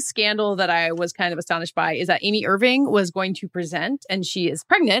 the big scandal that I was kind of astonished by is that Amy Irving was going to present, and she is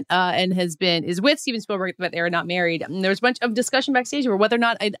pregnant and is with Steven Spielberg, but they are not married. And there was a bunch of discussion backstage over whether or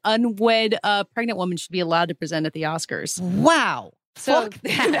not an unwed pregnant woman should be allowed to present at the Oscars. Wow. So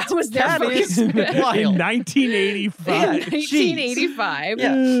that was their focus. In 1985. In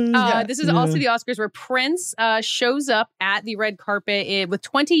 1985. This is also the Oscars where Prince shows up at the red carpet with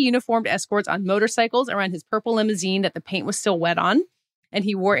 20 uniformed escorts on motorcycles around his purple limousine that the paint was still wet on. And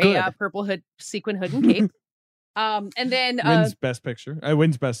he wore a purple sequin hood and cape. And then wins Best Picture.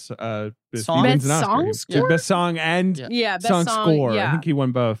 Wins Best song. Best song score. Best song and best song score. Yeah. I think he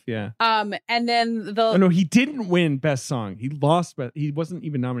won both. Yeah. And then no, he didn't win Best Song. He lost. He wasn't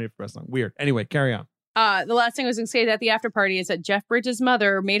even nominated for Best Song. Weird. Anyway, carry on. The last thing I was going to say at the after party is that Jeff Bridges'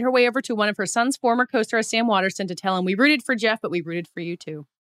 mother made her way over to one of her son's former co-stars, Sam Waterston, to tell him, "We rooted for Jeff, but we rooted for you too."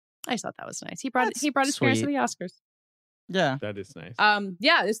 I just thought that was nice. He brought his parents to the Oscars. Yeah, that is nice.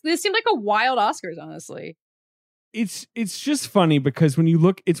 This seemed like a wild Oscars, honestly. It's just funny because when you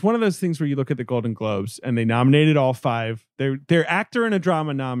look, it's one of those things where you look at the Golden Globes and they nominated all five. Their actor in a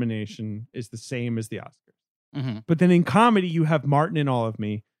drama nomination is the same as the Oscars. Mm-hmm. But then in comedy, you have Martin in All of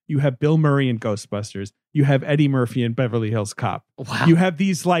Me. You have Bill Murray in Ghostbusters. You have Eddie Murphy in Beverly Hills Cop. Wow. You have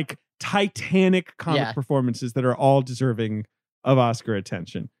these like titanic comic performances that are all deserving of Oscar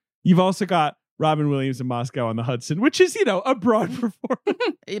attention. You've also got Robin Williams in Moscow on the Hudson, which is, a broad performance.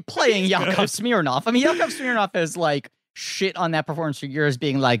 Playing Yakov Smirnoff. I mean, Yakov Smirnoff has like shit on that performance for years,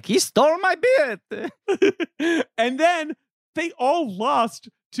 being like, he stole my bit. And then they all lost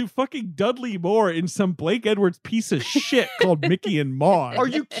to fucking Dudley Moore in some Blake Edwards piece of shit called Mickey and Maude. Are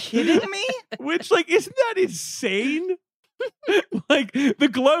you kidding me? Which, isn't that insane? Like the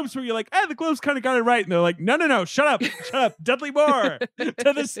Globes, where you're like, the Globes kind of got it right, and they're like, no, shut up, Dudley Moore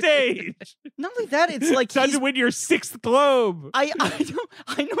to the stage. Not only that, it's like time to win your 6th Globe. I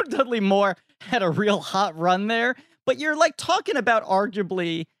know Dudley Moore had a real hot run there, but you're like talking about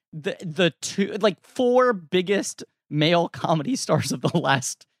arguably the two, like 4 biggest male comedy stars of the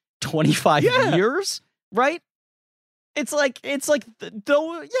last 25 years, right?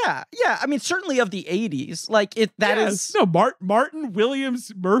 though, yeah. I mean, certainly of the 80s, like that is no Martin,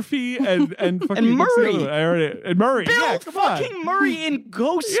 Williams, Murphy, and fucking and Murray. And Murray. Bill Yeah, come on. fucking Murray in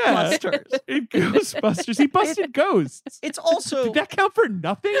Ghostbusters. In Ghostbusters, he busted ghosts. It's also did that count for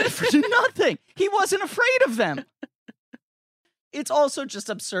nothing? For nothing. He wasn't afraid of them. It's also just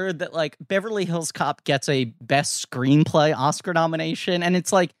absurd that like Beverly Hills Cop gets a Best Screenplay Oscar nomination, and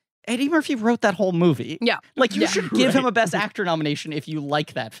it's like Eddie Murphy wrote that whole movie. Yeah. Like you should give him a Best Actor nomination if you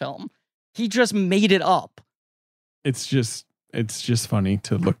like that film. He just made it up. It's just funny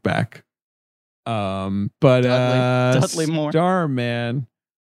to look back. But Dudley Moore. Starman.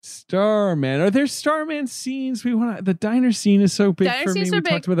 Are there Starman scenes we want? The diner scene is so big for me. We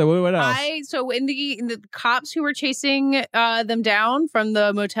talked about that. What else? So in the cops who were chasing them down from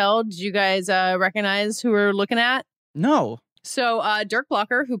the motel, did you guys recognize who we're looking at? No. So Dirk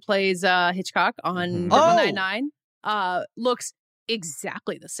Blocker, who plays Hitchcock on Brooklyn Nine-Nine, looks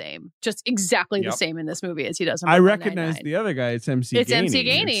exactly the same. Just exactly the same in this movie as he does on Brooklyn recognize Nine-Nine. the other guy. It's MC Gainey. It's MC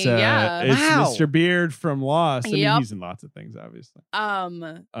Gainey, It's Wow. Mr. Beard from Lost. I mean, he's in lots of things, obviously.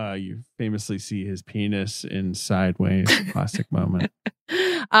 You famously see his penis in Sideways, classic moment.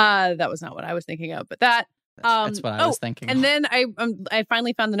 That was not what I was thinking of, but that's what I was thinking. And then I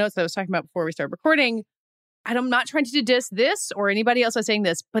finally found the notes that I was talking about before we started recording. I'm not trying to diss this or anybody else that's saying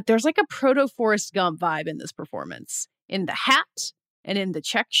this, but there's like a proto Forrest Gump vibe in this performance. In the hat and in the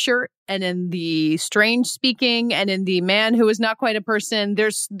check shirt and in the strange speaking and in the man who is not quite a person.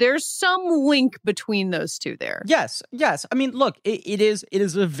 There's some link between those two there. Yes. I mean, look, it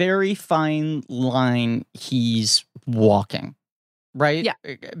is a very fine line he's walking, right?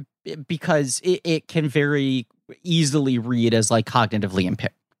 Yeah. Because it can very easily read as like cognitively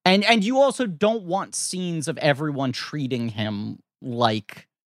impaired. And you also don't want scenes of everyone treating him like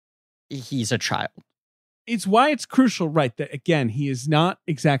he's a child. It's why it's crucial, right, that again, he is not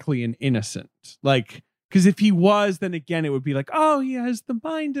exactly an innocent. Like, because if he was, then again, it would be like, oh, he has the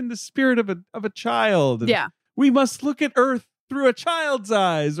mind and the spirit of a child. And yeah. We must look at Earth through a child's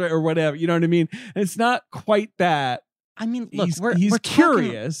eyes or whatever. You know what I mean? And it's not quite that. I mean, look, he's we're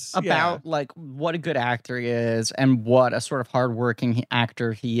curious about like what a good actor he is and what a sort of hardworking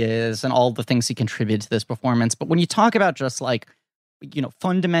actor he is and all the things he contributed to this performance. But when you talk about just like, you know,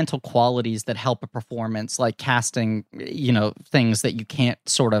 fundamental qualities that help a performance, like casting, you know, things that you can't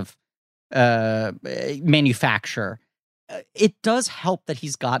sort of manufacture, it does help that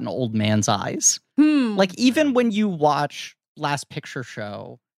he's got an old man's eyes. Like even when you watch Last Picture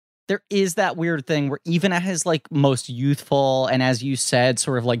Show, there is that weird thing where even at his like most youthful and, as you said,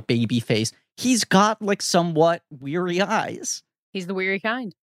 sort of like baby face, he's got like somewhat weary eyes. He's the weary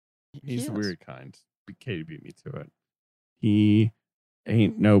kind. He's the weary kind. Katie beat me to it. He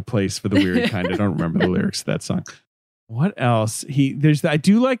ain't no place for the weary kind. I don't remember the lyrics to that song. What else? I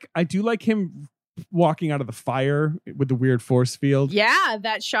do like him walking out of the fire with the weird force field. Yeah,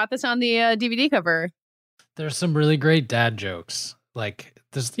 that shot that's on the DVD cover. There's some really great dad jokes. Like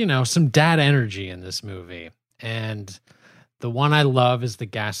there's, you know, some dad energy in this movie. And the one I love is the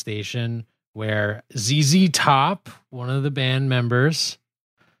gas station where ZZ Top, one of the band members,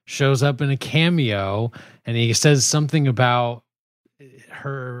 shows up in a cameo and he says something about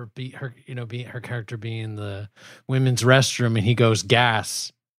her character being in the women's restroom, and he goes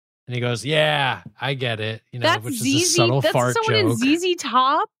gas, and he goes, yeah, I get it, you know, that's which ZZ, is a subtle that's fart someone joke. In ZZ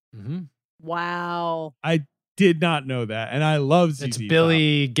Top. Mm-hmm. Wow, I did not know that, and I love ZZ It's Top.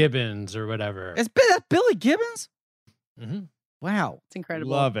 Billy Gibbons or whatever. It's Billy Gibbons. Mm-hmm. Wow, it's incredible.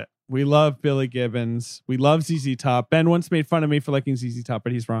 Love it. We love Billy Gibbons. We love ZZ Top. Ben once made fun of me for liking ZZ Top,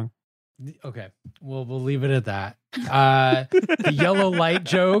 but he's wrong. Okay, we'll leave it at that. The yellow light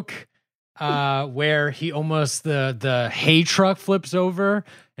joke, where he almost the hay truck flips over,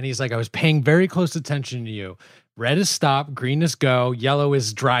 and he's like, "I was paying very close attention to you. Red is stop, green is go, yellow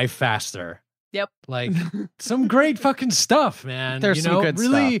is drive faster." Yep, like some great fucking stuff, man. There's some good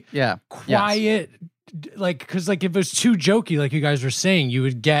really stuff. Yeah, quiet. Yes. Like, because like if it was too jokey, like you guys were saying, you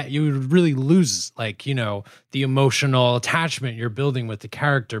would really lose, like, you know, the emotional attachment you're building with the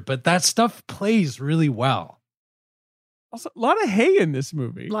character. But that stuff plays really well. Also, a lot of hay in this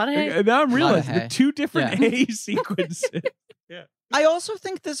movie. A lot of hay. And now I'm realizing the two different hay sequences. Yeah. I also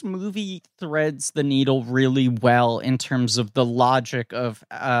think this movie threads the needle really well in terms of the logic of,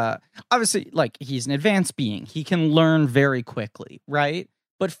 obviously, like, he's an advanced being. He can learn very quickly, right?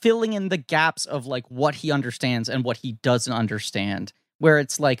 But filling in the gaps of like what he understands and what he doesn't understand, where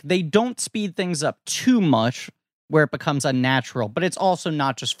it's like they don't speed things up too much where it becomes unnatural, but it's also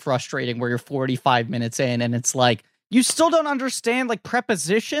not just frustrating where you're 45 minutes in and it's like, You still don't understand like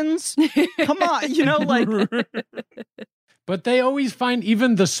prepositions? Come on, like. But they always find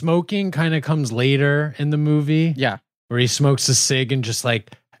even the smoking kind of comes later in the movie. Yeah. Where he smokes a cig and just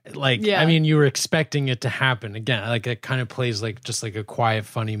like I mean, you were expecting it to happen again. Like it kind of plays like just like a quiet,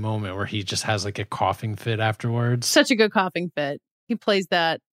 funny moment where he just has like a coughing fit afterwards. Such a good coughing fit. He plays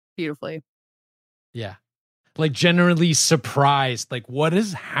that beautifully. Yeah. Like generally surprised. Like, what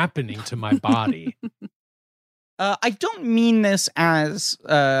is happening to my body? I don't mean this as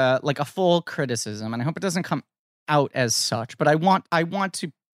like a full criticism, and I hope it doesn't come out as such, but I want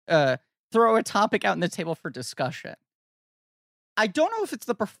to throw a topic out on the table for discussion. I don't know if it's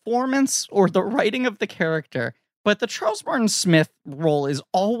the performance or the writing of the character, but the Charles Martin Smith role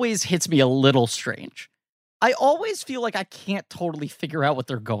always hits me a little strange. I always feel like I can't totally figure out what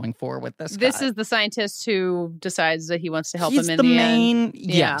they're going for with this guy. This is the scientist who decides that he wants to help He's him in the the main, end.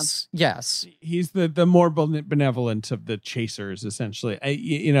 Yes. He's the more benevolent of the chasers, essentially.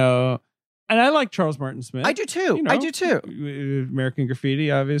 And I like Charles Martin Smith. I do too. American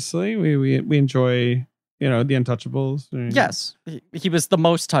Graffiti, obviously. We enjoy, the Untouchables. Yes. He was the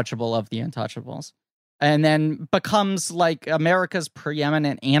most touchable of the Untouchables. And then becomes like America's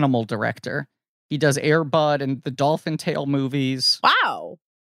preeminent animal director. He does Air Bud and the Dolphin Tale movies. Wow.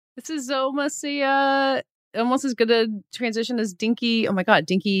 This is almost as good a transition as Dinky. Oh my God.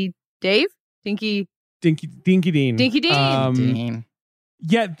 Dinky Dave? Dinky Dean. Dinky Dean. Dean.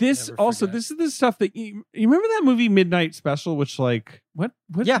 Yeah, this is the stuff that you remember that movie Midnight Special, which like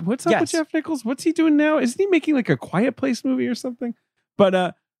what's up with Jeff Nichols? What's he doing now? Isn't he making like a Quiet Place movie or something?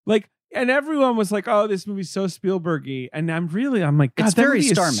 But and everyone was like, "Oh, this movie's so Spielbergy," and I'm like, "God, it's that very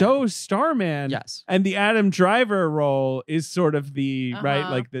movie Starman. is so Starman." Yes, and the Adam Driver role is sort of the right,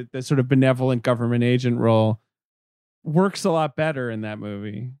 like the sort of benevolent government agent role works a lot better in that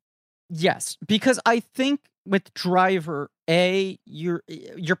movie. Yes, because I think with Driver, you're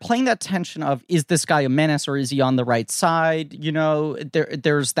playing that tension of, is this guy a menace or is he on the right side?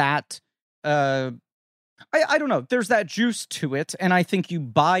 There's that. I don't know. There's that juice to it, and I think you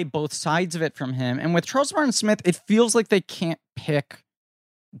buy both sides of it from him. And with Charles Martin Smith, it feels like they can't pick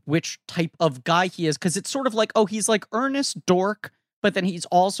which type of guy he is, because it's sort of like, oh, he's like earnest dork, but then he's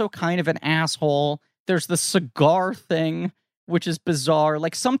also kind of an asshole. There's the cigar thing, which is bizarre.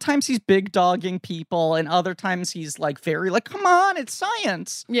 Like sometimes he's big dogging people, and other times he's like very like, come on, it's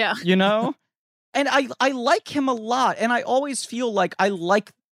science. Yeah. And I like him a lot, and I always feel like I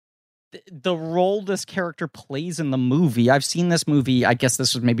like the role this character plays in the movie. I've seen this movie, I guess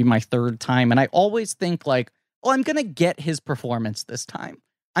this was maybe my third time, and I always think like, oh, I'm gonna get his performance this time.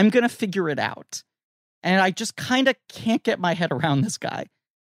 I'm gonna figure it out. And I just kind of can't get my head around this guy.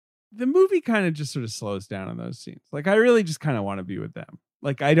 The movie kind of just sort of slows down in those scenes. Like I really just kind of want to be with them.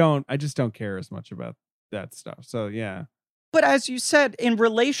 Like I just don't care as much about that stuff. So yeah. But as you said, in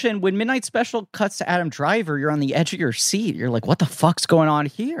relation, when Midnight Special cuts to Adam Driver, you're on the edge of your seat. You're like, what the fuck's going on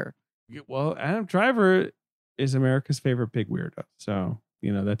here? Well, Adam Driver is America's favorite big weirdo. So,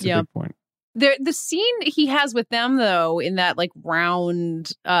 that's a big point. The scene he has with them, though, in that like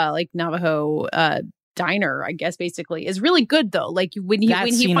round, like Navajo diner, I guess, basically, is really good, though. Like when he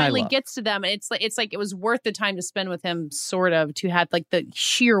finally gets to them, and it's like it was worth the time to spend with him, sort of, to have like the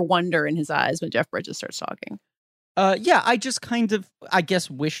sheer wonder in his eyes when Jeff Bridges starts talking. Yeah, I just kind of, I guess,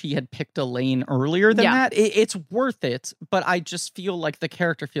 wish he had picked a lane earlier than that. It's worth it, but I just feel like the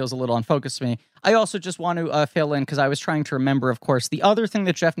character feels a little unfocused to me. I also just want to fill in, because I was trying to remember, of course, the other thing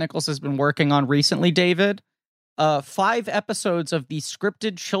that Jeff Nichols has been working on recently, David, 5 episodes of the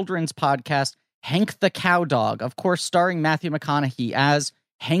scripted children's podcast, Hank the Cowdog, of course, starring Matthew McConaughey as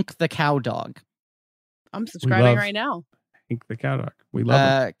Hank the Cowdog. I'm subscribing right now. Hank the Cowdog. We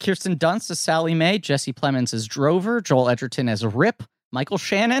love him. Kirsten Dunst as Sally Mae, Jesse Plemons as Drover, Joel Edgerton as Rip, Michael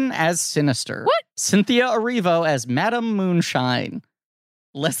Shannon as Sinister. What? Cynthia Erivo as Madame Moonshine.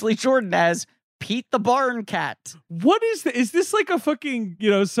 Leslie Jordan as Pete the Barn Cat. What is this? Is this like a fucking,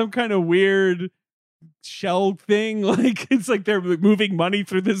 some kind of weird shell thing? Like, it's like they're moving money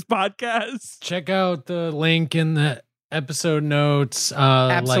through this podcast? Check out the link in the episode notes.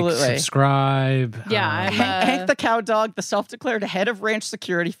 Absolutely. Like, subscribe. Yeah. Hank the Cowdog, the self-declared head of ranch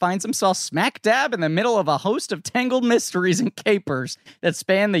security, finds himself smack dab in the middle of a host of tangled mysteries and capers that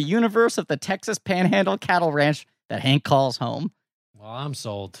span the universe of the Texas Panhandle cattle ranch that Hank calls home. Well, I'm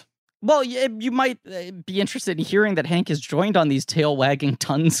sold. Well, you might be interested in hearing that Hank is joined on these tail-wagging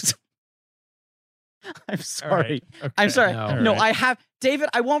tons. I'm sorry. Right. Okay. I'm sorry. No, right. I have... David,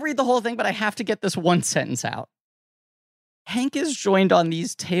 I won't read the whole thing, but I have to get this one sentence out. Hank is joined on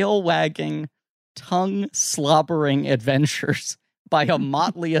these tail-wagging, tongue-slobbering adventures by a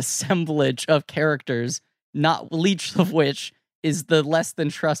motley assemblage of characters not least of which is the less than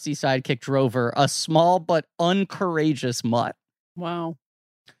trusty sidekick Drover, a small but uncourageous mutt. Wow.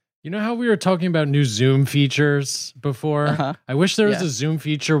 You know how we were talking about new Zoom features before? Uh-huh. I wish there was a Zoom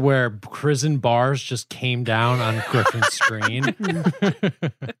feature where prison bars just came down on Griffin's screen. And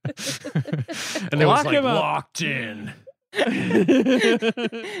it was like locked in.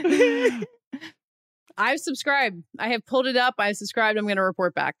 I've subscribed. I have pulled it up. I've subscribed. I'm going to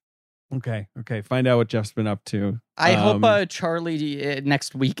report back. Okay. Find out what Jeff's been up to. I hope Charlie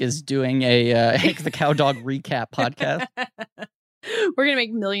next week is doing a Hank the Cowdog recap podcast. We're going to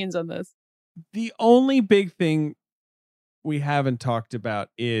make millions on this. The only big thing we haven't talked about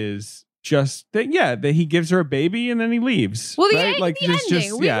is just that he gives her a baby and then he leaves. Well, the ending.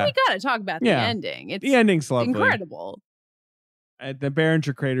 We got to talk about the ending. The ending's lovely. Incredible. The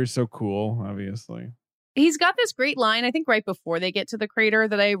Behringer crater is so cool, obviously. He's got this great line, I think, right before they get to the crater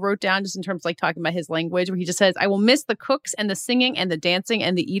that I wrote down just in terms of like talking about his language, where he just says, I will miss the cooks and the singing and the dancing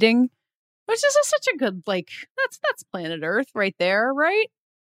and the eating. Which is such a good, like, that's planet Earth right there, right?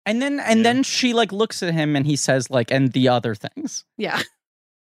 And then she like looks at him and he says like, and the other things. Yeah.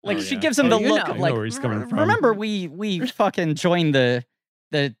 Like she gives him the look of like, where he's coming from. Remember we fucking joined the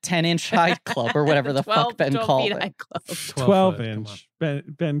 10-inch height club or whatever the fuck Ben called it. 12 inch.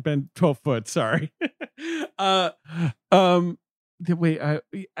 Ben 12 foot, sorry.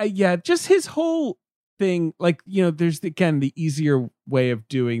 Just his whole thing, like, there's again the easier way of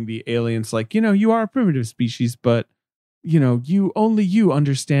doing the aliens, like, you are a primitive species, but you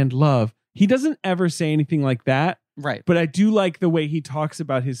understand love. He doesn't ever say anything like that, right? But I do like the way he talks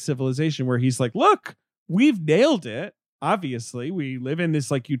about his civilization, where he's like, look, we've nailed it. Obviously we live in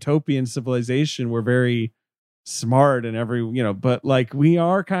this like utopian civilization, we're very smart and but like we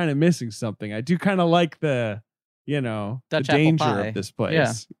are kind of missing something. I do kind of like the Dutch the danger apple pie. of this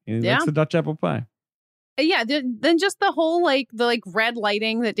place. That's the Dutch apple pie. Yeah, then just the whole the red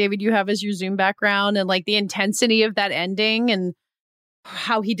lighting that, David, you have as your Zoom background, and like the intensity of that ending and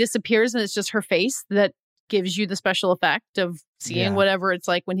how he disappears and it's just her face that gives you the special effect of seeing whatever it's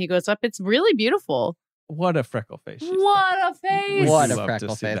like when he goes up. It's really beautiful. What a freckle face. What a face. What a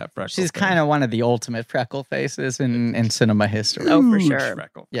freckle face. She's kind of one of the ultimate freckle faces in cinema history. Oh, for sure.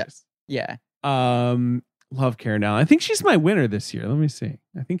 Freckle face. Yeah. Love Karen Allen. I think she's my winner this year. Let me see.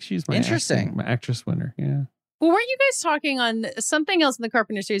 I think she's my actress winner. Yeah. Well, weren't you guys talking on something else in the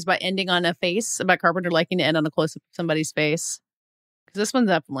Carpenter series about ending on a face, about Carpenter liking to end on a close up of somebody's face? Because this one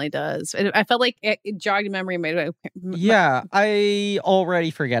definitely does. I felt like it jogged a memory. Yeah, I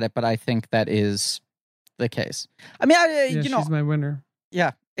already forget it, but I think that is the case. I mean, she's my winner.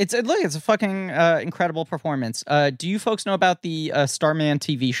 Yeah. It's a fucking incredible performance. Do you folks know about the Starman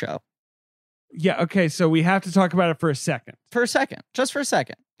TV show? Yeah, okay, so we have to talk about it for a second. Just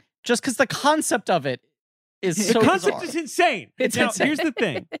because the concept of it is the so concept bizarre. is insane. Insane. Here's the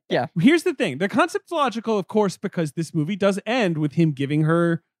thing. Yeah. Here's the thing. The concept's logical, of course, because this movie does end with him giving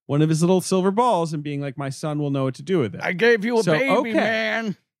her one of his little silver balls and being like, my son will know what to do with it. I gave you a baby,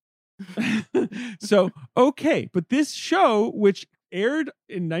 man. So, okay, but this show, which aired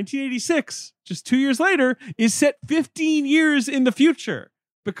in 1986, just 2 years later, is set 15 years in the future.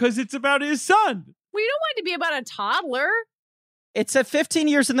 Because it's about his son. We don't want it to be about a toddler. It's at 15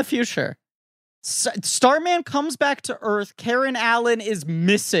 years in the future. Starman comes back to Earth. Karen Allen is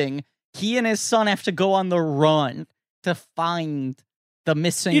missing. He and his son have to go on the run to find the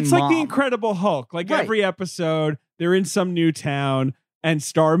missing It's mom. like the Incredible Hulk. Like every episode, they're in some new town, and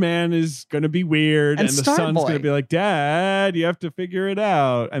Starman is going to be weird, and the son's going to be like, Dad, you have to figure it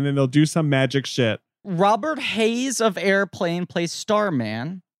out. And then they'll do some magic shit. Robert Hayes of Airplane plays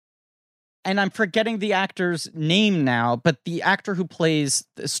Starman, and I'm forgetting the actor's name now, but the actor who plays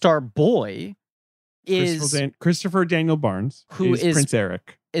Starboy is Christopher Daniel Barnes, who is Prince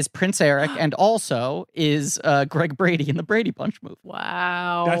Eric. Is Prince Eric, and also is Greg Brady in the Brady Bunch movie.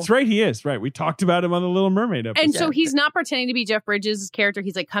 Wow. That's right, he is. Right. We talked about him on the Little Mermaid episode. And so he's not pretending to be Jeff Bridges' character.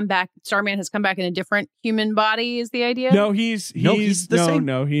 He's like come back. Starman has come back in a different human body is the idea? No, he's the same.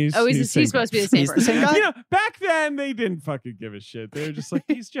 No, he's supposed to be the same He's the same guy? Back then, they didn't fucking give a shit. They were just like,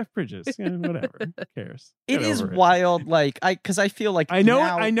 he's Jeff Bridges. Whatever. Who cares? It is wild, because I feel like I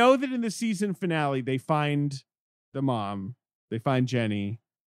know that in the season finale, they find the mom. They find Jenny.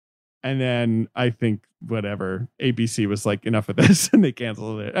 And then I think ABC was like, enough of this, and they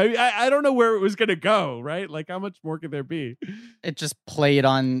canceled it. I don't know where it was going to go, right? Like, how much more could there be? It just played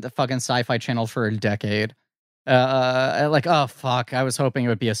on the fucking Sci-Fi Channel for a decade. Like, oh fuck, I was hoping it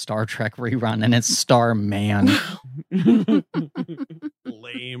would be a Star Trek rerun, and it's Starman.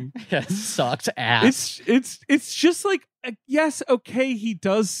 Lame. It sucked ass. It's just like, yes, okay, he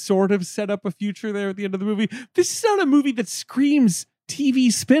does sort of set up a future there at the end of the movie. This is not a movie that screams TV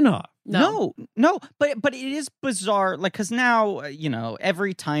spinoff. No, but it is bizarre, like, because now,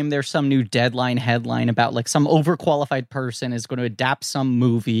 every time there's some new Deadline headline about, like, some overqualified person is going to adapt some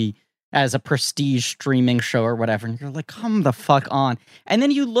movie as a prestige streaming show or whatever, and you're like, come the fuck on. And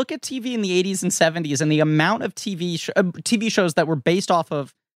then you look at TV in the 80s and 70s, and the amount of TV shows that were based off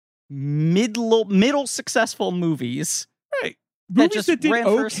of middle successful movies. Right. Movies that did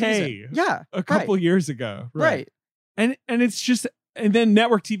okay. Yeah. A couple years ago. Right. And it's just, and then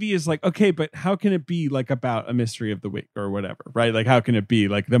network TV is like, okay, but how can it be like about a mystery of the week or whatever, right? Like, how can it be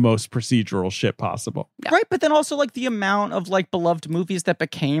like the most procedural shit possible? Yeah. Right, but then also like the amount of like beloved movies that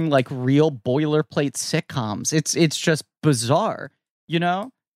became like real boilerplate sitcoms. It's just bizarre, Yeah.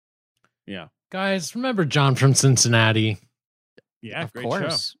 Guys, remember John from Cincinnati? Yeah, of great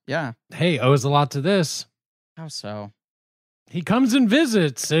course. Show. Yeah. Hey, owes a lot to this. How so? He comes and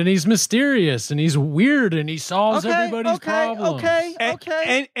visits, and he's mysterious, and he's weird, and he solves everybody's problems.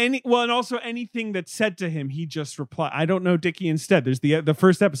 Okay. And also anything that's said to him, he just reply, "I don't know Dickie instead." There's the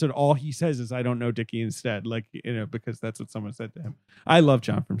first episode, all he says is, "I don't know Dickie instead," like, because that's what someone said to him. I love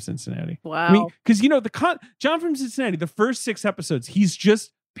John from Cincinnati. Wow. I mean, because John from Cincinnati, the first 6 episodes, he's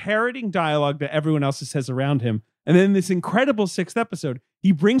just parroting dialogue that everyone else says around him, and then this incredible 6th episode,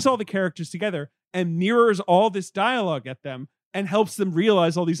 he brings all the characters together and mirrors all this dialogue at them and helps them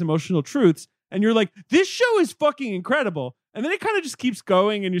realize all these emotional truths. And you're like, this show is fucking incredible. And then it kind of just keeps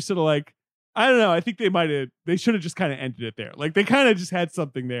going, and you're sort of like, I don't know. I think they should have just kind of ended it there. Like, they kind of just had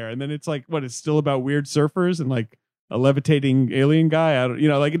something there. And then it's like, what, it's still about weird surfers and like a levitating alien guy. I don't,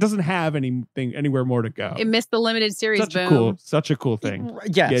 like, it doesn't have anything anywhere more to go. It missed the limited series. Such a cool thing.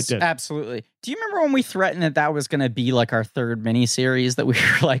 Yes, absolutely. Do you remember when we threatened that was going to be like our 3rd miniseries, that we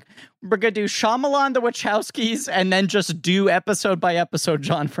were like, we're going to do Shyamalan, the Wachowskis, and then just do episode by episode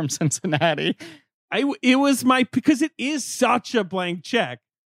John from Cincinnati? Because it is such a blank check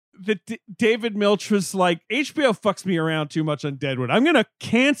that David Milch was like, HBO fucks me around too much on Deadwood. I'm going to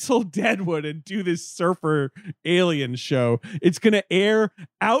cancel Deadwood and do this surfer alien show. It's going to air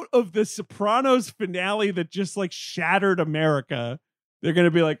out of the Sopranos finale that just like shattered America. They're going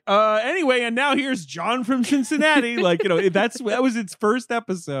to be like, anyway, and now here's John from Cincinnati. Like, that was its first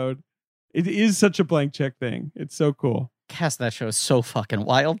episode. It is such a blank check thing. It's so cool. Cast, that show is so fucking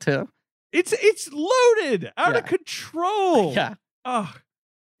wild too. It's loaded out of control. Yeah. Oh,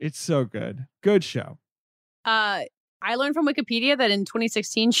 it's so good. Good show. I learned from Wikipedia that in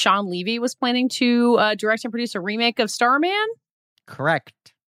 2016, Sean Levy was planning to direct and produce a remake of Starman.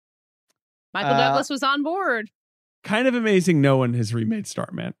 Correct. Michael Douglas was on board. Kind of amazing no one has remade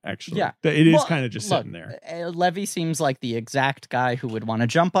Starman, actually. Yeah. It is kind of just sitting there. Levy seems like the exact guy who would want to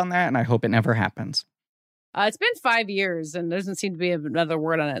jump on that, and I hope it never happens. It's been 5 years, and there doesn't seem to be another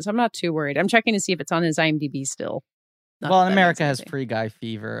word on it, so I'm not too worried. I'm checking to see if it's on his IMDb still. Well, America has Free Guy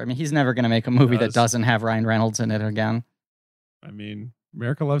fever. I mean, he's never going to make a movie that doesn't have Ryan Reynolds in it again. I mean,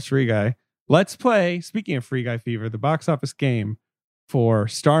 America loves Free Guy. Let's play, speaking of Free Guy fever, the box office game for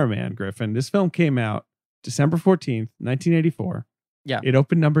Starman, Griffin. This film came out December 14th, 1984. Yeah. It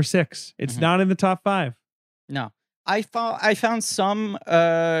opened number 6. It's not in the top 5. No. I found some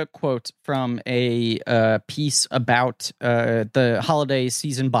quote from a piece about the holiday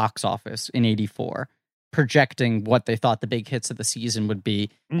season box office in 84, projecting what they thought the big hits of the season would be.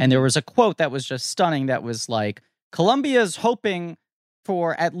 Mm-hmm. And there was a quote that was just stunning that was like, Columbia's hoping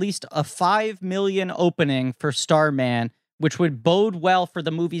for at least a 5 million opening for Starman, which would bode well for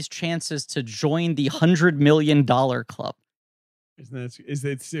the movie's chances to join the $100 million club.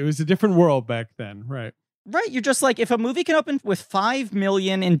 It was a different world back then, right? Right. You're just like, if a movie can open with 5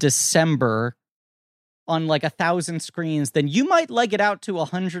 million in December on like 1,000 screens, then you might leg it out to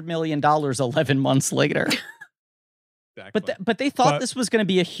 $100 million 11 months later. Exactly. But they thought this was going to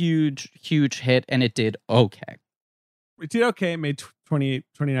be a huge, huge hit, and it did okay. It did okay. It made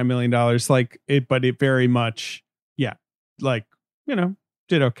 $29 million. But it very much,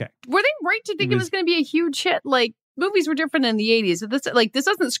 did okay. Were they right to think it was going to be a huge hit? Like, movies were different in the 80s. This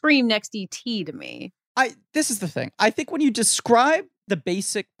doesn't scream Next E.T. to me. This is the thing. I think when you describe the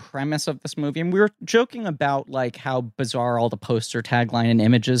basic premise of this movie, and we were joking about like how bizarre all the poster tagline and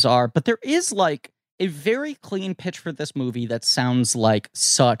images are, but there is like a very clean pitch for this movie that sounds like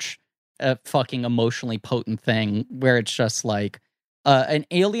such a fucking emotionally potent thing, where it's just like an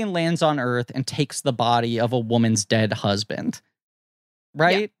alien lands on Earth and takes the body of a woman's dead husband.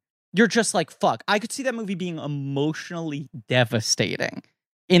 Right? you're just like, fuck. I could see that movie being emotionally devastating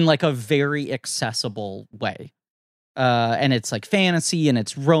in like a very accessible way. And it's like fantasy and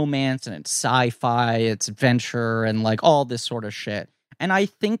it's romance and it's sci-fi, it's adventure and like all this sort of shit. And I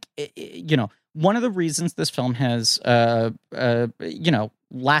think, one of the reasons this film has,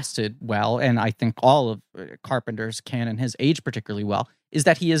 lasted well, and I think all of Carpenter's canon has aged particularly well, is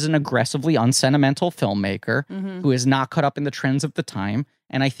that he is an aggressively unsentimental filmmaker who is not caught up in the trends of the time.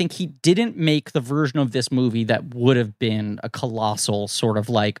 And I think he didn't make the version of this movie that would have been a colossal sort of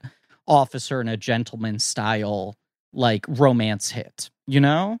like Officer and a Gentleman style like romance hit,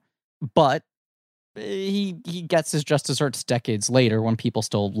 But he gets his just desserts decades later when people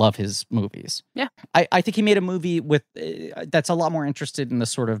still love his movies. Yeah. I think he made a movie with that's a lot more interested in the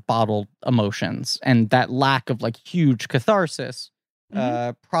sort of bottled emotions, and that lack of like huge catharsis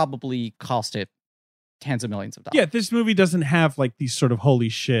probably cost it tens of millions of dollars. Yeah, this movie doesn't have like these sort of holy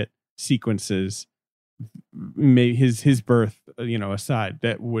shit sequences, his birth, aside,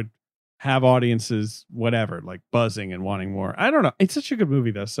 that would have audiences, whatever, like buzzing and wanting more. I don't know. It's such a good movie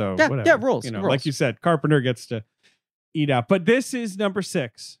though. So whatever. Yeah, rules. Like you said, Carpenter gets to eat out. But this is number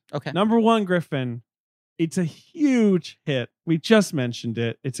 6. Okay. Number 1, Griffin. It's a huge hit. We just mentioned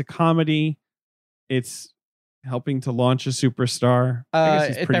it. It's a comedy. It's helping to launch a superstar. I guess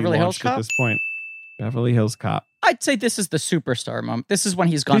he's pretty Beverly Hills launched Cop? at this point. Beverly Hills Cop. I'd say this is the superstar moment. This is when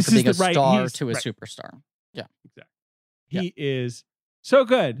he's gone from being a star to a superstar. Yeah. Exactly. He is so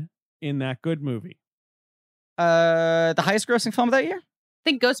good in that good movie. The highest grossing film of that year? I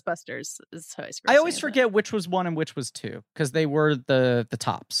think Ghostbusters is highest grossing. I always forget which was 1 and which was 2 because they were the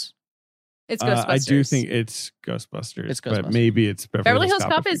tops. It's Ghostbusters. I do think it's Ghostbusters. But maybe it's Beverly Hills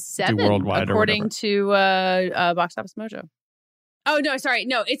Cop is 7 worldwide according to Box Office Mojo. Oh no, sorry,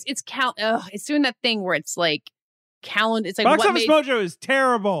 no, it's count. It's doing that thing where it's like calendar. It's like Box Office Mojo is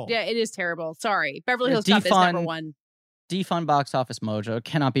terrible. Yeah, it is terrible. Sorry, Beverly Hills Cop is number 1. Defund Box Office Mojo.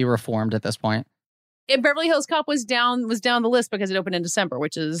 Cannot be reformed at this point. Beverly Hills Cop was down the list because it opened in December,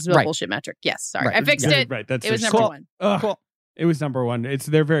 which is a bullshit metric. Yes, sorry, I fixed it. Right, it was number 1. Cool. It was number 1.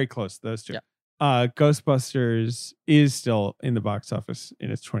 They're very close, those two. Yeah. Ghostbusters is still in the box office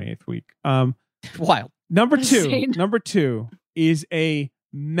in its 28th week. Wild. Number Insane. 2 is a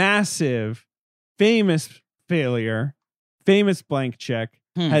massive, famous failure, famous blank check.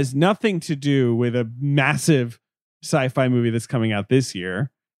 Has nothing to do with a massive sci-fi movie that's coming out this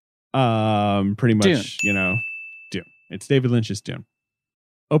year. Pretty much, Dune. Dune. It's David Lynch's Dune.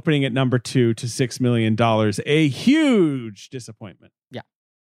 Opening at number 2 to $6 million. A huge disappointment. Yeah.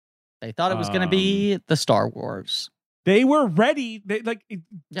 They thought it was going to be the Star Wars. They were ready.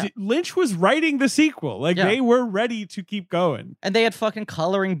 Lynch was writing the sequel. They were ready to keep going. And they had fucking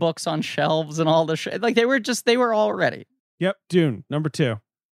coloring books on shelves and all the shit. Like they were all ready. Yep. Dune, number 2.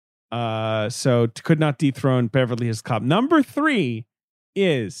 So could not dethrone Beverly Hills Cop. Number 3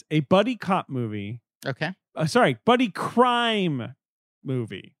 is a buddy cop movie. Okay. Buddy crime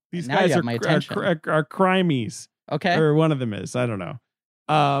movie. These now guys are crimies. Okay. Or one of them is. I don't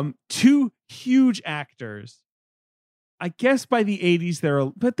know. 2 huge actors. I guess by the 80s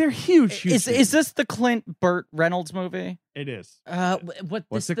they're huge. Is this the Clint Burt Reynolds movie? It is. What's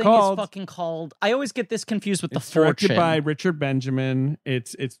this thing called? Is fucking called? I always get this confused with It's The Fortune. directed by Richard Benjamin.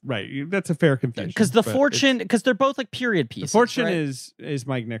 It's right. That's a fair confusion. Because The Fortune, because they're both like period pieces. The Fortune right? is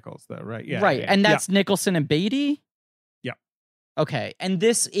Mike Nichols though, right? Yeah. Right, yeah. and that's Nicholson and Beatty. Yeah. Okay, and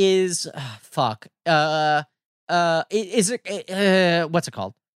this is fuck. Is it? What's it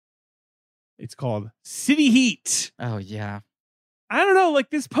called? It's called City Heat. Oh yeah. I don't know. Like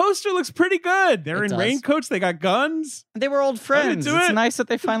this poster looks pretty good. They're in raincoats. They got guns. They were old friends. It's nice that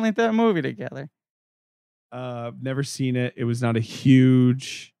they finally did a movie together. Never seen it. It was not a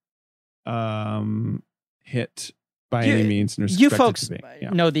huge hit by any means. You folks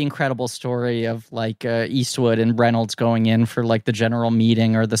know the incredible story of like Eastwood and Reynolds going in for like the general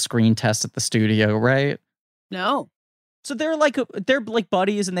meeting or the screen test at the studio, right? No. So they're like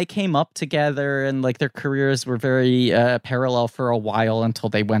buddies, and they came up together, and like their careers were very parallel for a while until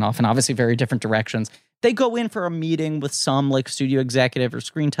they went off in obviously very different directions. They go in for a meeting with some like studio executive or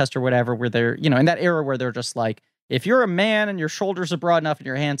screen test or whatever, where they're, in that era where they're just like, if you're a man and your shoulders are broad enough and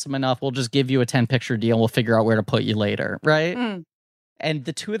you're handsome enough, we'll just give you a 10-picture deal. We'll figure out where to put you later, right? Mm. And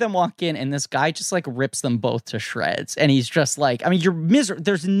the two of them walk in, and this guy just like rips them both to shreds, and he's just like, I mean, you're miserable.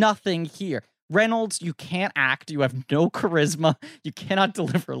 There's nothing here. Reynolds, you can't act. You have no charisma. You cannot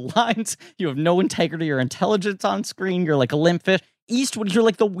deliver lines. You have no integrity or intelligence on screen. You're like a limp fish. Eastwood, you're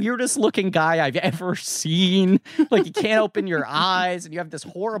like the weirdest looking guy I've ever seen. Like you can't open your eyes, and you have this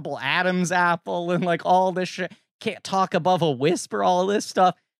horrible Adam's apple and like all this shit. Can't talk above a whisper, all this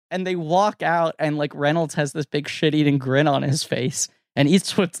stuff. And they walk out, and like Reynolds has this big shit-eating grin on his face. And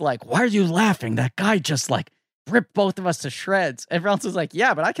Eastwood's like, "Why are you laughing? That guy just like ripped both of us to shreds." Everyone else is like,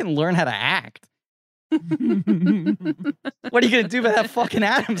 "Yeah, but I can learn how to act." What are you gonna do about that fucking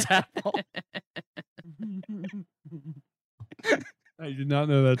Adam's apple? I did not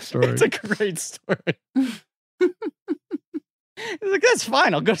know that story. It's a great story. He's like, "That's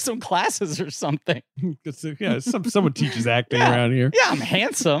fine. I'll go to some classes or something." Yeah, someone teaches acting around here. Yeah, I'm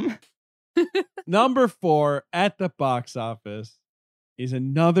handsome. Number 4 at the box office is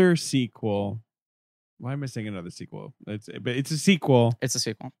another sequel. Why am I saying another sequel? It's a sequel. It's a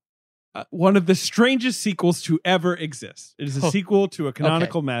sequel. One of the strangest sequels to ever exist. It is a sequel to a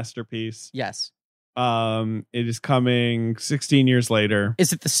canonical masterpiece. Yes. It is coming 16 years later.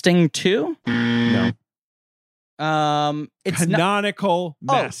 Is it The Sting 2? No. It's canonical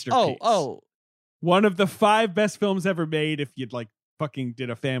masterpiece. Oh. One of the 5 best films ever made if you'd like fucking did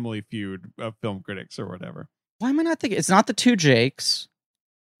a Family Feud of film critics or whatever. Why am I not thinking? It's not The Two Jakes.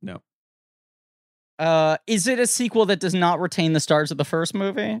 No. Is it a sequel that does not retain the stars of the first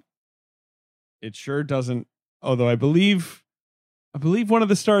movie? It sure doesn't. Although I believe one of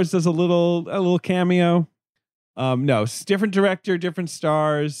the stars does a little cameo. No, different director, different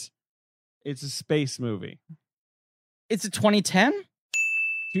stars. It's a space movie. It's a 2010?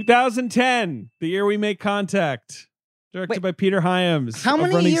 2010, the year we make contact. Directed by Peter Hyams. How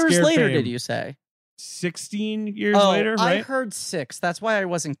many years later did you say? 16 years later, right? I heard 6. That's why I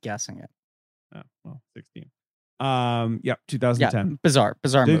wasn't guessing it. Oh, well, 16. 2010. Yeah, bizarre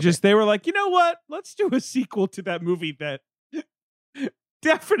movie. They were like, you know what? Let's do a sequel to that movie that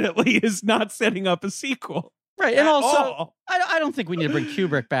definitely is not setting up a sequel. Right, and also, I don't think we need to bring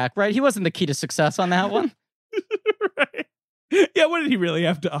Kubrick back, right? He wasn't the key to success on that one. Right. Yeah, what did he really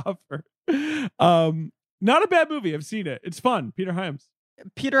have to offer? Not a bad movie. I've seen it. It's fun. Peter Hyams.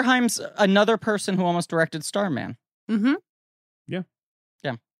 Peter Hyams, another person who almost directed Starman. Mm-hmm. Yeah.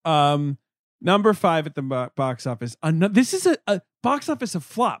 Number 5 at the box office. This is a box office of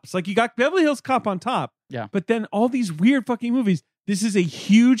flops. Like, you got Beverly Hills Cop on top. Yeah. But then all these weird fucking movies. This is a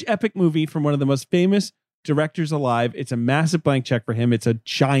huge epic movie from one of the most famous directors alive. It's a massive blank check for him. It's a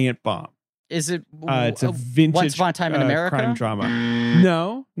giant bomb. Is it? It's a vintage Once Upon a Time in America crime drama.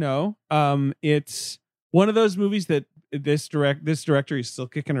 No. It's one of those movies that this director is still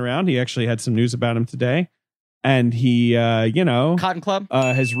kicking around. He actually had some news about him today, and he, Cotton Club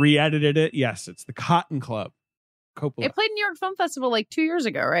has re-edited it. Yes, it's the Cotton Club. Coppola. It played New York Film Festival like 2 years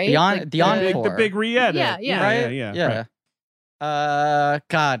ago, right? The encore. The big re-edit. Yeah. Right.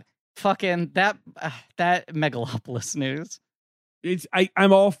 God, fucking that Megalopolis news.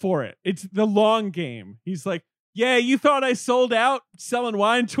 I'm all for it. It's the long game. He's like, yeah, you thought I sold out selling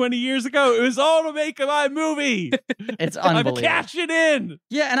wine 20 years ago? It was all to make my movie. It's unbelievable. I'm cashing in.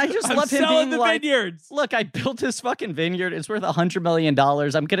 Yeah, and I just love him selling being the like, vineyards. "Look, I built this fucking vineyard. It's worth $100 million.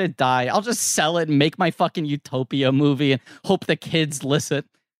 I'm gonna die. I'll just sell it and make my fucking utopia movie and hope the kids listen."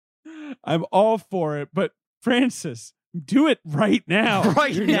 I'm all for it, but Francis, do it right now.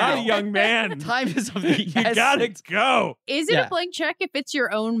 Right You're now. not a young man. Time is of the You gotta go. Is it a blank check if it's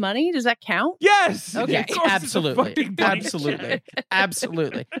your own money? Does that count? Yes. Okay. Of course it's a fucking blank check.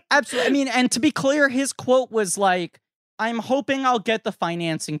 Absolutely. I mean, and to be clear, his quote was like, "I'm hoping I'll get the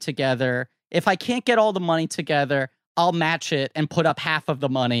financing together. If I can't get all the money together, I'll match it and put up half of the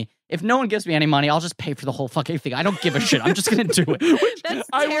money. If no one gives me any money, I'll just pay for the whole fucking thing. I don't give a shit. I'm just going to do it." That's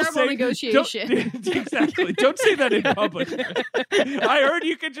terrible negotiation. Exactly. Don't say that in public. I heard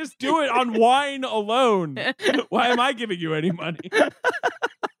you could just do it on wine alone. Why am I giving you any money?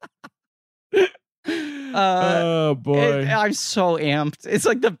 Oh boy. I'm so amped. It's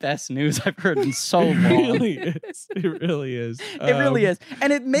like the best news I've heard in so long. It really is. It really is.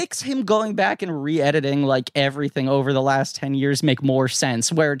 And it makes him going back and re-editing like everything over the last 10 years make more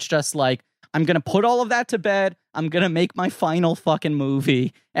sense, where it's just like, I'm going to put all of that to bed. I'm going to make my final fucking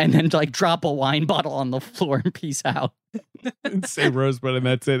movie and then like drop a wine bottle on the floor and peace out. And say Rosebud and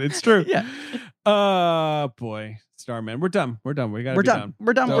that's it. It's true. Yeah. Boy. Starman. We're done. We gotta be done.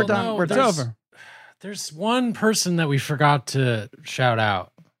 We're done. It's over. There's one person that we forgot to shout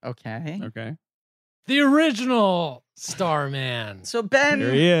out. Okay. The original Starman. So Ben,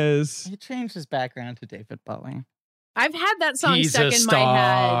 here he is. He changed his background to David Bowie. I've had that song He's stuck a in my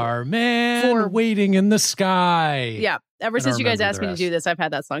head. Starman waiting in the sky. Yeah. Ever I since don't you guys remember asked the me to do rest. this, I've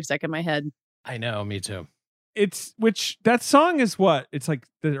had that song stuck in my head. I know, me too. That song is what? It's like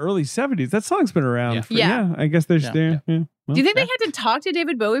the early 70s. That song's been around. Yeah. I guess there's Yeah. there. Yeah. Well, Do you think they had to talk to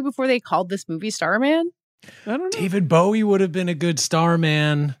David Bowie before they called this movie Starman? I don't know. David Bowie would have been a good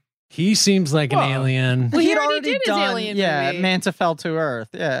Starman. He seems like an alien. Well, he He'd already did his done, alien yeah, movie. Manta Fell to Earth.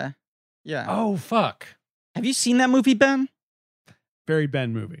 Yeah. Yeah. Oh, fuck. Have you seen that movie, Ben? Very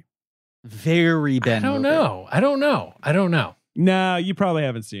Ben movie. Very Ben I don't movie. know. I don't know. No, you probably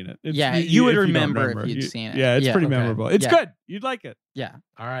haven't seen it. Yeah, you would if don't remember if you'd seen it. Yeah, it's Yeah, pretty okay. memorable. It's Yeah. good. You'd like it. Yeah.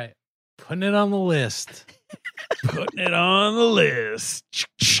 All right. Putting it on the list. Putting it on the list.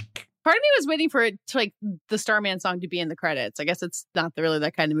 Part of me was waiting for it to like the Starman song to be in the credits. I guess it's not really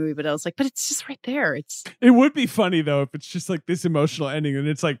that kind of movie, but I was like, but it's just right there. It's It would be funny though if it's just like this emotional ending and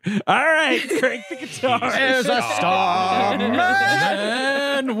it's like, all right, crank the guitar. There's a Starman.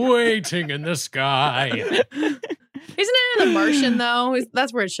 Man waiting in the sky. Isn't it in The Martian though?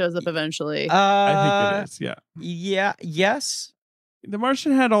 That's where it shows up eventually. I think it is. Yeah. Yeah. Yes. The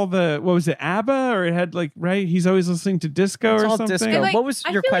Martian had all the, what was it, ABBA? Or it had like, right? He's always listening to disco It's or all something. disco. Like, What was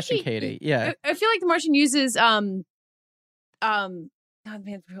I your feel like question, he- Katie? Yeah. I feel like The Martian uses God,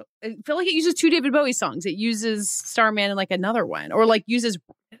 man, I feel like it uses 2 David Bowie songs. It uses Starman and like another one, or like uses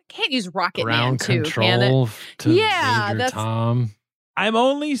can't use Rocket Man Ground too, can it? control to Yeah, Major that's- Tom. I'm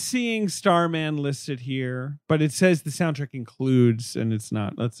only seeing Starman listed here, but it says the soundtrack includes, and it's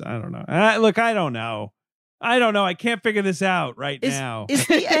not. I don't know. Look, I don't know. I can't figure this out right now. Is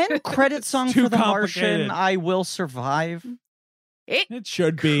the end credit song too for The complicated. Martian "I Will Survive"? It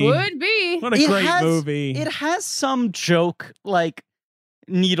should be. Could be. What a It great has- movie. It has some joke like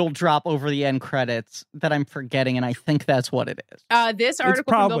needle drop over the end credits that I'm forgetting, and I think that's what it is. This article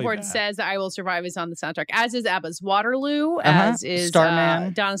from probably Billboard that. says that I Will Survive is on the soundtrack, as is ABBA's Waterloo, Uh-huh. as is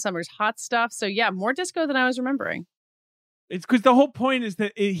Starman. Donna Summer's Hot Stuff. So yeah, more disco than I was remembering. It's because the whole point is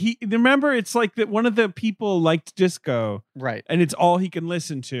that he remember it's like that one of the people liked disco Right. and it's all he can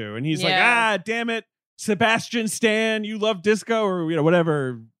listen to, and he's like, Yeah. damn it, Sebastian Stan, you love disco, or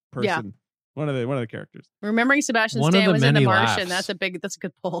whatever person. Yeah. One of the characters. Remembering Sebastian One of Stan the was in The many Martian. laughs. That's a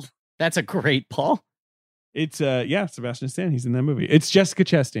good pull. That's a great pull. It's Sebastian Stan. He's in that movie. It's Jessica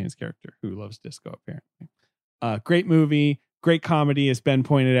Chastain's character who loves disco, apparently. Great movie, great comedy, as Ben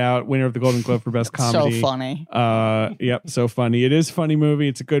pointed out, winner of the Golden Globe for Best Comedy. So funny. Yep, so funny. It is a funny movie.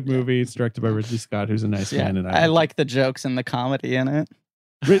 It's a good movie. It's directed by Ridley Scott, who's a nice Yeah. man, and I like the jokes and the comedy in it.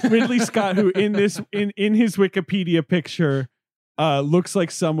 Ridley Scott, who in his Wikipedia picture looks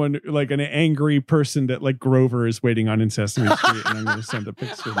like someone, like an angry person that like Grover is waiting on in Sesame Street, and I'm going to send a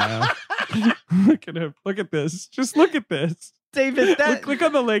picture now. Look at him. Look at this. Just look at this. David, that Click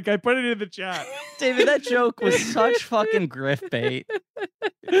on the link. I put it in the chat. David, that joke was such fucking grift bait.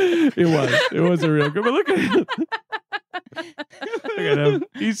 It was a real good. But look at him. Look at him.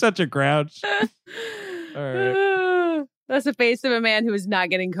 He's such a grouch. All right. That's the face of a man who is not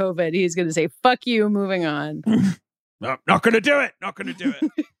getting COVID. He's going to say, fuck you, moving on. No, not going to do it. Not going to do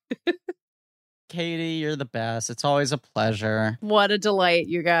it. Katie, you're the best. It's always a pleasure. What a delight,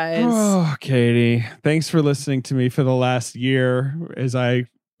 you guys. Oh, Katie, thanks for listening to me for the last year as I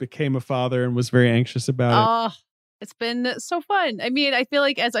became a father and was very anxious about it. Oh, it's been so fun. I mean, I feel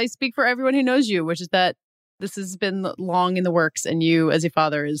like as I speak for everyone who knows you, which is that this has been long in the works, and you as a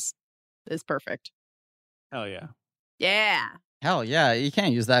father is perfect. Hell yeah. Yeah. Hell yeah, you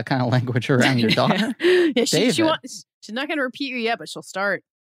can't use that kind of language around your daughter. Yeah, she's David. not going to repeat you yet, but she'll start.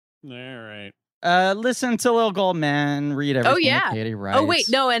 All right. Listen to Lil Gold Man. Read everything yeah. that Katie writes. Oh, wait,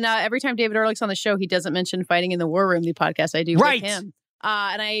 no. And every time David Ehrlich's on the show, he doesn't mention Fighting in the War Room, the podcast I do Right. with him.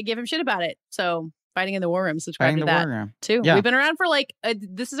 And I give him shit about it. So Fighting in the War Room, subscribe Fighting to the that War Room. too. Yeah. We've been around for like,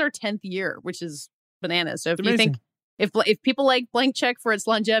 this is our 10th year, which is bananas. So if It's you amazing. think, if people like Blank Check for its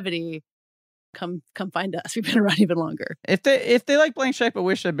longevity, come find us. We've been around even longer. If they like Blank Check but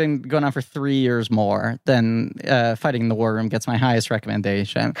wish it had been going on for 3 years more, then Fighting in the War Room gets my highest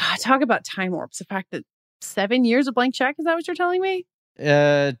recommendation. God, talk about time warps. The fact that 7 years of Blank Check, is that what you're telling me?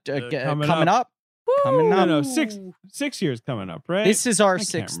 Coming up. Coming No, up. no, 6 years coming up, right? This is our can't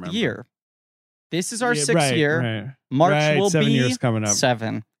 6th remember. year. This is our Yeah, 6th right, year. right. March Right, will 7 be years coming up.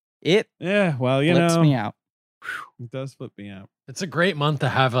 7. It Yeah, well, you flips know, me out. it does flip me out. It's a great month to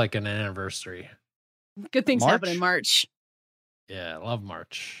have like an anniversary. Good things March? happen in March. Yeah, I love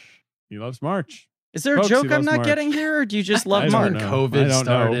March. He loves March. Is there a Folks, joke he I'm loves not March. getting here, or do you just I love don't March? know. I COVID don't know.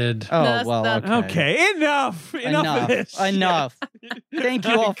 started. Oh, that's- well, that- Okay, enough of this. Enough. Thank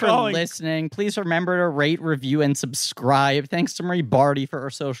you all for Calling. listening. Please remember to rate, review, and subscribe. Thanks to Marie Barty for our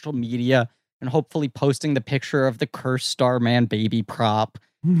social media and hopefully posting the picture of the cursed Starman baby prop.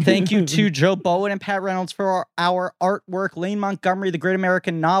 Thank you to Joe Bowen and Pat Reynolds for our artwork, Lane Montgomery, The Great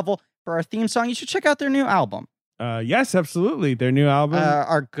American Novel, for our theme song. You should check out their new album. Yes, absolutely. Their new album.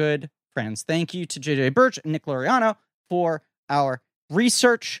 Our good friends. Thank you to JJ Birch and Nick Loriano for our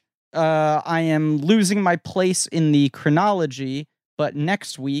research. I am losing my place in the chronology, but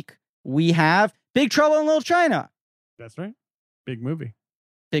next week we have Big Trouble in Little China. That's right. Big movie.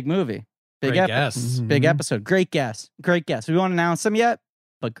 Big movie. Big Great guess. Big episode. Great guess. Great guess. We won't announce them yet,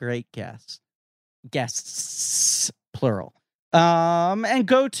 but great guess. Guests, plural. And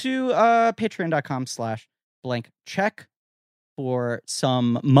go to patreon.com/blank check for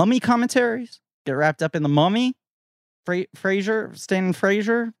some Mummy commentaries. Get wrapped up in the Mummy. Fraser, Stan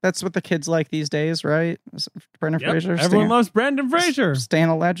Fraser. That's what the kids like these days, right? Brendan Fraser. Everyone loves Brendan Fraser. Stan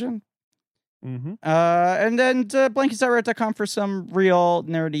a legend. Mm-hmm. And then blankies.reddit.com for some real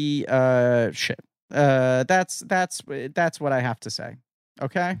nerdy shit. That's what I have to say.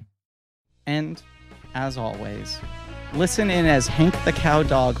 Okay? And as always, listen in as Hank the cow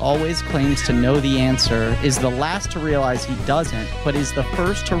dog always claims to know the answer, is the last to realize he doesn't, but is the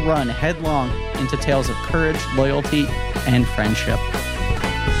first to run headlong into tales of courage, loyalty, and friendship.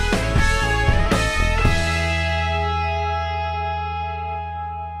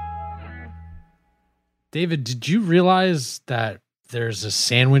 David, did you realize that there's a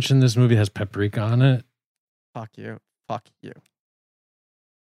sandwich in this movie that has paprika on it? Fuck you. Fuck you.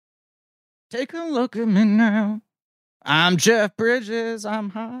 Take a look at me now. I'm Jeff Bridges. I'm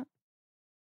hot.